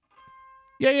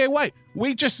 Yeah, wait.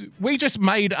 We just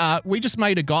made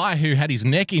a guy who had his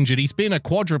neck injured. He's been a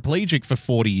quadriplegic for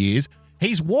 40 years.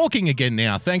 He's walking again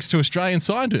now, thanks to Australian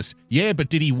scientists. Yeah, but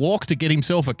did he walk to get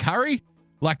himself a curry?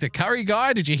 Like the curry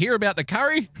guy? Did you hear about the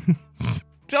curry?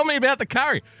 Tell me about the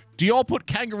curry. Do y'all put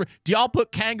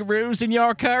kangaroos in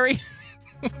your curry?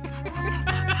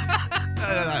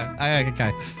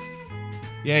 Okay.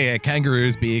 Yeah,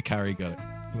 kangaroos, beer, curry, got it.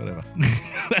 Whatever.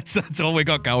 That's all we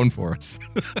got going for us.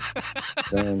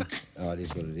 it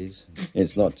is what it is.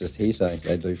 It's not just hearsay.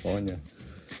 They do find you.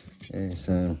 Yeah,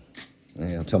 so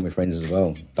I tell my friends as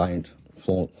well, don't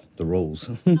flaunt the rules.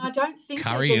 I don't think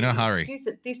Curry there's in a any hurry. excuse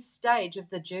at this stage of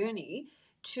the journey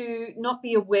to not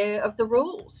be aware of the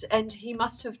rules, and he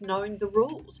must have known the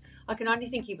rules. I can only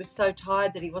think he was so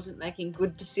tired that he wasn't making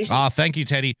good decisions. Oh, thank you,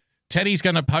 Teddy. Teddy's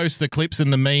going to post the clips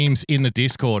and the memes in the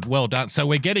Discord. Well done. So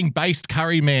we're getting based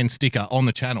Curry Man sticker on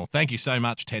the channel. Thank you so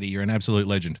much, Teddy. You're an absolute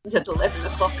legend. It's at 11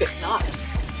 o'clock at night.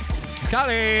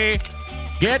 Curry!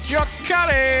 Get your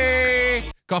curry!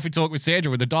 Coffee Talk with Sandra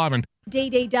with the diamond.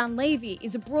 DD Dunleavy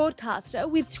is a broadcaster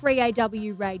with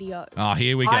 3AW Radio. Oh,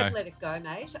 here we go. I'd let it go,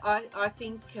 mate. I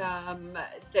think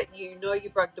that you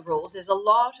broke the rules. There's a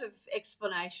lot of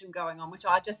explanation going on, which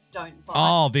I just don't buy.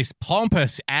 Oh, this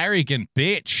pompous, arrogant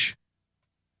bitch.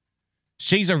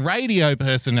 She's a radio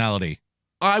personality.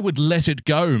 I would let it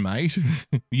go, mate.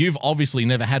 You've obviously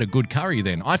never had a good curry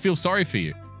then. I feel sorry for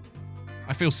you.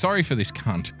 I feel sorry for this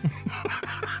cunt.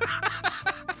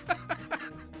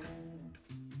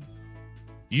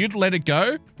 You'd let it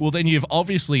go? Well, then you've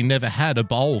obviously never had a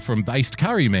bowl from Based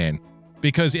Curry Man.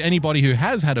 Because anybody who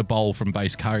has had a bowl from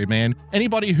Based Curry Man,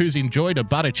 anybody who's enjoyed a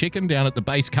butter chicken down at the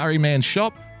Based Curry Man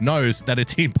shop knows that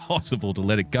it's impossible to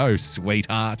let it go,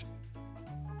 sweetheart.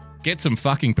 Get some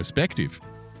fucking perspective.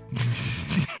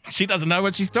 She doesn't know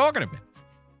what she's talking about.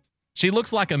 She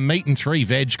looks like a meat and three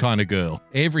veg kind of girl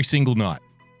every single night.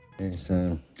 Yeah,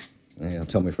 so I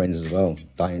tell my friends as well,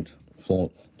 don't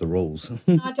flaunt the rules.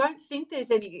 I don't think there's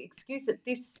any excuse at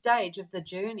this stage of the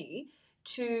journey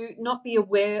to not be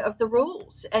aware of the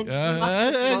rules, and you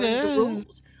must have known the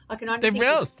rules. I can only think he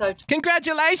was so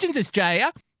Congratulations,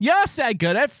 Australia. You're so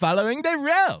good at following the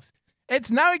rules.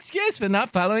 It's no excuse for not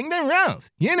following the rules.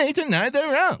 You need to know the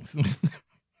rules.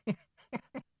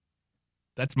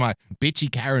 That's my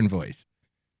bitchy Karen voice.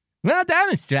 Well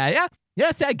done, Australia.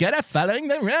 You're so good at following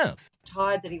the rules.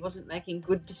 tired that he wasn't making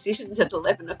good decisions at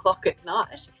 11 o'clock at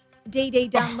night. DD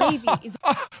Dunleavy is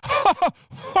a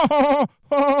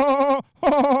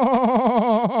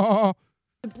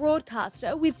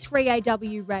broadcaster with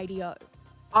 3AW Radio.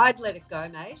 I'd let it go,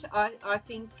 mate. I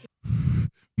think...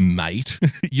 Mate?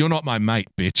 You're not my mate,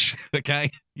 bitch.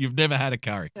 Okay? You've never had a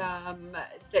curry.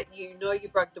 that you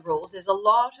broke the rules. There's a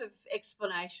lot of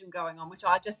explanation going on, which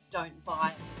I just don't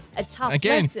buy. A tough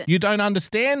Again, lesson. you don't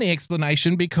understand the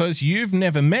explanation because you've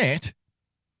never met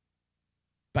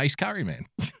Base Curry Man.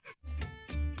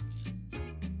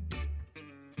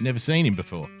 Never seen him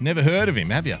before. Never heard of him,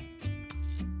 have you?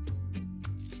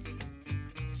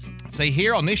 See,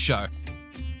 here on this show,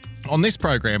 on this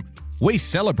program, we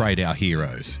celebrate our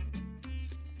heroes.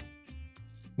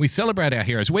 We celebrate our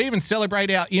heroes. We even celebrate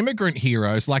our immigrant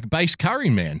heroes like Base Curry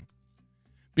Man.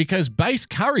 Because Base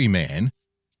Curry Man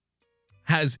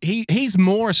he's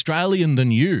more Australian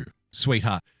than you,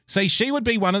 sweetheart. See, she would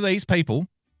be one of these people.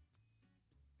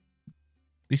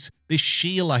 This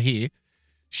Sheila here.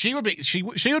 She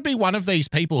would be one of these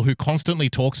people who constantly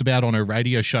talks about on her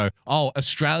radio show, oh,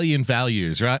 Australian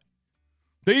values, right?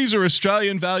 These are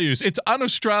Australian values. It's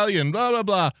un-Australian, blah, blah,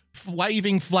 blah.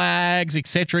 Waving flags,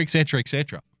 etc., etc.,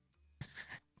 etc.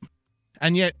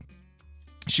 And yet,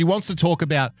 she wants to talk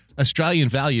about Australian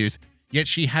values, yet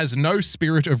she has no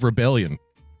spirit of rebellion.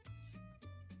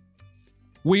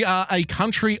 We are a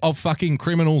country of fucking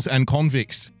criminals and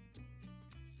convicts.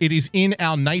 It is in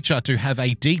our nature to have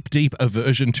a deep, deep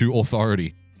aversion to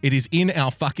authority. It is in our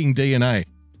fucking DNA.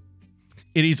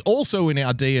 It is also in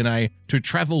our DNA to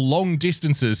travel long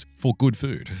distances for good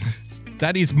food.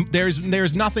 There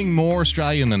is nothing more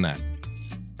Australian than that.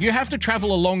 You have to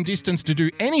travel a long distance to do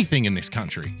anything in this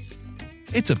country.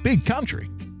 It's a big country.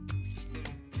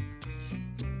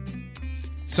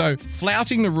 So,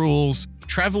 flouting the rules,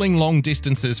 travelling long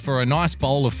distances for a nice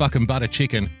bowl of fucking butter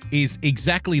chicken is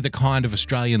exactly the kind of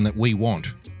Australian that we want.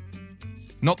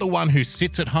 Not the one who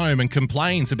sits at home and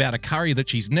complains about a curry that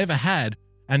she's never had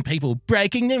and people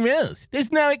breaking the rules.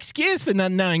 There's no excuse for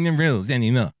not knowing the rules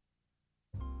anymore.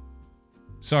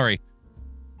 Sorry.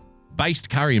 Based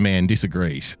Curry Man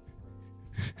disagrees.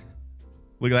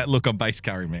 Look at that look on Based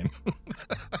Curry Man.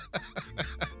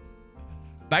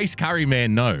 Based Curry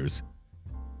Man knows.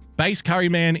 Based Curry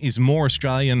Man is more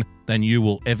Australian than you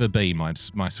will ever be, my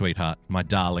sweetheart, my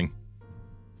darling.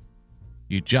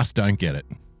 You just don't get it.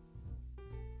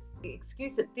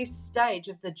 Excuse at this stage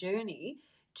of the journey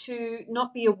to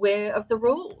not be aware of the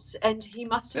rules, and he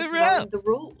must have known the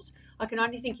rules. I can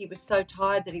only think he was so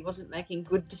tired that he wasn't making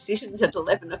good decisions at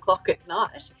 11 o'clock at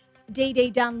night. Dee Dee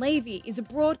Dunleavy is a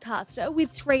broadcaster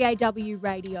with 3AW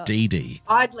Radio. Dee Dee.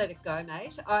 I'd let it go,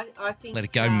 mate. I think let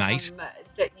it go, mate.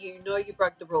 That you know you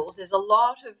broke the rules. There's a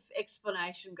lot of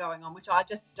explanation going on, which I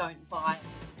just don't buy.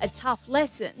 A tough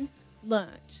lesson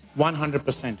learnt.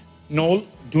 100%. Noel,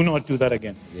 do not do that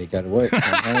again. Yeah, go to work,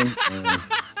 come home,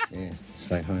 and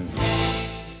stay home.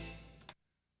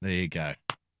 There you go.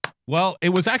 Well, it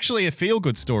was actually a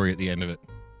feel-good story at the end of it.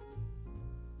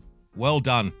 Well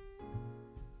done.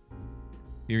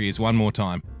 Here he is one more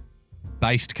time.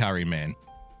 Based Curry Man.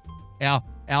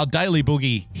 Our Daily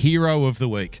Boogie hero of the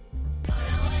week.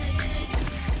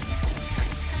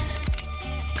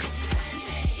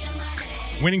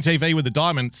 Winning TV with a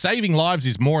diamond. Saving lives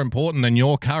is more important than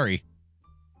your curry.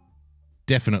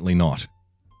 Definitely not.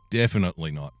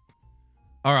 Definitely not.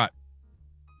 All right.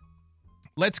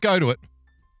 Let's go to it.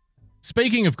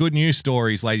 Speaking of good news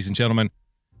stories, ladies and gentlemen,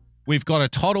 we've got a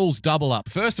Toddles double up.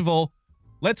 First of all,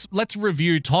 let's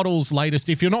review Toddles' latest.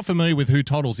 If you're not familiar with who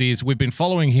Toddles is, we've been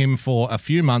following him for a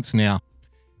few months now.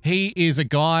 He is a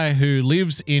guy who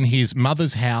lives in his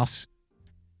mother's house.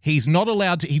 He's not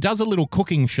allowed to, he does a little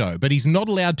cooking show, but he's not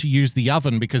allowed to use the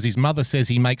oven because his mother says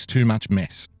he makes too much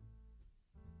mess.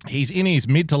 He's in his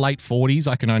mid to late 40s,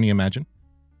 I can only imagine.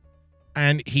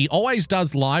 And he always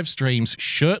does live streams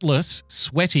shirtless,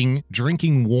 sweating,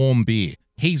 drinking warm beer.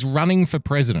 He's running for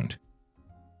president.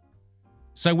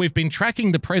 So we've been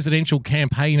tracking the presidential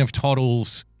campaign of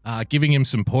Toddles, giving him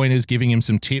some pointers, giving him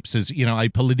some tips as, you know, a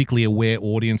politically aware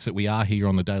audience that we are here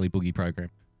on the Daily Boogie program.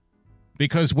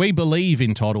 Because we believe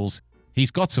in Toddles. He's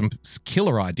got some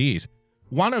killer ideas.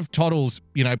 One of Toddles',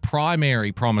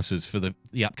 primary promises for the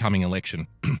upcoming election,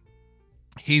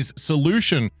 his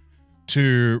solution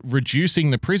to reducing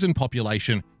the prison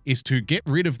population is to get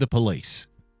rid of the police.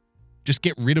 Just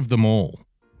get rid of them all.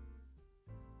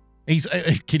 He's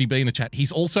Kitty B in the chat.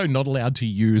 He's also not allowed to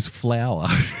use flour.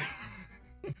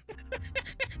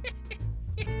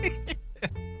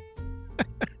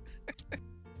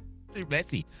 Too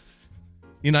messy.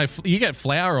 You get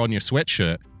flour on your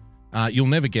sweatshirt, you'll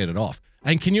never get it off.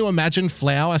 And can you imagine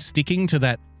flour sticking to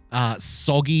that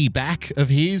soggy back of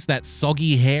his, that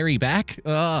soggy, hairy back?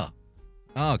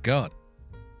 Oh, God.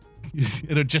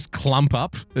 It'll just clump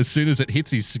up as soon as it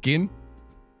hits his skin.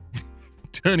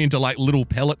 Turn into like little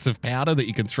pellets of powder that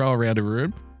you can throw around a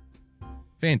room.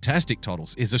 Fantastic.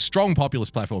 Toddles is a strong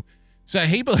populist platform. So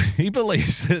he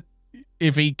believes that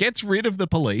if he gets rid of the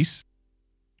police,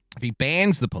 if he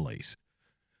bans the police,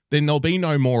 then there'll be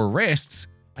no more arrests.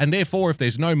 And therefore, if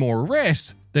there's no more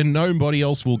arrests, then nobody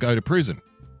else will go to prison.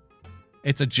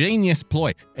 It's a genius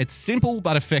ploy. It's simple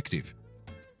but effective.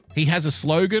 He has a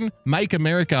slogan, Make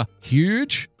America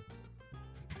Huge.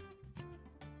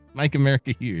 Make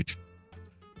America Huge.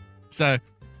 So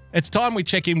it's time we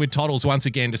check in with Toddles once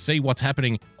again to see what's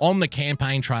happening on the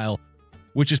campaign trail,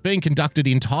 which is being conducted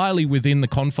entirely within the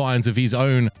confines of his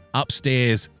own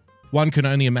upstairs, one can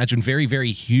only imagine, very,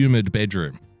 very humid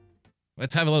bedroom.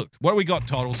 Let's have a look. What do we got,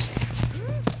 Toddles?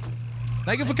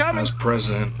 Thank you for coming. As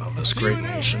president of this great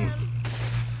nation,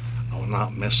 I will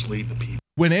not mislead the people.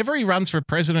 Whenever he runs for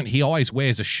president, he always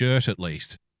wears a shirt at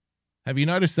least. Have you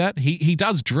noticed that? He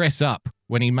does dress up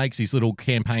when he makes his little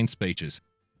campaign speeches.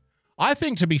 I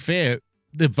think, to be fair,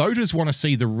 the voters want to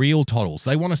see the real Toddles.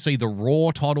 They want to see the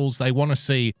raw Toddles. They want to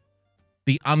see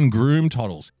the ungroomed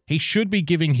Toddles. He should be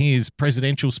giving his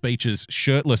presidential speeches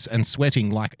shirtless and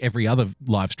sweating like every other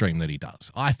live stream that he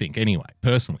does. I think, anyway,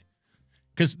 personally.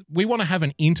 Because we want to have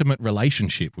an intimate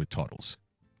relationship with Toddles.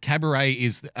 Cabaret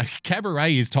is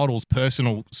Toddles'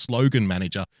 personal slogan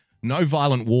manager. No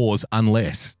violent wars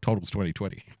unless Toddles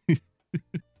 2020.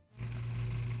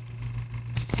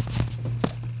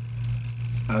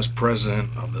 As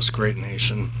president of this great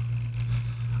nation,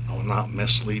 I will not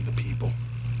mislead the people.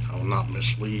 I will not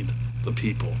mislead the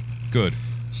people. Good.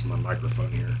 This is my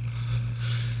microphone here.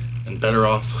 And better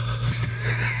off.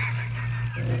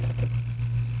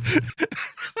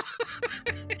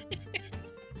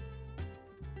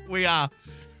 We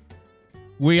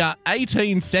are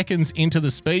 18 seconds into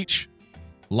the speech.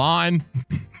 Line.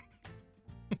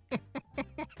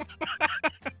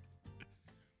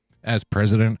 As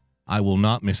president, I will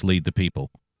not mislead the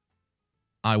people.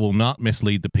 I will not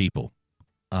mislead the people.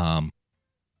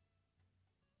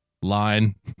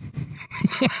 Line.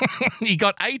 He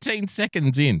got 18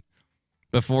 seconds in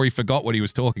before he forgot what he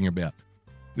was talking about.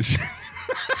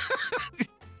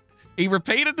 He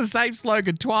repeated the same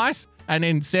slogan twice and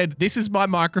then said, "This is my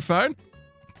microphone."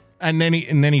 And then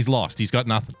he's lost. He's got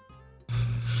nothing.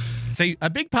 See,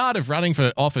 a big part of running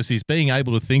for office is being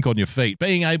able to think on your feet,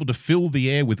 being able to fill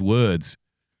the air with words.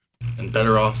 And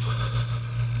better off.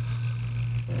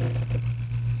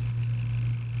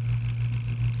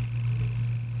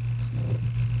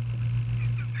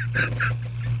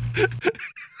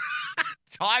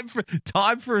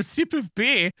 Time for a sip of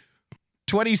beer.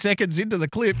 20 seconds into the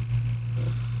clip.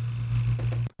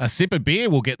 A sip of beer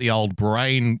will get the old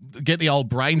brain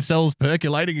cells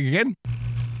percolating again.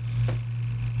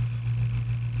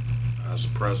 As a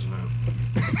president.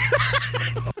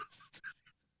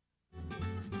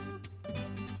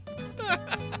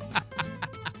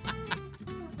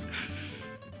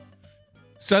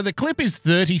 So the clip is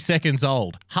 30 seconds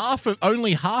old.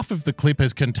 Only half of the clip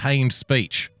has contained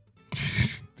speech.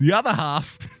 The other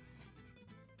half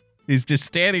is just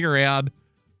standing around,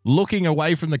 looking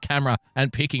away from the camera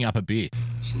and picking up a beer.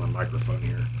 This is my microphone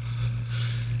here.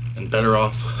 And better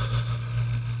off.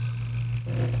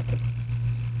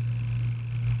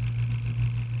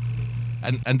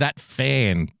 And that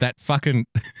fan, that fucking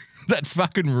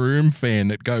room fan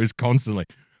that goes constantly.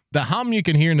 The hum you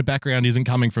can hear in the background isn't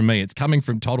coming from me. It's coming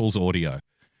from Toddle's audio.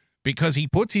 Because he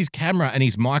puts his camera and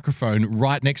his microphone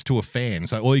right next to a fan.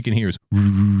 So all you can hear is...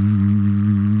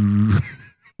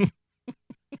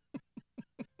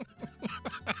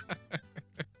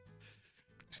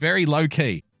 It's very low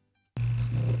key.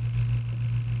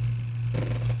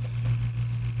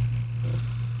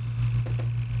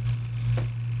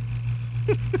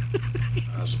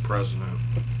 As a president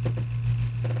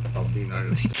of the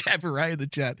United States. Cabaret in the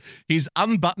chat. His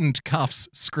unbuttoned cuffs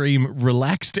scream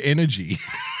relaxed energy.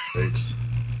 I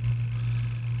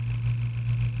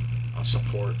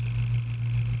support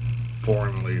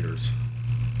foreign leaders.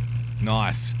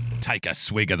 Nice. Take a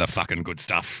swig of the fucking good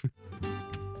stuff.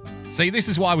 See, this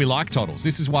is why we like Toddles.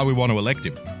 This is why we want to elect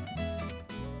him.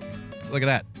 Look at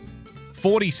that.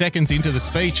 40 seconds into the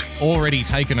speech, already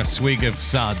taken a swig of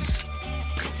suds.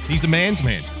 He's a man's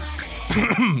man.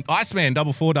 Iceman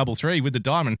 4433 with the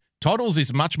diamond. Toddles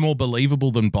is much more believable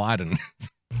than Biden.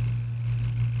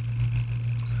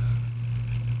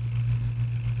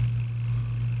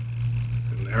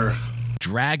 And there.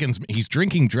 He's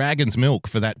drinking dragon's milk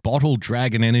for that bottled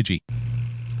dragon energy.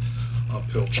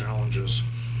 Uphill challenges.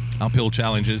 Uphill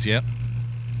challenges, yep.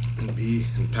 And be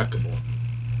impeccable.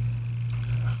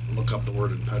 Look up the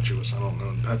word impetuous. I don't know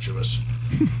impetuous,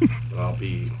 but I'll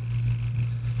be...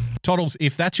 Toddles,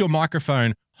 if that's your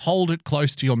microphone, hold it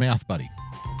close to your mouth, buddy.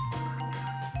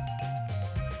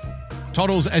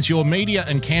 Toddles, as your media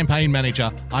and campaign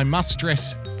manager, I must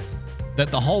stress that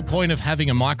the whole point of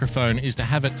having a microphone is to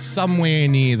have it somewhere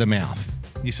near the mouth.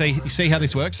 You see how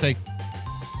this works? See,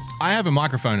 I have a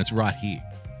microphone, it's right here.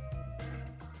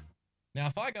 Now,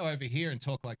 if I go over here and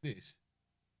talk like this,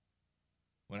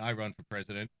 when I run for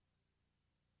president,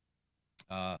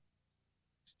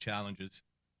 challenges,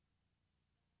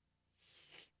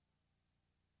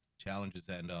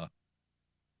 and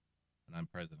I'm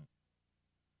president.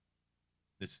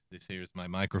 This here is my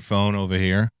microphone over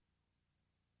here.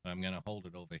 I'm going to hold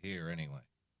it over here anyway.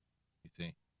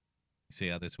 You see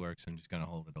how this works? I'm just going to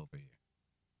hold it over here.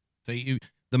 So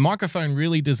the microphone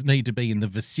really does need to be in the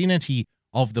vicinity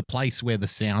of the place where the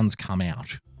sounds come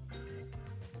out.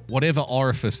 Whatever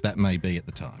orifice that may be at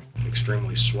the time.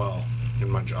 Extremely swell in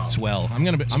my job. Swell. I'm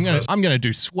going to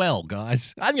do swell,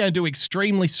 guys. I'm going to do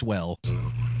extremely swell.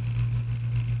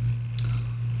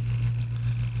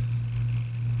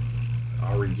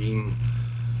 I'll redeem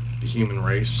the human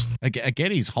race.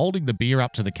 Again, he's holding the beer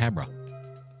up to the camera.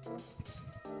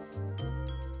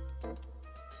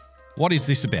 What is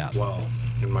this about? Well,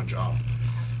 in my job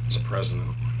as a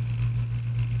president.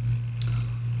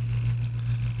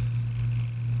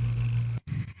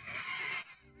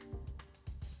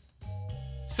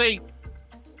 See,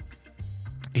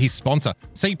 his sponsor.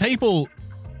 See, people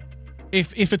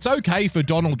If it's okay for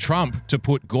Donald Trump to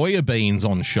put Goya beans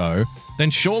on show, then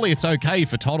surely it's okay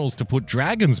for Toddles to put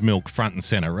dragon's milk front and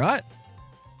center, right?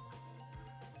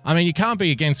 I mean, you can't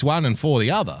be against one and for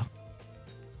the other.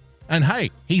 And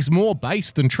hey, he's more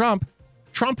base than Trump.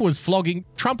 Trump was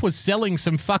selling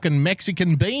some fucking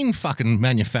Mexican bean fucking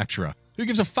manufacturer. Who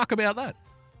gives a fuck about that?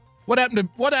 What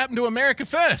happened to America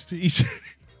first? He's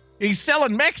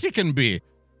selling Mexican beer.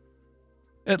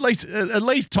 At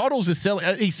least Toddles is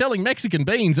selling. He's selling Mexican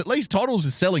beans. At least Toddles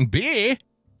is selling beer.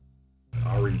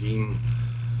 I'll redeem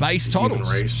base the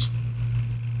Toddles. Human race.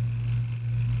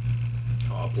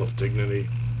 I'll uplift dignity.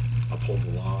 Uphold the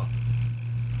law.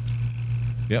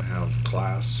 Yep. Have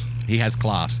class. He has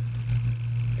class.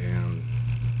 And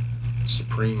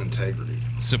supreme integrity.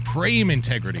 Supreme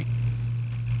integrity.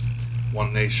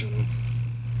 One nation,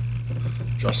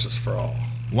 justice for all.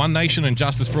 One nation and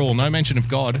justice for all. No mention of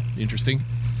God. Interesting.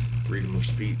 Freedom of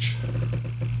speech.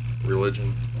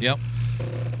 Religion. Yep.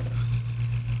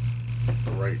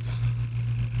 The right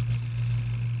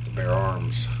to bear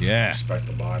arms. Yeah. Respect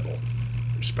the Bible.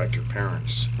 Respect your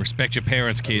parents. Respect your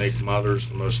parents, kids. Make mothers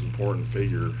the most important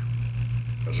figure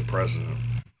as a president.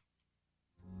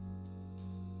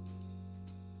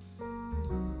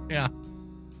 Yeah.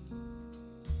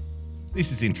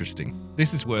 This is interesting.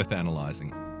 This is worth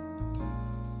analysing.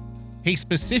 He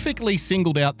specifically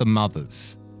singled out the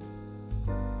mothers.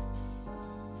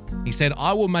 He said,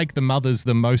 I will make the mothers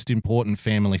the most important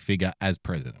family figure as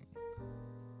president.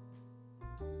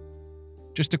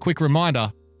 Just a quick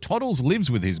reminder, Toddles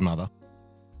lives with his mother.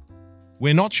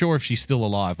 We're not sure if she's still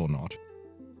alive or not.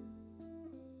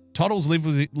 Toddles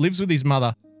lives with his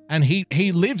mother, and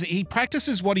he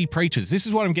practices what he preaches. This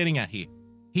is what I'm getting at here.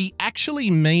 He actually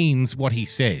means what he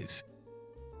says.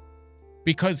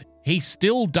 Because he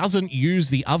still doesn't use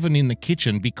the oven in the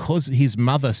kitchen because his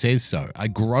mother says so, a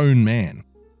grown man.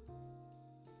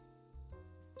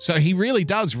 So he really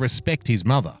does respect his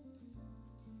mother.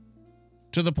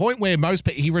 To the point where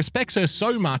he respects her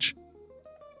so much,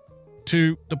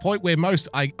 to the point where most,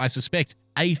 I suspect,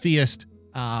 atheist,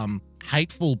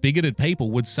 hateful, bigoted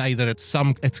people would say that it's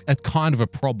a kind of a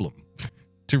problem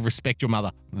to respect your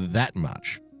mother that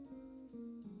much.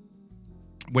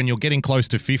 When you're getting close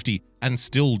to 50 and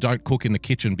still don't cook in the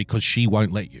kitchen because she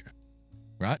won't let you,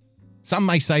 right? Some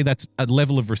may say that's a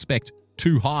level of respect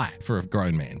too high for a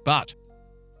grown man, but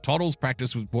Toddles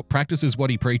practices what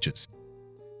he preaches.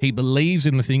 He believes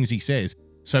in the things he says,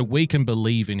 so we can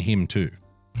believe in him too.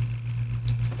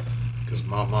 Because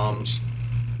my mom's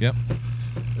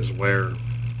is where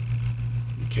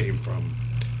you came from.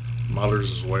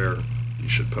 Mother's is where you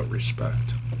should put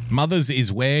respect. Mother's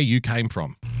is where you came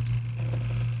from.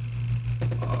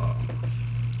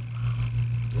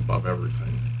 Above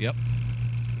everything. Yep.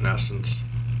 In essence,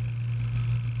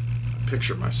 I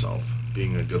picture myself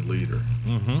being a good leader,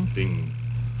 being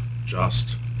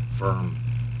just, firm,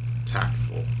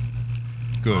 tactful,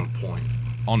 good, on point.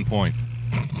 On point.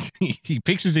 He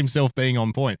pictures himself being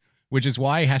on point, which is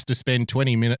why he has to spend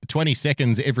 20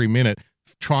 seconds every minute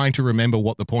trying to remember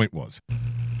what the point was.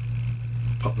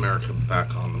 Put America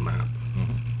back on the map.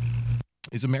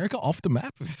 Is America off the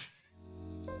map?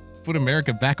 Put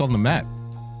America back on the map.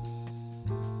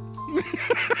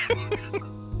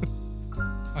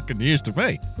 Fucking news to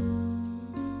me.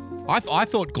 I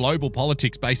thought global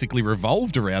politics basically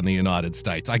revolved around the United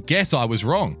States. I guess I was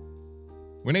wrong.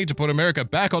 We need to put America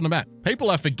back on the map. People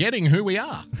are forgetting who we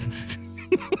are.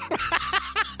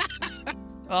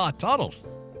 Ah, Toddles.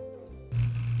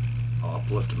 I'll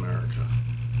uplift America.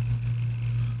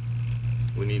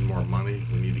 We need more money.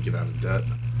 We need to get out of debt.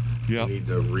 Yep. We need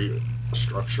to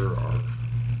restructure our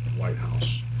White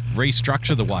House.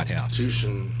 Restructure the White House. The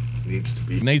Constitution needs to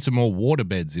be... We need some more water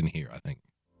beds in here, I think.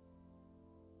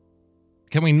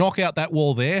 Can we knock out that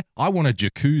wall there? I want a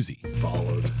jacuzzi.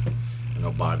 Followed and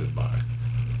abided by.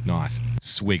 Nice.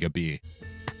 Swig of beer.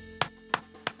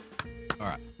 All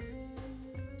right.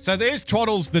 So there's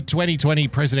Toddles, the 2020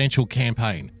 presidential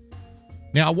campaign.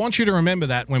 Now, I want you to remember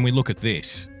that when we look at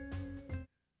this.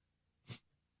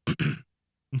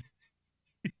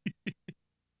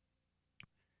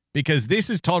 Because this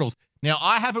is Toddles. Now,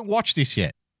 I haven't watched this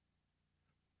yet.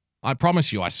 I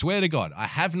promise you, I swear to God, I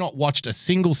have not watched a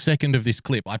single second of this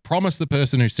clip. I promised the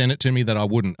person who sent it to me that I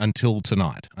wouldn't until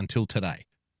tonight, until today.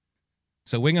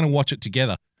 So we're going to watch it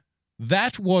together.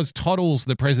 That was Toddles,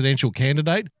 the presidential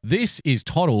candidate. This is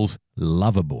Toddles,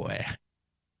 Loverboy.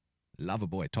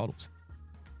 Loverboy Toddles.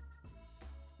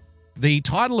 The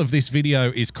title of this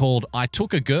video is called, I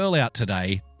Took a Girl Out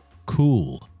Today.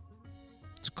 Cool.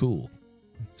 It's cool.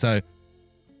 So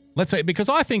let's say, because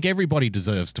I think everybody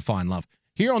deserves to find love.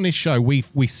 Here on this show,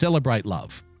 we celebrate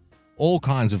love. All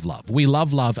kinds of love. We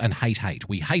love love and hate hate.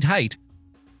 We hate hate.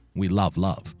 We love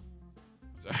love.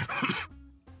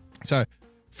 So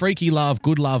freaky love,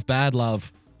 good love, bad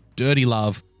love, dirty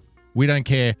love. We don't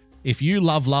care. If you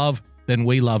love love, then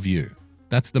we love you.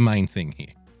 That's the main thing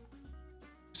here.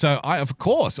 So of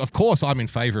course, I'm in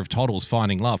favor of Toddles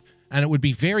finding love. And it would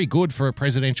be very good for a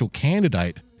presidential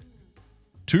candidate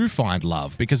to find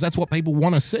love, because that's what people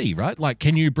want to see, right? Like,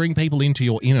 can you bring people into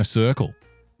your inner circle?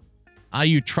 Are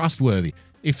you trustworthy?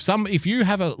 If you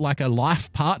have a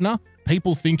life partner,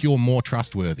 people think you're more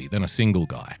trustworthy than a single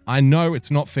guy. I know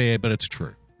it's not fair, but it's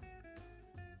true.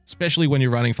 Especially when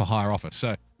you're running for higher office.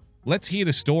 So let's hear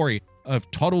the story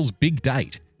of Toddles' big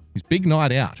date, his big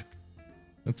night out.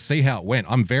 Let's see how it went.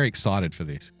 I'm very excited for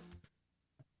this.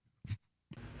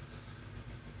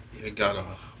 Yeah, got a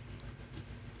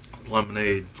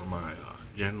lemonade for my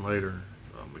gin later.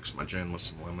 Mixed my gin with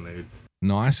some lemonade.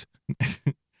 Nice.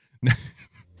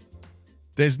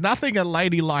 There's nothing a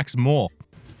lady likes more.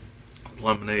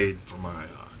 Lemonade for my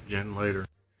gin later.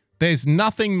 There's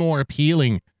nothing more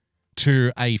appealing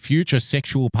to a future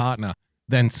sexual partner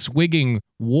than swigging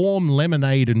warm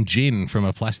lemonade and gin from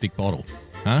a plastic bottle.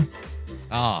 Huh?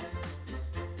 Ah.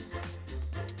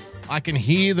 I can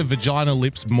hear the vagina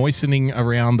lips moistening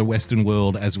around the Western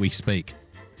world as we speak.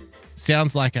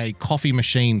 Sounds like a coffee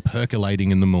machine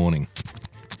percolating in the morning.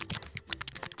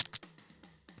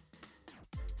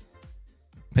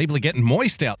 People are getting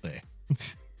moist out there.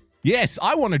 Yes,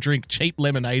 I want to drink cheap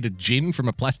lemonade and gin from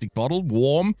a plastic bottle,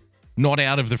 warm, not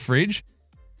out of the fridge.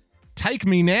 Take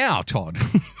me now, Todd.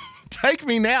 Take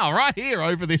me now, right here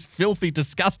over this filthy,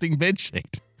 disgusting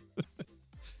bedsheet.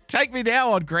 Take me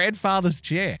now on grandfather's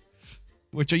chair,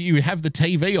 which you have the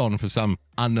TV on for some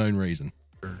unknown reason.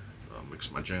 Mix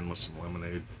my gin with some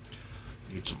lemonade.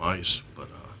 Need some ice, but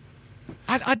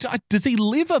does he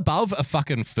live above a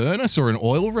fucking furnace or an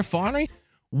oil refinery?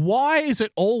 Why is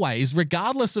it always,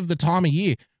 regardless of the time of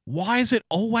year, why is it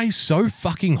always so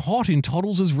fucking hot in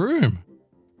Toddles' room?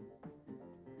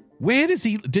 Where does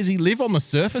he live on the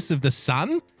surface of the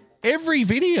sun? Every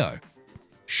video.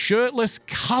 Shirtless,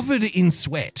 covered in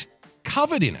sweat.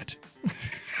 Covered in it.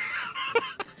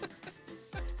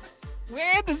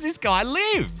 Where does this guy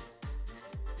live?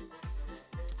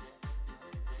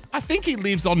 I think he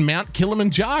lives on Mount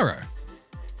Kilimanjaro.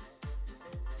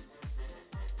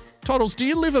 Toddles, do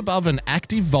you live above an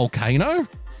active volcano?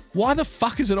 Why the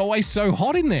fuck is it always so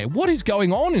hot in there? What is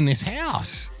going on in this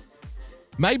house?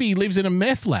 Maybe he lives in a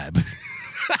meth lab.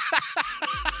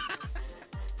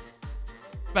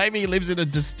 Maybe he lives in a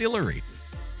distillery.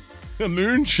 A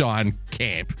moonshine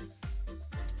camp.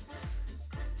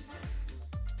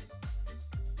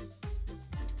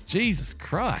 Jesus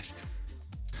Christ.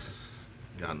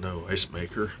 Got no ice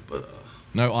maker, but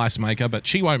no ice maker, but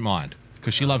she won't mind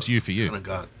because she loves you for you. Kind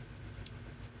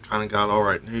of got all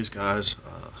right news, guys.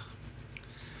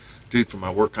 Dude from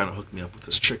my work kind of hooked me up with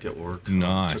this chick at work.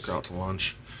 Nice. Took her out to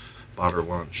lunch. Bought her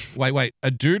lunch. Wait. A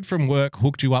dude from work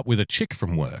hooked you up with a chick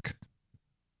from work.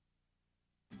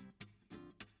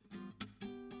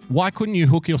 Why couldn't you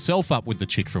hook yourself up with the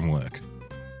chick from work?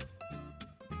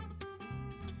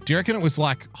 Do you reckon it was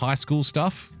like high school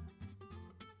stuff?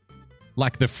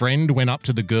 Like the friend went up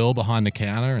to the girl behind the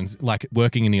counter and like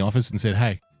working in the office and said,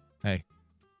 hey,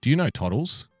 do you know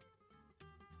Toddles?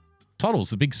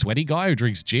 Toddles, the big sweaty guy who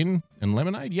drinks gin and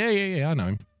lemonade? Yeah, I know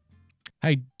him.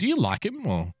 Hey, do you like him?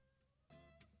 Well,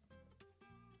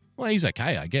 he's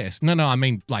okay, I guess. No, I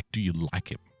mean, like, do you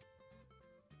like him?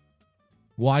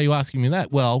 Why are you asking me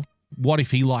that? Well, what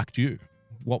if he liked you?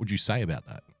 What would you say about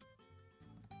that?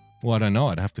 Well, I don't know.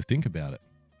 I'd have to think about it.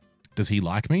 Does he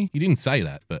like me? He didn't say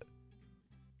that, but,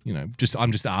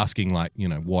 I'm just asking, like,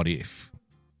 what if?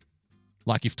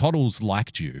 Like, if Toddles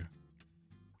liked you,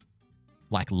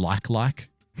 like,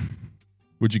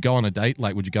 would you go on a date?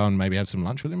 Like, would you go and maybe have some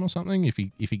lunch with him or something if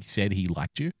he said he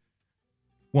liked you?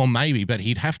 Well, maybe, but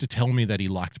he'd have to tell me that he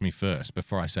liked me first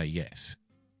before I say yes.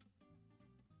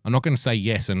 I'm not going to say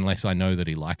yes unless I know that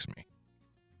he likes me.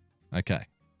 Okay.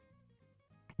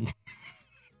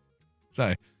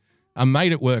 So, a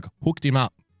mate at work hooked him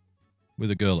up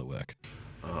with a girl at work.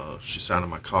 She sat in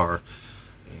my car,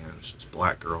 and she's a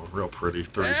black girl, real pretty,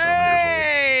 37 years old.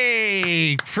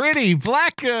 Hey, pretty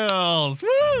black girls.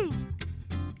 Woo!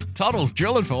 Toddles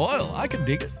drilling for oil. I can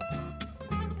dig it.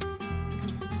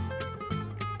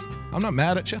 I'm not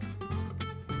mad at you.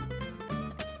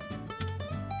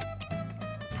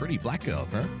 Pretty black girls,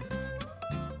 huh?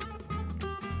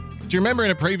 Do you remember in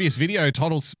a previous video,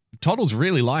 Toddles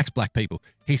really likes black people.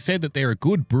 He said that they're a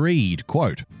good breed,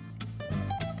 quote.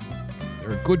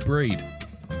 They're a good breed.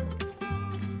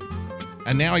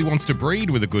 And now he wants to breed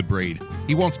with a good breed.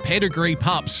 He wants pedigree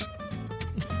pups.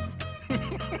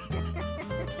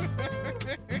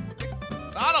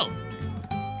 Donald!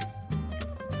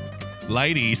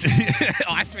 Ladies,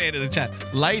 Iceman in the chat.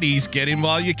 Ladies, get him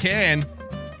while you can.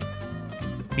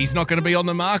 He's not going to be on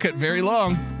the market very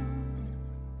long.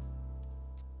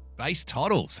 Base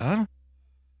Toddles, huh?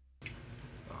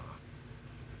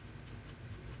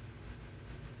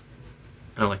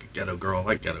 I like a ghetto girl. I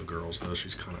like ghetto girls, though.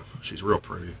 She's real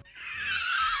pretty.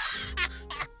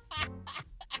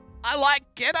 I like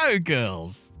ghetto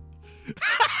girls.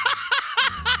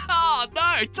 Oh,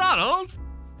 no, Toddles.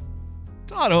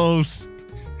 Toddles.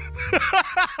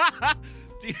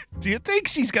 Do you think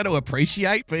she's going to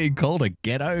appreciate being called a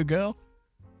ghetto girl?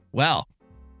 Well,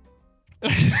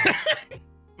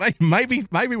 maybe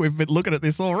we've been looking at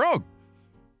this all wrong.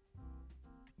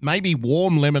 Maybe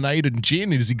warm lemonade and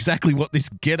gin is exactly what this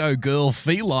ghetto girl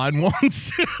feline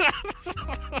wants.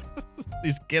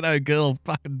 This ghetto girl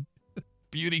fucking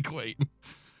beauty queen.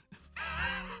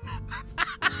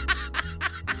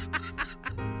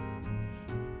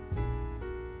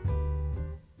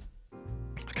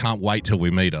 I can't wait till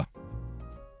we meet her.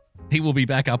 He will be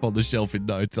back up on the shelf in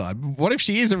no time. What if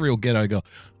she is a real ghetto girl?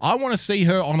 I want to see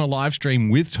her on a live stream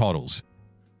with Toddles,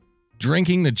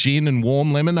 drinking the gin and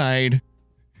warm lemonade.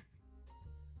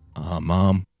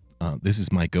 Mom, this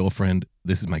is my girlfriend.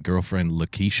 This is my girlfriend,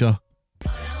 LaQuisha.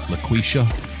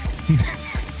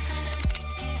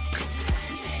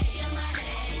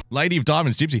 Lady of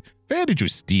Diamonds Gypsy.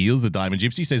 Vantage steals the Diamond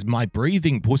Gypsy. Says, my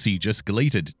breathing pussy just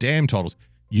deleted. Damn, Toddles.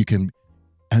 You can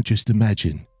just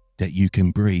imagine that you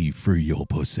can breathe through your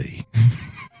pussy.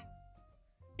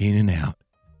 In and out.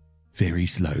 Very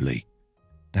slowly.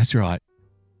 That's right.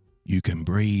 You can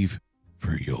breathe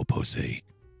through your pussy.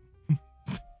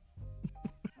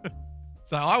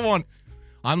 So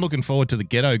I'm looking forward to the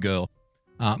ghetto girl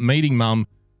meeting Mum,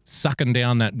 sucking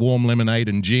down that warm lemonade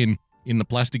and gin in the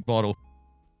plastic bottle.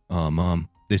 Oh, Mum,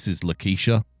 this is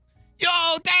LaQuisha.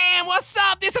 Yo, damn, what's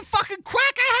up? This a fucking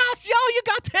cracker house, yo. You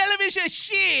got television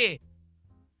shit.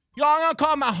 Yo, I'm gonna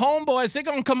call my homeboys. They're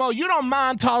gonna come over. You don't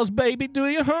mind Toddles, baby, do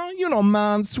you, huh? You don't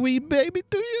mind sweet baby,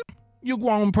 do you? You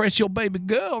gonna impress your baby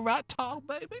girl, right, Toddle,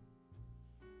 baby?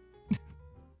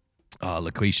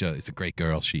 LaQuisha is a great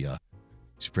girl. She's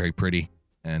very pretty,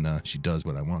 and she does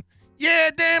what I want.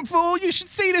 Yeah, damn fool, you should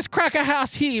see this cracker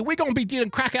house here. We're gonna be dealing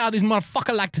crack out of this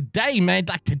motherfucker like today, man,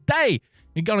 like today.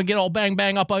 You're gonna get all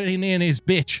bang up in there in this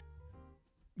bitch.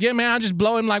 Yeah, man, I just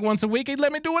blow him like once a week. He'd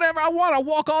let me do whatever I want. I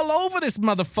walk all over this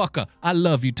motherfucker. I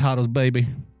love you, Toddles, baby.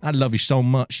 I love you so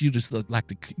much. You just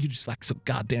like so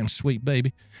goddamn sweet,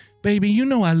 baby. Baby, you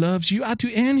know I loves you. I'd do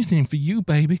anything for you,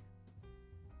 baby.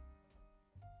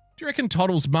 Do you reckon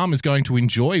Toddles' mum is going to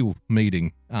enjoy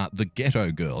meeting the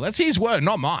ghetto girl? That's his word,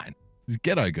 not mine. The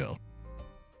ghetto girl.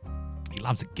 He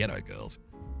loves the ghetto girls.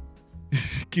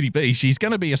 Kitty B, she's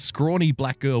going to be a scrawny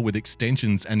black girl with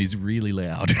extensions and is really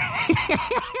loud.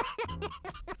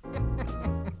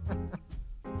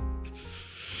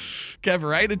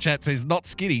 Cavarada chat says, not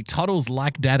skinny. Toddles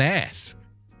like that ass.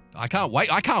 I can't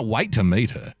wait to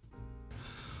meet her.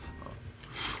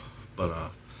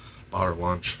 But bought her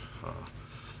lunch.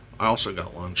 I also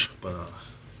got lunch, but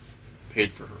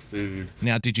paid for her food.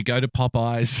 Now, did you go to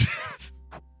Popeyes?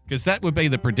 Because that would be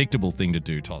the predictable thing to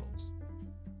do, Toddles.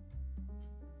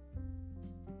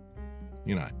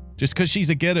 You know, just because she's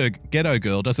a ghetto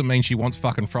girl doesn't mean she wants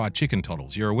fucking fried chicken,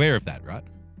 Toddles. You're aware of that, right?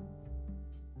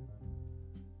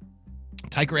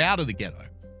 Take her out of the ghetto.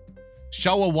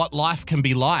 Show her what life can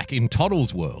be like in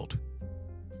Toddles' world.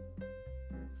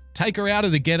 Take her out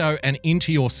of the ghetto and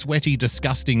into your sweaty,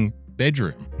 disgusting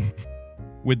bedroom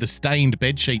with the stained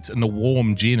bed sheets and the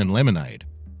warm gin and lemonade.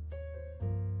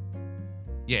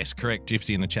 Yes, correct,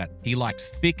 Gypsy in the chat. He likes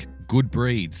thick, good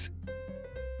breeds.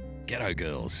 Ghetto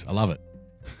girls. I love it.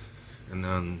 And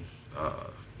then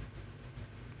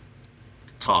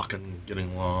talking,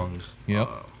 getting along. Yep.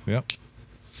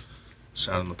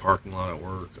 Sat in the parking lot at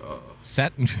work.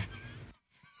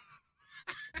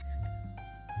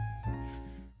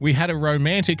 We had a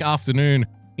romantic afternoon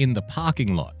in the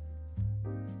parking lot.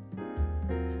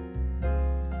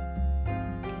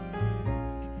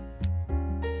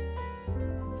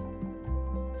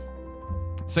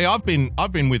 See, I've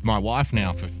been with my wife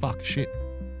now for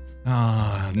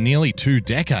nearly 2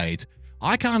 decades.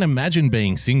 I can't imagine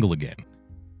being single again.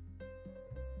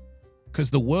 Because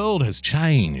the world has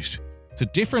changed. It's a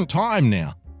different time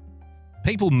now.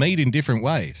 People meet in different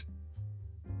ways.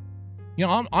 You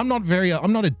know, I'm not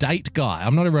a date guy.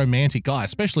 I'm not a romantic guy,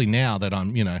 especially now that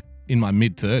I'm, in my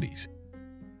mid-30s.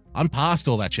 I'm past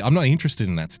all that shit. I'm not interested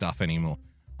in that stuff anymore.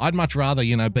 I'd much rather,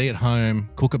 be at home,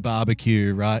 cook a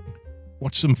barbecue, right?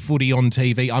 watch some footy on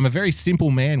TV. I'm a very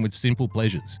simple man with simple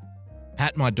pleasures.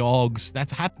 Pat my dogs.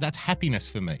 That's happiness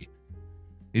for me.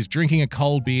 Is drinking a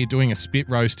cold beer, doing a spit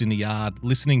roast in the yard,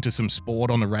 listening to some sport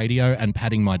on the radio, and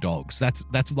patting my dogs. That's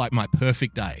like my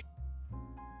perfect day.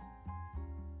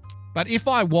 But if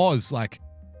I was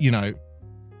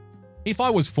if I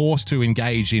was forced to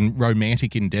engage in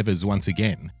romantic endeavors once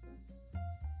again,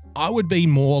 I would be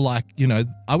more like,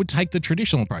 I would take the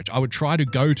traditional approach. I would try to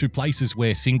go to places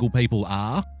where single people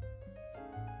are.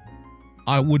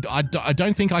 I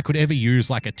don't think I could ever use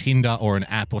like a Tinder or an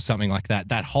app or something like that.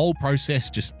 That whole process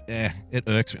just, it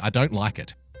irks me. I don't like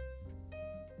it.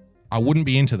 I wouldn't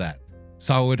be into that.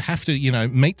 So I would have to,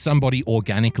 meet somebody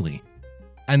organically.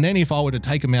 And then if I were to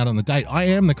take them out on the date, I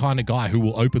am the kind of guy who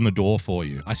will open the door for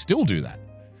you. I still do that.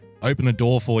 Open the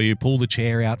door for you, pull the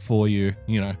chair out for you,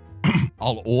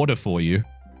 I'll order for you.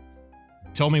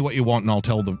 Tell me what you want and I'll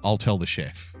tell the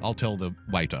chef. I'll tell the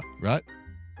waiter, right?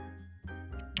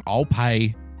 I'll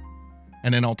pay,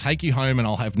 and then I'll take you home and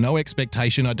I'll have no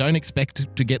expectation. I don't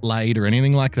expect to get laid or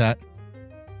anything like that.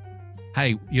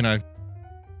 Hey,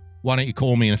 why don't you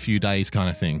call me in a few days kind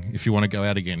of thing if you want to go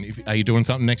out again. Are you doing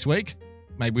something next week?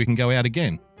 Maybe we can go out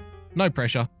again. No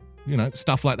pressure,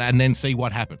 stuff like that, and then see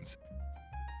what happens.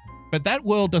 But that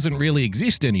world doesn't really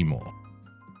exist anymore.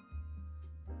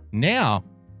 Now,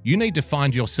 you need to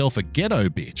find yourself a ghetto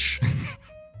bitch.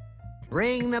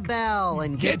 Ring the bell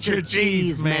and get your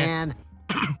cheese, man.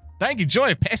 Thank you,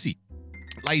 Joy of Pessy.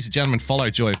 Ladies and gentlemen, follow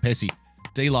Joy of Pessy.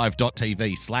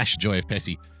 dlive.tv/Joy of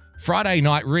Pessy. Friday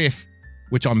night riff,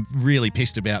 which I'm really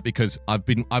pissed about because I've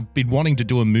been wanting to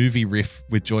do a movie riff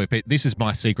with Joy of Pessy. This is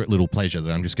my secret little pleasure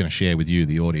that I'm just going to share with you,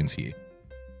 the audience here.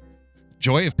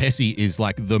 Joy of Pessy is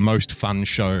like the most fun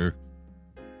show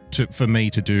for me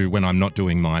to do when I'm not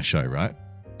doing my show, right?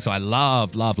 So I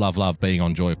love being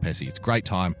on Joy of Pessy. It's a great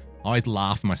time. I always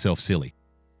laugh myself silly.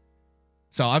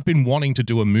 So I've been wanting to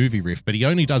do a movie riff, but he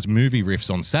only does movie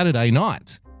riffs on Saturday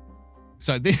nights.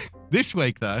 So this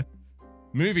week, though,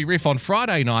 movie riff on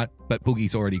Friday night, but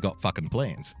Boogie's already got fucking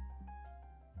plans.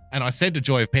 And I said to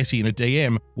Joy of Pessy in a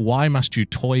DM, why must you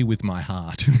toy with my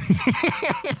heart?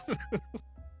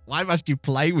 Why must you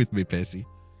play with me, Pessy?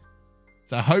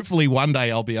 So hopefully one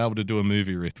day I'll be able to do a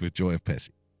movie riff with Joy of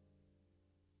Pessy.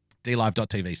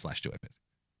 dlive.tv/Joy of Pessy.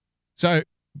 So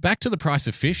back to the price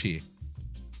of fish here.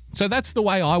 So that's the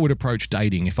way I would approach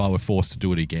dating if I were forced to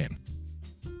do it again.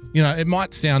 It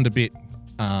might sound a bit,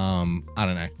 I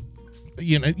don't know.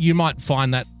 You might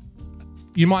find that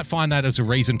as a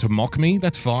reason to mock me.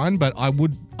 That's fine, but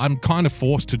I'm kind of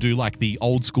forced to do like the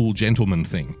old school gentleman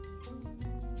thing.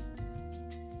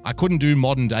 I couldn't do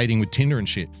modern dating with Tinder and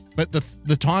shit. But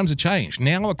the times have changed.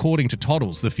 Now, according to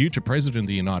Toddles, the future president of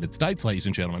the United States, ladies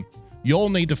and gentlemen, you all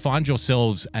need to find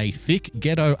yourselves a thick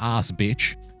ghetto ass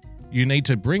bitch. You need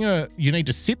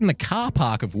to sit in the car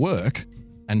park of work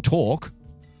and talk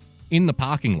in the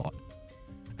parking lot.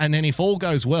 And then if all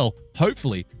goes well,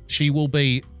 hopefully she will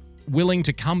be willing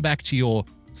to come back to your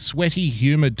sweaty,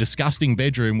 humid, disgusting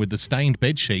bedroom with the stained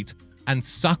bed sheets and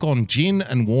suck on gin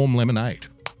and warm lemonade.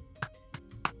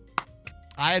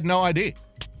 I had no idea.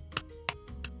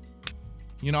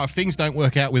 If things don't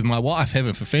work out with my wife,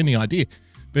 heaven forfend the idea.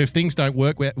 But if things don't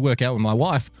work out with my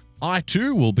wife, I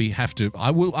too will have to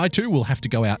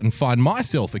go out and find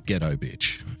myself a ghetto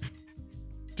bitch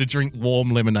to drink warm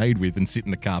lemonade with and sit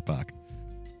in the car park.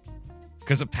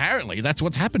 Because apparently that's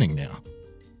what's happening now.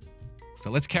 So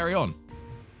let's carry on.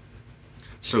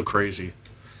 So crazy.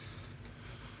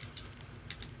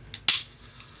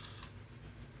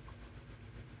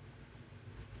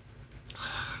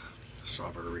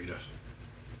 Strawberry Rita.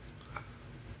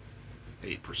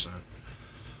 8%.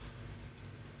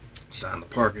 Sat in the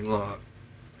parking lot,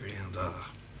 and I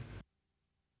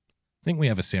think we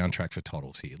have a soundtrack for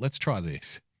Toddles here. Let's try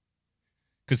this.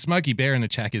 Because Smokey Bear in the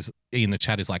chat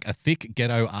is like a thick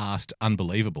ghetto assed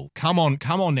unbelievable. Come on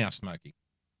now, Smokey.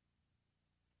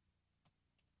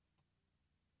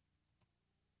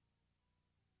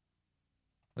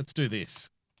 Let's do this.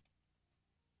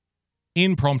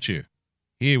 Impromptu.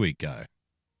 Here we go.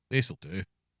 This'll do.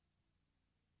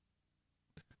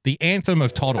 The anthem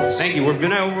of Toddles. Thank you.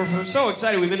 We're so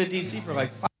excited. We've been in DC for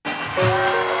like 5.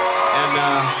 And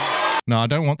no, I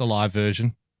don't want the live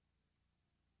version.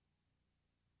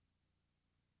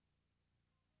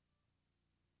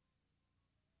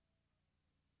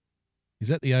 Is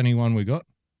that the only one we got?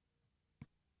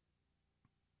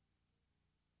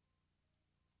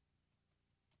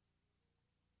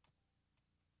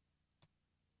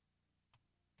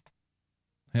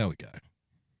 Here we go.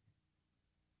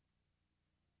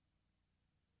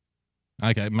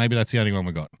 Okay, maybe that's the only one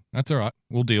we got. That's all right.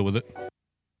 We'll deal with it.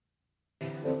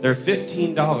 They're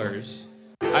 $15.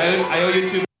 I owe you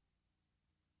 $2.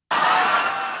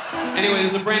 Anyway,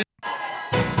 this is a brand.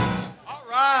 All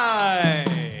right.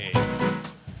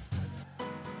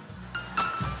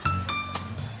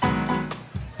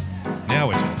 Now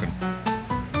we're talking.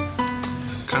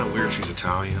 Kind of weird she's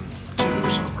Italian, too,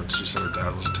 or something. She said her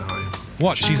dad was Italian.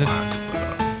 What? She's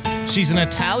an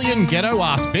Italian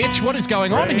ghetto-ass bitch? What is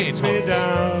going on here, Tom? Me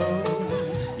down.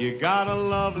 You got a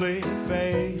lovely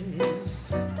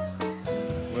face.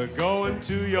 We're going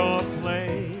to your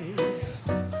place.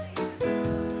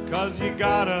 'Cause you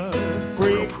gotta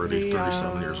Real freak pretty, me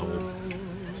 37 out. years old.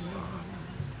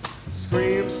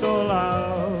 Scream so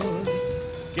loud.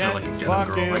 Get Like a ghetto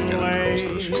fucking girl, like ghetto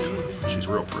laid. girls, though. She's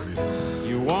real pretty.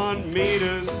 You want me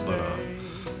to stay?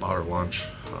 Bought her lunch.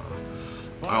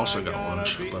 I also got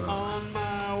lunch, but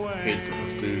paid for her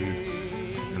food.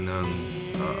 And then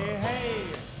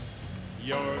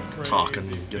talking,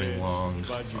 getting along.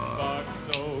 Sat in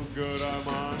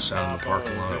the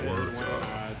parking lot at work.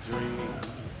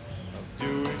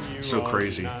 So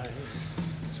crazy.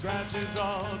 Scratches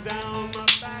all down my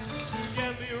back to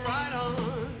get me right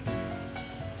on.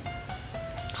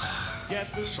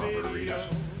 Get the video.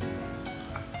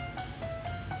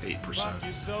 8%. Fuck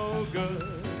you so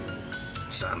good.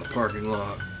 Sat in the parking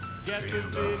lot. Get the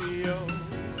And video.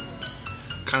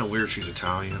 kind of weird she's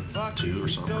Italian, too, or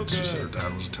something. She said her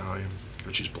dad was Italian.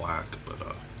 But she's black, but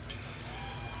I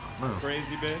don't know.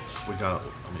 Crazy bitch. We got,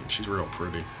 she's real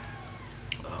pretty.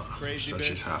 Crazy Said bitch.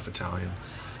 she's half Italian.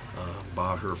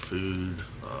 Bought her food.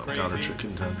 Got her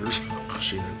chicken tenders.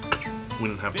 We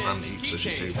didn't have time to eat, so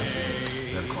she saved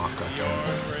it. Then clocked back out.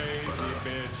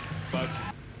 But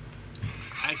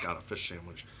I got a fish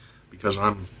sandwich because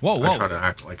I try to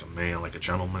act like a man, like a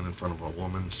gentleman in front of a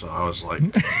woman. So I was like,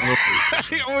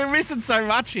 we're missing so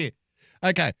much here.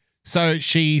 Okay, so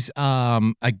she's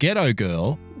a ghetto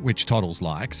girl, which Toddles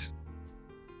likes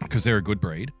because they're a good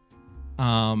breed.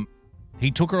 He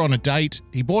took her on a date.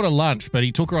 He bought her lunch, but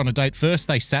he took her on a date. First,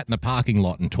 they sat in a parking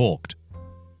lot and talked.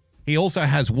 He also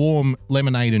has warm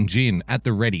lemonade and gin at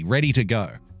the ready to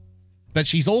go. But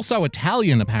she's also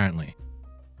Italian, apparently.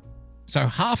 So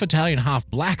half Italian, half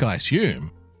black, I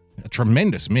assume. A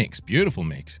tremendous mix. Beautiful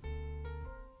mix.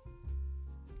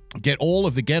 Get all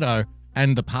of the ghetto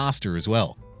and the pasta as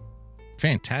well.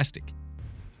 Fantastic.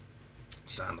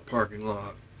 sat in the parking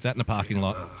lot. Sat in the parking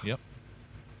lot. Yep.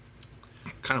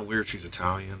 Kind of weird she's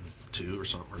Italian, too, or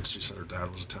something. She said her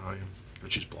dad was Italian,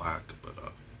 but she's black, but I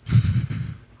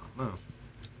don't know.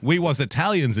 We was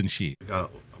Italians and shit.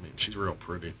 She's real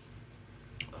pretty.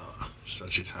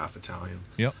 Said she's half Italian.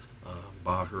 Yep.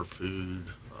 Bought her food.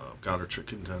 Got her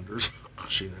chicken tenders.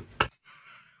 She didn't.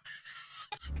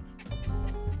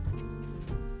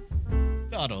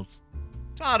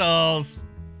 Toddles.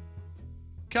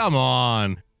 Come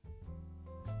on.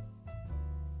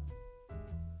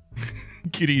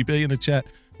 Kitty B in the chat.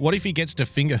 What if he gets to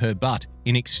finger her butt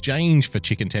in exchange for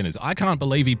chicken tenders? I can't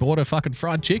believe he bought her fucking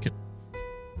fried chicken.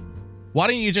 Why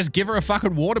don't you just give her a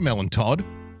fucking watermelon, Todd?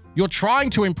 You're trying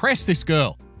to impress this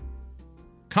girl.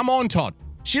 Come on, Todd.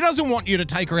 She doesn't want you to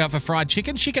take her out for fried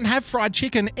chicken. She can have fried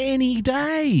chicken any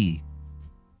day.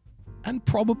 And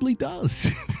probably does.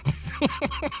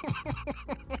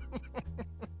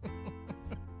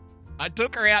 I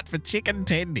took her out for chicken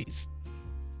tendies.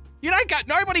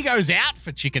 Nobody goes out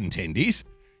for chicken tendies.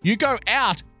 You go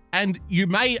out and you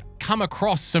may come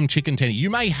across some chicken tendies. You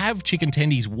may have chicken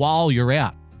tendies while you're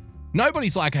out.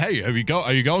 Nobody's like, hey, are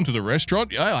you going to the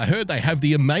restaurant? Yeah, I heard they have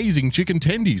the amazing chicken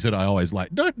tendies that I always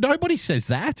like. No, nobody says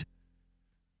that.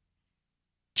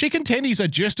 Chicken tendies are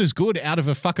just as good out of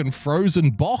a fucking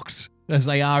frozen box as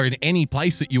they are in any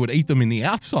place that you would eat them in the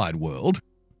outside world.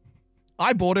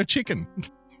 I bought a chicken.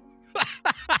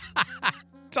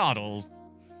 Toddles.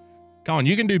 Come on,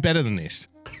 you can do better than this.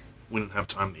 We didn't have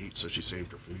time to eat, so she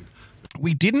saved her food.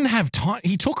 We didn't have time.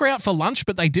 He took her out for lunch,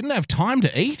 but they didn't have time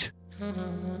to eat?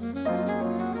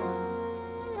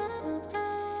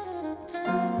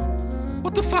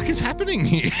 What the fuck is happening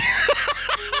here?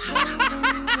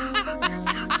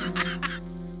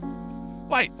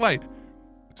 Wait.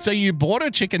 So you bought her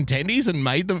chicken tendies and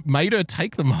made her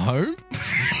take them home?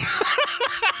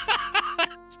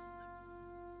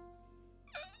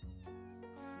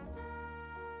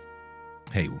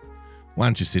 Hey, why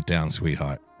don't you sit down,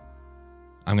 sweetheart?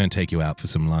 I'm going to take you out for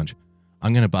some lunch.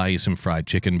 I'm going to buy you some fried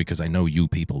chicken because I know you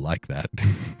people like that.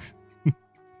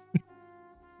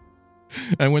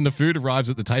 And when the food arrives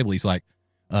at the table, he's like,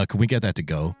 can we get that to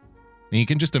go? And you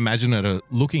can just imagine her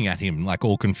looking at him like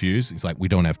all confused. He's like, we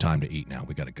don't have time to eat now.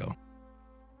 We got to go.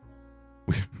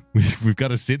 We've got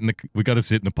to sit in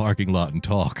the parking lot and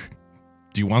talk.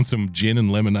 Do you want some gin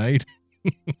and lemonade?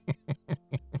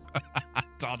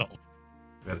 Donald.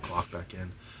 We had to clock back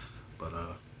in, but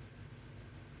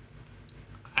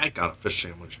I got a fish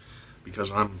sandwich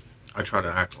because I try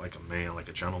to act like a man, like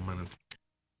a gentleman.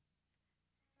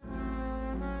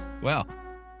 Well,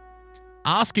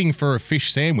 asking for a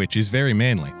fish sandwich is very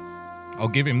manly. I'll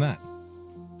give him that.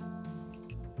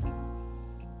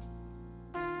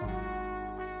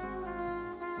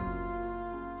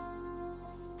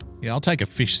 Yeah, I'll take a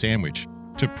fish sandwich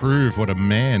to prove what a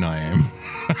man I am.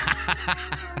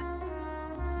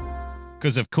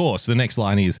 Because, of course, the next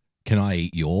line is, can I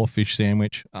eat your fish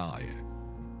sandwich? Oh,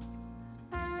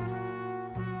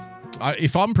 yeah.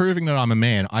 If I'm proving that I'm a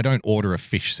man, I don't order a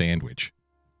fish sandwich.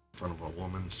 In front of a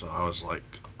woman, so I was like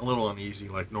a little uneasy.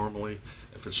 Like normally,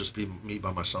 if it's just me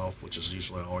by myself, which is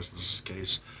usually always the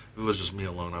case, if it was just me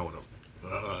alone, I would have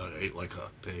ate like a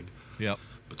pig. Yep.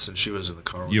 But since she was in the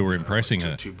car, you were impressing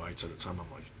her. 2 bites at a time.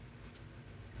 I'm like,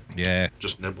 yeah,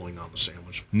 just nibbling on the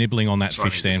sandwich, nibbling on that so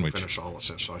fish I didn't sandwich. Finish all of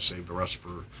it, so I saved the rest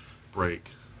for break.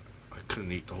 I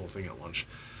couldn't eat the whole thing at lunch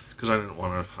because I didn't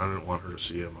want her to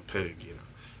see I'm a pig, you know,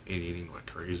 eating like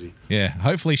crazy. Yeah,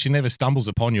 hopefully she never stumbles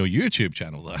upon your YouTube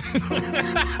channel though.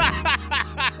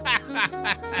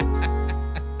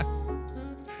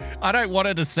 I don't want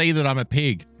her to see that I'm a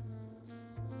pig.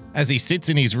 As he sits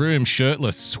in his room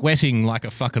shirtless, sweating like a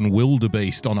fucking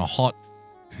wildebeest on a hot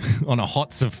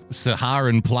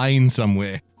Saharan plain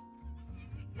somewhere.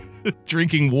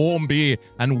 Drinking warm beer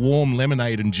and warm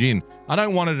lemonade and gin. I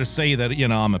don't want her to see that, you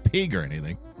know, I'm a pig or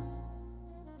anything.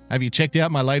 Have you checked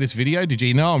out my latest video? Did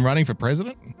you know I'm running for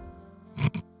president?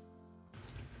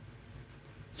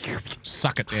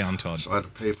 Suck it down, Todd. So I had to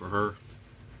pay for her,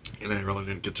 and I really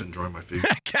didn't get to enjoy my food.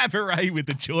 Cabaret with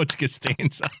the George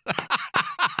Costanza.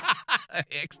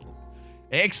 Excellent.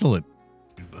 Excellent.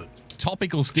 But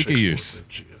topical sticker use.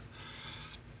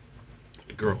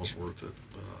 The girl was worth it.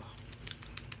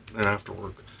 Then after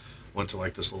work, went to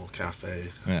like this little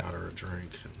cafe, got her a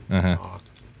drink, and talked.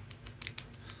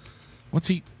 What's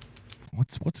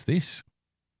this?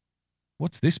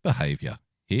 What's this behavior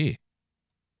here?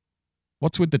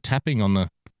 What's with the tapping on the...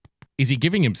 Is he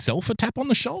giving himself a tap on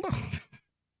the shoulder?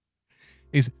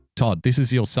 Todd, this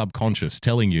is your subconscious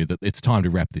telling you that it's time to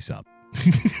wrap this up.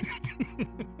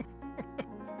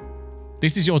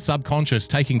 This is your subconscious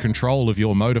taking control of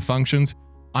your motor functions.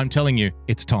 I'm telling you,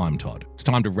 it's time, Todd. It's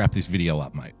time to wrap this video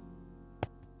up, mate.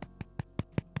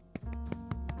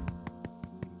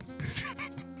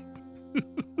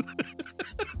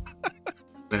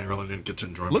 I really didn't get to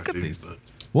enjoy Look my at food, this. but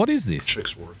What is this? the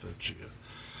chick's worth it.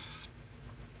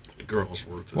 The girl's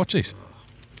worth it. Watch this.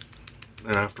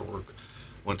 Then after work,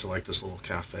 went to like this little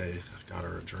cafe, got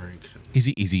her a drink. And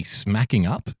Is he smacking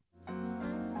up?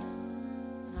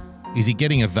 Is he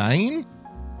getting a vein?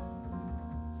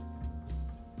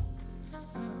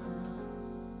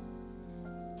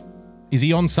 Is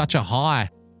he on such a high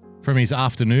from his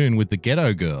afternoon with the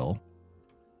ghetto girl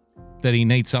that he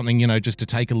needs something, you know, just to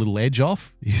take a little edge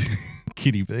off?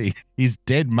 Kitty B. His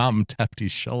dead mum tapped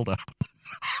his shoulder.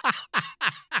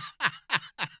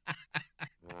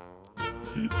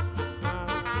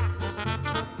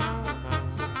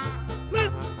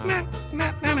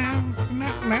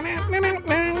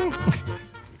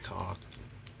 talked.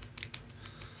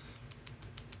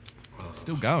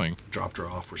 Still going. Dropped her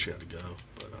off where she had to go,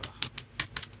 but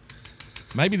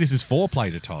Maybe this is foreplay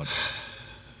to Todd.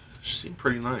 she seemed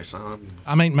pretty nice.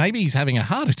 I mean, maybe he's having a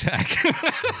heart attack.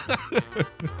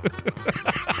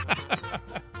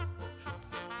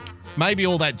 Maybe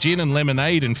all that gin and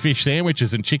lemonade and fish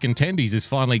sandwiches and chicken tendies is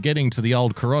finally getting to the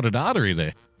old carotid artery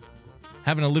there.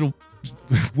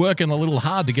 Working a little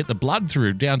hard to get the blood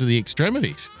through down to the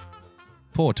extremities.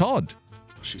 Poor Todd.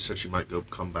 She said she might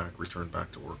return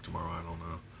back to work tomorrow. I don't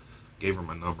know. Gave her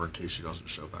my number in case she doesn't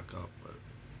show back up, but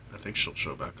I think she'll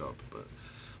show back up. But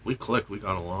we clicked. We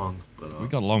got along. But We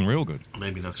got along real good.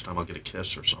 Maybe next time I'll get a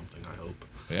kiss or something. I hope.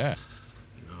 Yeah.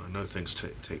 You know, I know things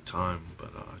take time,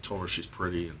 but I told her she's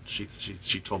pretty, and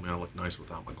she told me I look nice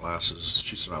without my glasses.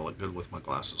 She said I look good with my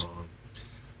glasses on.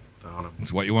 Without them.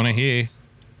 That's what you want to hear.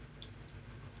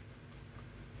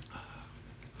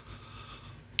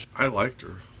 I liked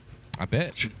her. I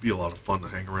bet. She'd be a lot of fun to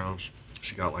hang around.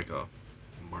 She got like a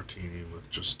martini with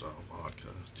just vodka,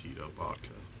 Tito vodka.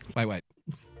 Wait.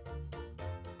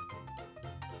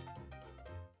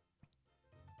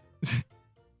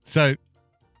 So,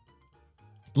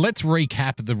 let's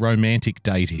recap the romantic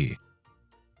date here.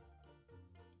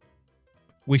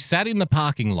 We sat in the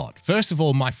parking lot. First of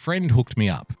all, my friend hooked me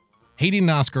up. He didn't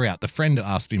ask her out. The friend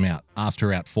asked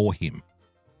her out for him.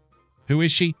 Who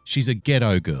is she? She's a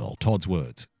ghetto girl, Todd's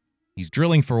words. He's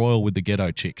drilling for oil with the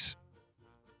ghetto chicks.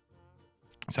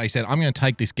 So he said, I'm going to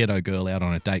take this ghetto girl out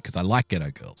on a date because I like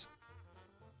ghetto girls.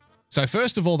 So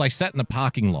first of all, they sat in the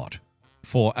parking lot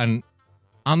for an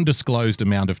undisclosed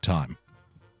amount of time.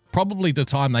 Probably the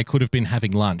time they could have been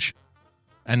having lunch,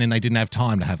 and then they didn't have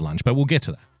time to have lunch, but we'll get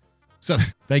to that. So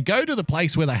they go to the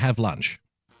place where they have lunch,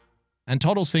 and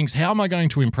Toddles thinks, how am I going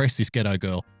to impress this ghetto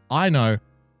girl? I know,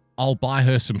 I'll buy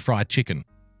her some fried chicken,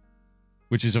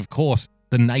 which is, of course,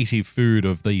 the native food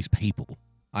of these people.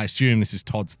 I assume this is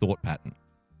Todd's thought pattern.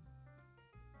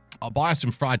 I'll buy her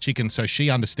some fried chicken so she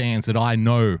understands that I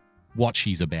know what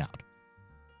she's about.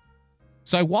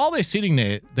 So while they're sitting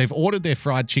there, they've ordered their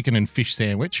fried chicken and fish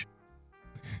sandwich.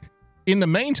 In the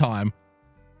meantime,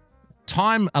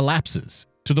 time elapses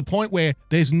to the point where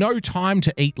there's no time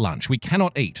to eat lunch. We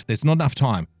cannot eat. There's not enough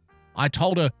time. I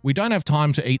told her, we don't have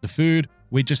time to eat the food.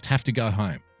 We just have to go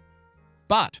home.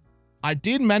 But I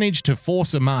did manage to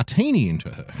force a martini into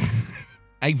her.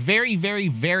 A very, very,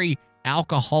 very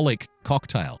alcoholic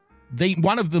cocktail.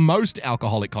 One of the most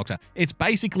alcoholic cocktails. It's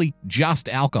basically just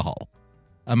alcohol,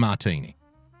 a martini.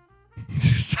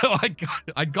 So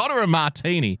I got her a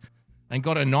martini and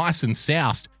got her nice and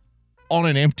soused on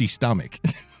an empty stomach.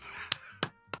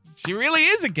 She really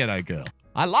is a ghetto girl.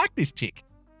 I like this chick.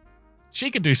 She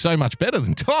could do so much better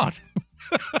than Todd.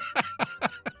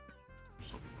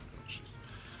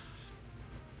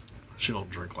 She don't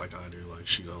drink like I do. Like,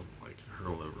 she don't, like, her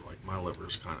liver, like, my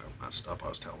liver's kind of messed up, I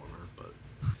was telling her, but...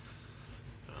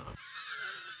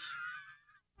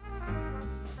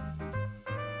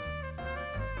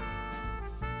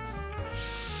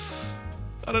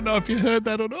 I don't know if you heard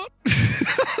that or not.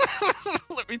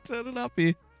 Let me turn it up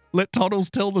here. Let Toddles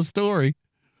tell the story.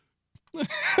 To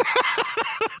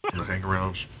hang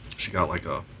around, she got like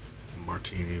a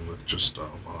martini with just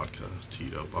vodka,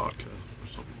 Tito vodka or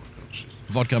something like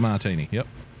that. Vodka martini, yep.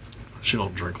 She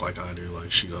don't drink like I do.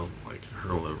 Like, she don't, like,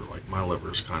 her liver, like, my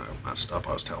liver's kind of messed up,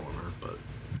 I was telling her, but...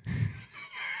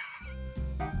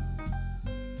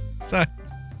 So,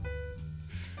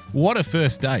 what a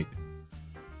first date.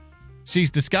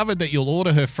 She's discovered that you'll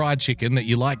order her fried chicken, that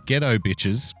you like ghetto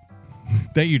bitches,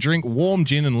 that you drink warm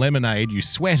gin and lemonade, you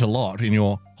sweat a lot in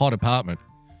your hot apartment,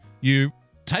 you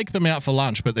take them out for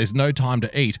lunch, but there's no time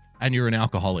to eat, and you're an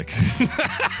alcoholic.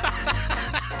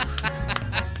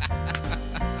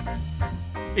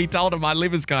 He told her, my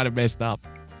liver's kind of messed up.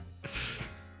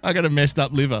 I got a messed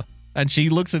up liver. And she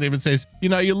looks at him and says, you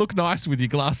know, you look nice with your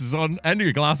glasses on and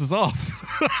your glasses off.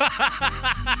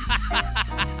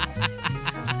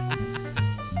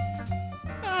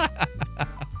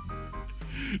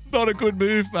 Not a good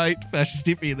move, mate. Fascist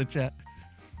Stiffy in the chat.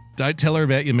 Don't tell her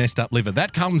about your messed up liver.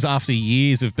 That comes after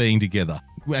years of being together.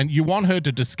 And you want her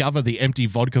to discover the empty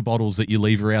vodka bottles that you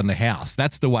leave around the house.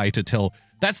 That's the way to tell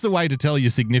your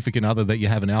significant other that you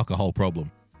have an alcohol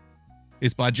problem.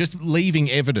 Is by just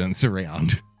leaving evidence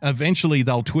around. Eventually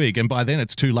they'll twig, and by then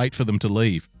it's too late for them to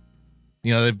leave.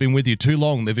 You know, they've been with you too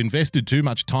long. They've invested too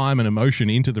much time and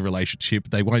emotion into the relationship.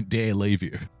 They won't dare leave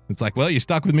you. It's like, well, you're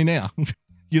stuck with me now.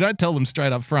 You don't tell them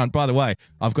straight up front, by the way,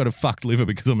 I've got a fucked liver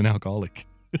because I'm an alcoholic.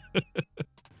 I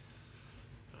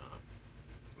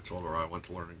told her I went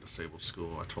to learning disabled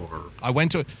school. I told her... I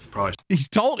went to... Probably... He's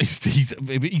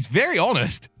very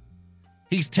honest.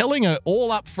 He's telling her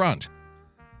all up front.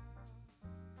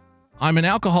 I'm an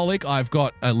alcoholic. I've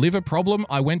got a liver problem.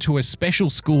 I went to a special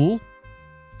school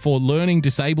for learning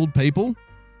disabled people.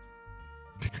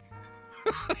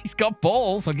 He's got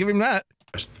balls. I'll give him that.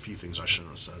 A few things I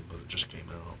shouldn't have said, but it just came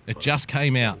out. It just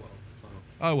came out.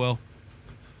 Oh, well.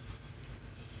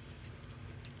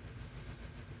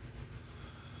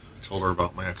 I told her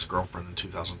about my ex-girlfriend in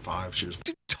 2005. She was...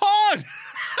 Todd!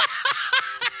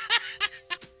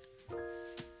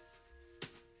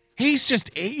 He's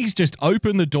just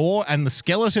opened the door and the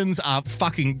skeletons are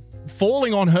fucking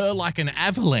falling on her like an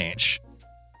avalanche.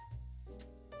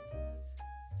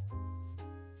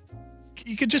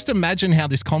 You could just imagine how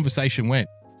this conversation went.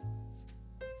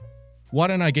 Why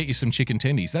don't I get you some chicken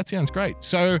tendies? That sounds great.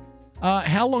 So,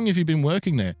 how long have you been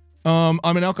working there? I'm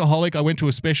an alcoholic. I went to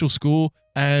a special school,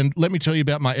 and let me tell you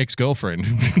about my ex-girlfriend.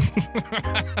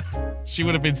 She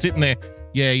would have been sitting there.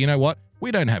 Yeah, you know what?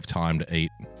 We don't have time to eat.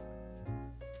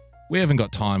 We haven't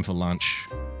got time for lunch.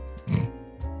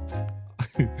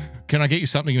 Can I get you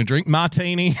something to drink?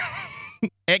 Martini.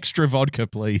 Extra vodka,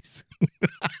 please.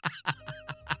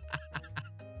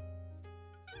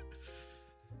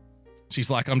 She's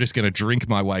like, I'm just going to drink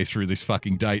my way through this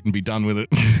fucking date and be done with it.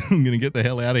 I'm going to get the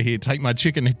hell out of here, take my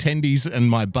chicken tendies and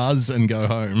my buzz and go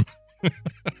home.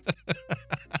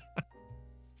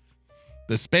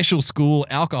 The special school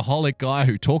alcoholic guy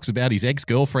who talks about his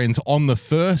ex-girlfriends on the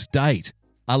first date,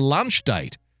 a lunch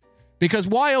date. Because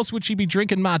why else would she be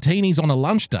drinking martinis on a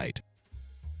lunch date?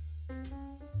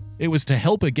 It was to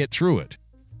help her get through it.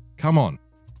 Come on.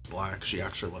 Black. She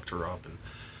actually looked her up and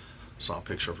saw a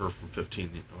picture of her from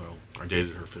 15. Well, I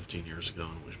dated her 15 years ago,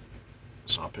 and we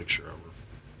saw a picture of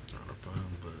her on her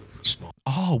phone, but a small.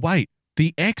 Oh, wait.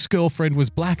 The ex-girlfriend was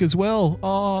black as well.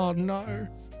 Oh, no.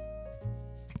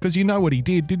 Because you know what he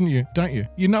did, didn't you? Don't you?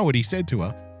 You know what he said to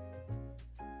her.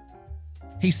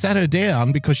 He sat her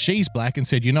down because she's black and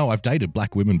said, you know, I've dated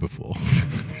black women before.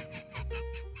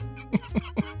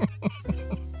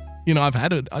 You know, I've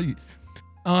had it.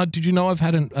 Did you know I've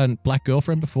had a black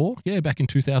girlfriend before? Yeah, back in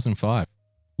 2005.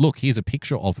 Look, here's a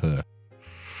picture of her.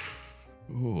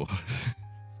 Ooh,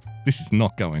 this is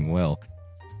not going well.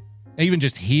 Even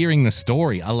just hearing the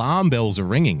story, alarm bells are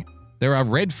ringing. There are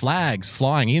red flags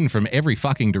flying in from every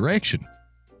fucking direction.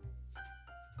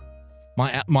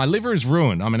 My liver is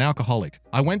ruined. I'm an alcoholic.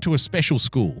 I went to a special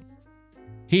school.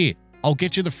 Here, I'll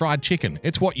get you the fried chicken.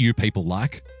 It's what you people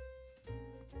like.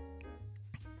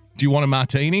 Do you want a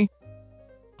martini?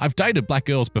 I've dated black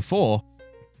girls before.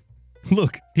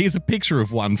 Look, here's a picture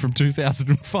of one from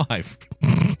 2005.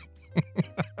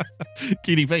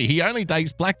 Kitty V, he only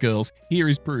dates black girls. Here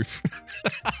is proof.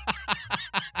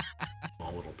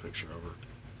 Small little picture of her.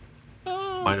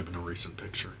 Might have been a recent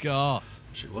picture. God.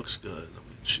 She looks good. I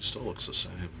mean, she still looks the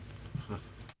same.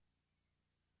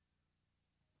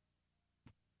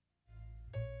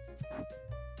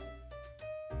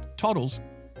 Toddles,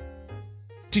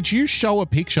 did you show a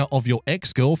picture of your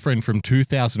ex-girlfriend from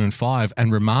 2005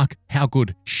 and remark how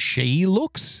good she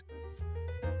looks?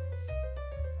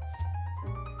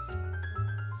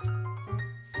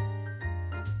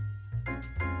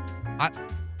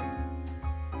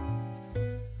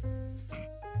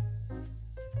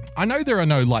 I know there are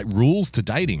no rules to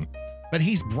dating, but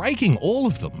he's breaking all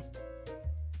of them.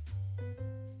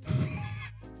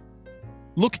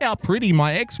 Look how pretty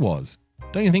my ex was.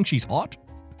 Don't you think she's hot?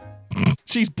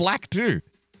 She's black too.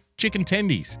 Chicken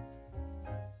tendies.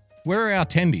 Where are our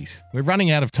tendies? We're running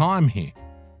out of time here.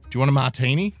 Do you want a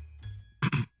martini?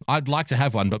 I'd like to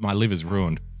have one, but my liver's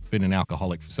ruined. Been an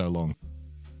alcoholic for so long.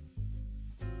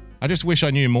 I just wish I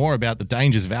knew more about the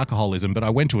dangers of alcoholism, but I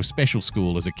went to a special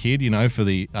school as a kid, for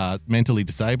the mentally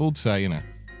disabled. So,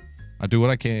 I do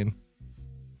what I can.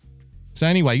 So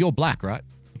anyway, you're black, right?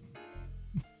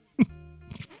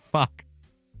 Fuck.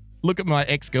 Look at my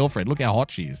ex-girlfriend. Look how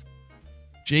hot she is.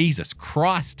 Jesus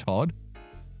Christ, Todd.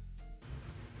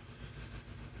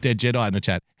 Dead Jedi in the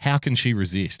chat. How can she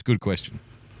resist? Good question.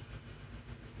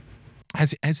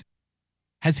 Has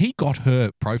he got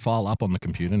her profile up on the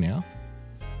computer now?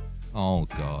 Oh,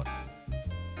 God.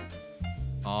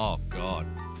 Oh, God.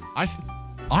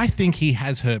 I think he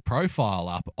has her profile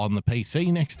up on the PC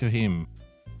next to him.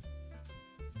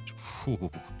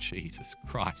 Oh, Jesus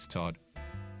Christ, Todd.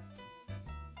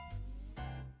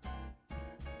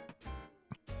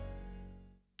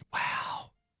 Wow.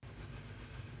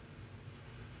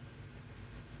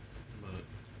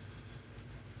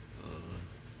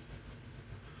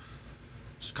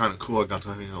 It's kind of cool. I got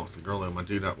to hang out with a girl that my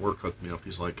dude at work hooked me up.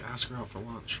 He's like, ask her out for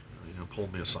lunch.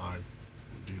 Pulled me aside.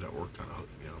 The dude at work kind of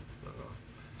hooked me up. But,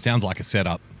 sounds like a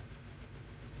setup.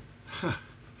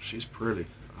 She's pretty.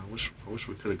 I wish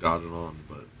we could have got it on,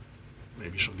 but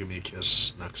maybe she'll give me a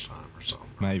kiss next time or something.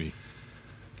 Maybe.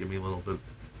 Give me a little bit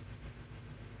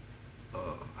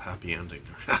happy ending.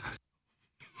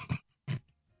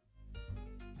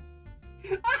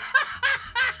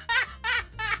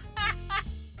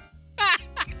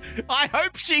 I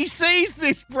hope she sees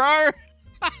this, bro.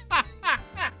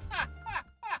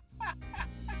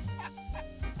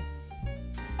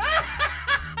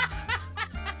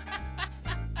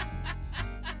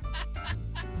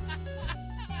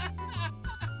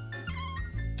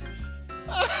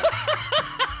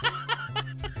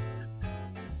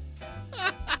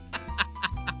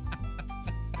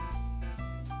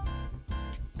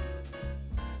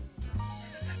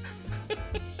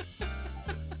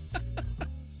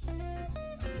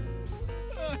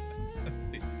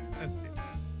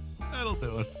 That'll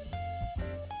do us.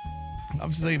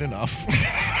 I've seen enough.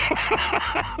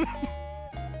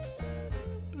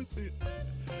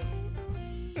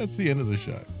 That's the end of the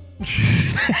show.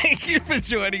 Thank you for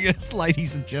joining us,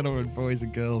 ladies and gentlemen, boys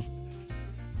and girls.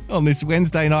 On this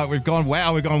Wednesday night, we've gone way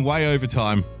over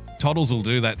time. Toddles will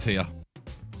do that to you.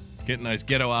 Getting those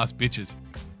ghetto-ass bitches.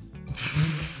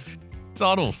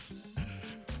 Toddles.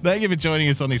 Thank you for joining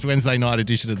us on this Wednesday night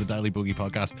edition of the Daily Boogie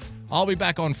Podcast. I'll be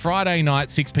back on Friday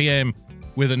night, 6 p.m.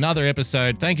 with another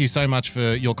episode. Thank you so much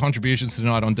for your contributions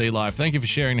tonight on D Live. Thank you for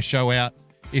sharing the show out.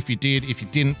 If you did, if you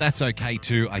didn't, that's okay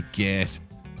too, I guess.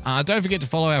 Don't forget to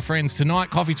follow our friends tonight.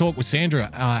 Coffee Talk with Sandra,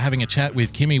 having a chat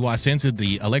with Kimmy Y-Censored,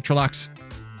 the Electrolux,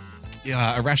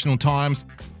 Irrational Times.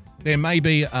 There may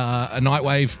be a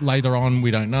Nightwave later on.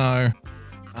 We don't know.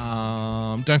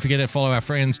 Don't forget to follow our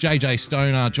friends JJ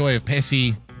Stoner, Joy of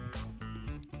Pessy.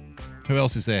 Who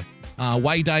else is there?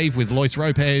 Way Dave with Lois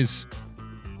Lopez.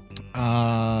 The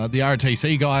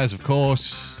RTC guys, of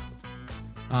course.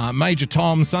 Major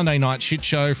Tom, Sunday Night Shit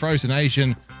Show, Frozen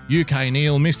Asian, UK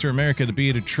Neil, Mr. America, The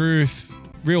Bearded Truth,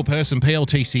 Real Person,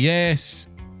 PLTCS,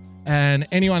 and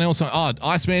anyone else.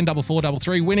 Iceman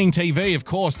 4433, Winning TV, of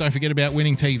course. Don't forget about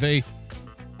Winning TV.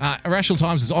 Irrational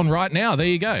Times is on right now. There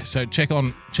you go. So check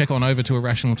on over to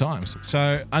Irrational Times.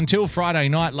 So until Friday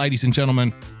night, ladies and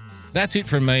gentlemen, that's it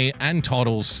from me and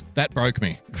Toddles. That broke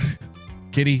me.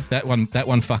 Kitty, that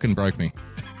one fucking broke me.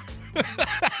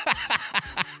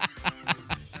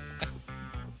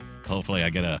 Hopefully I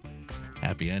get a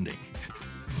happy ending.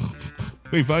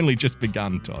 We've only just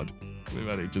begun, Todd. We've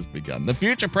only just begun. The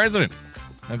future president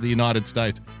of the United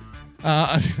States.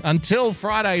 Until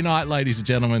Friday night, ladies and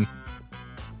gentlemen,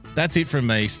 that's it from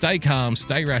me. Stay calm,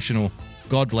 stay rational.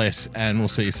 God bless, and we'll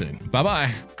see you soon.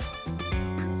 Bye-bye.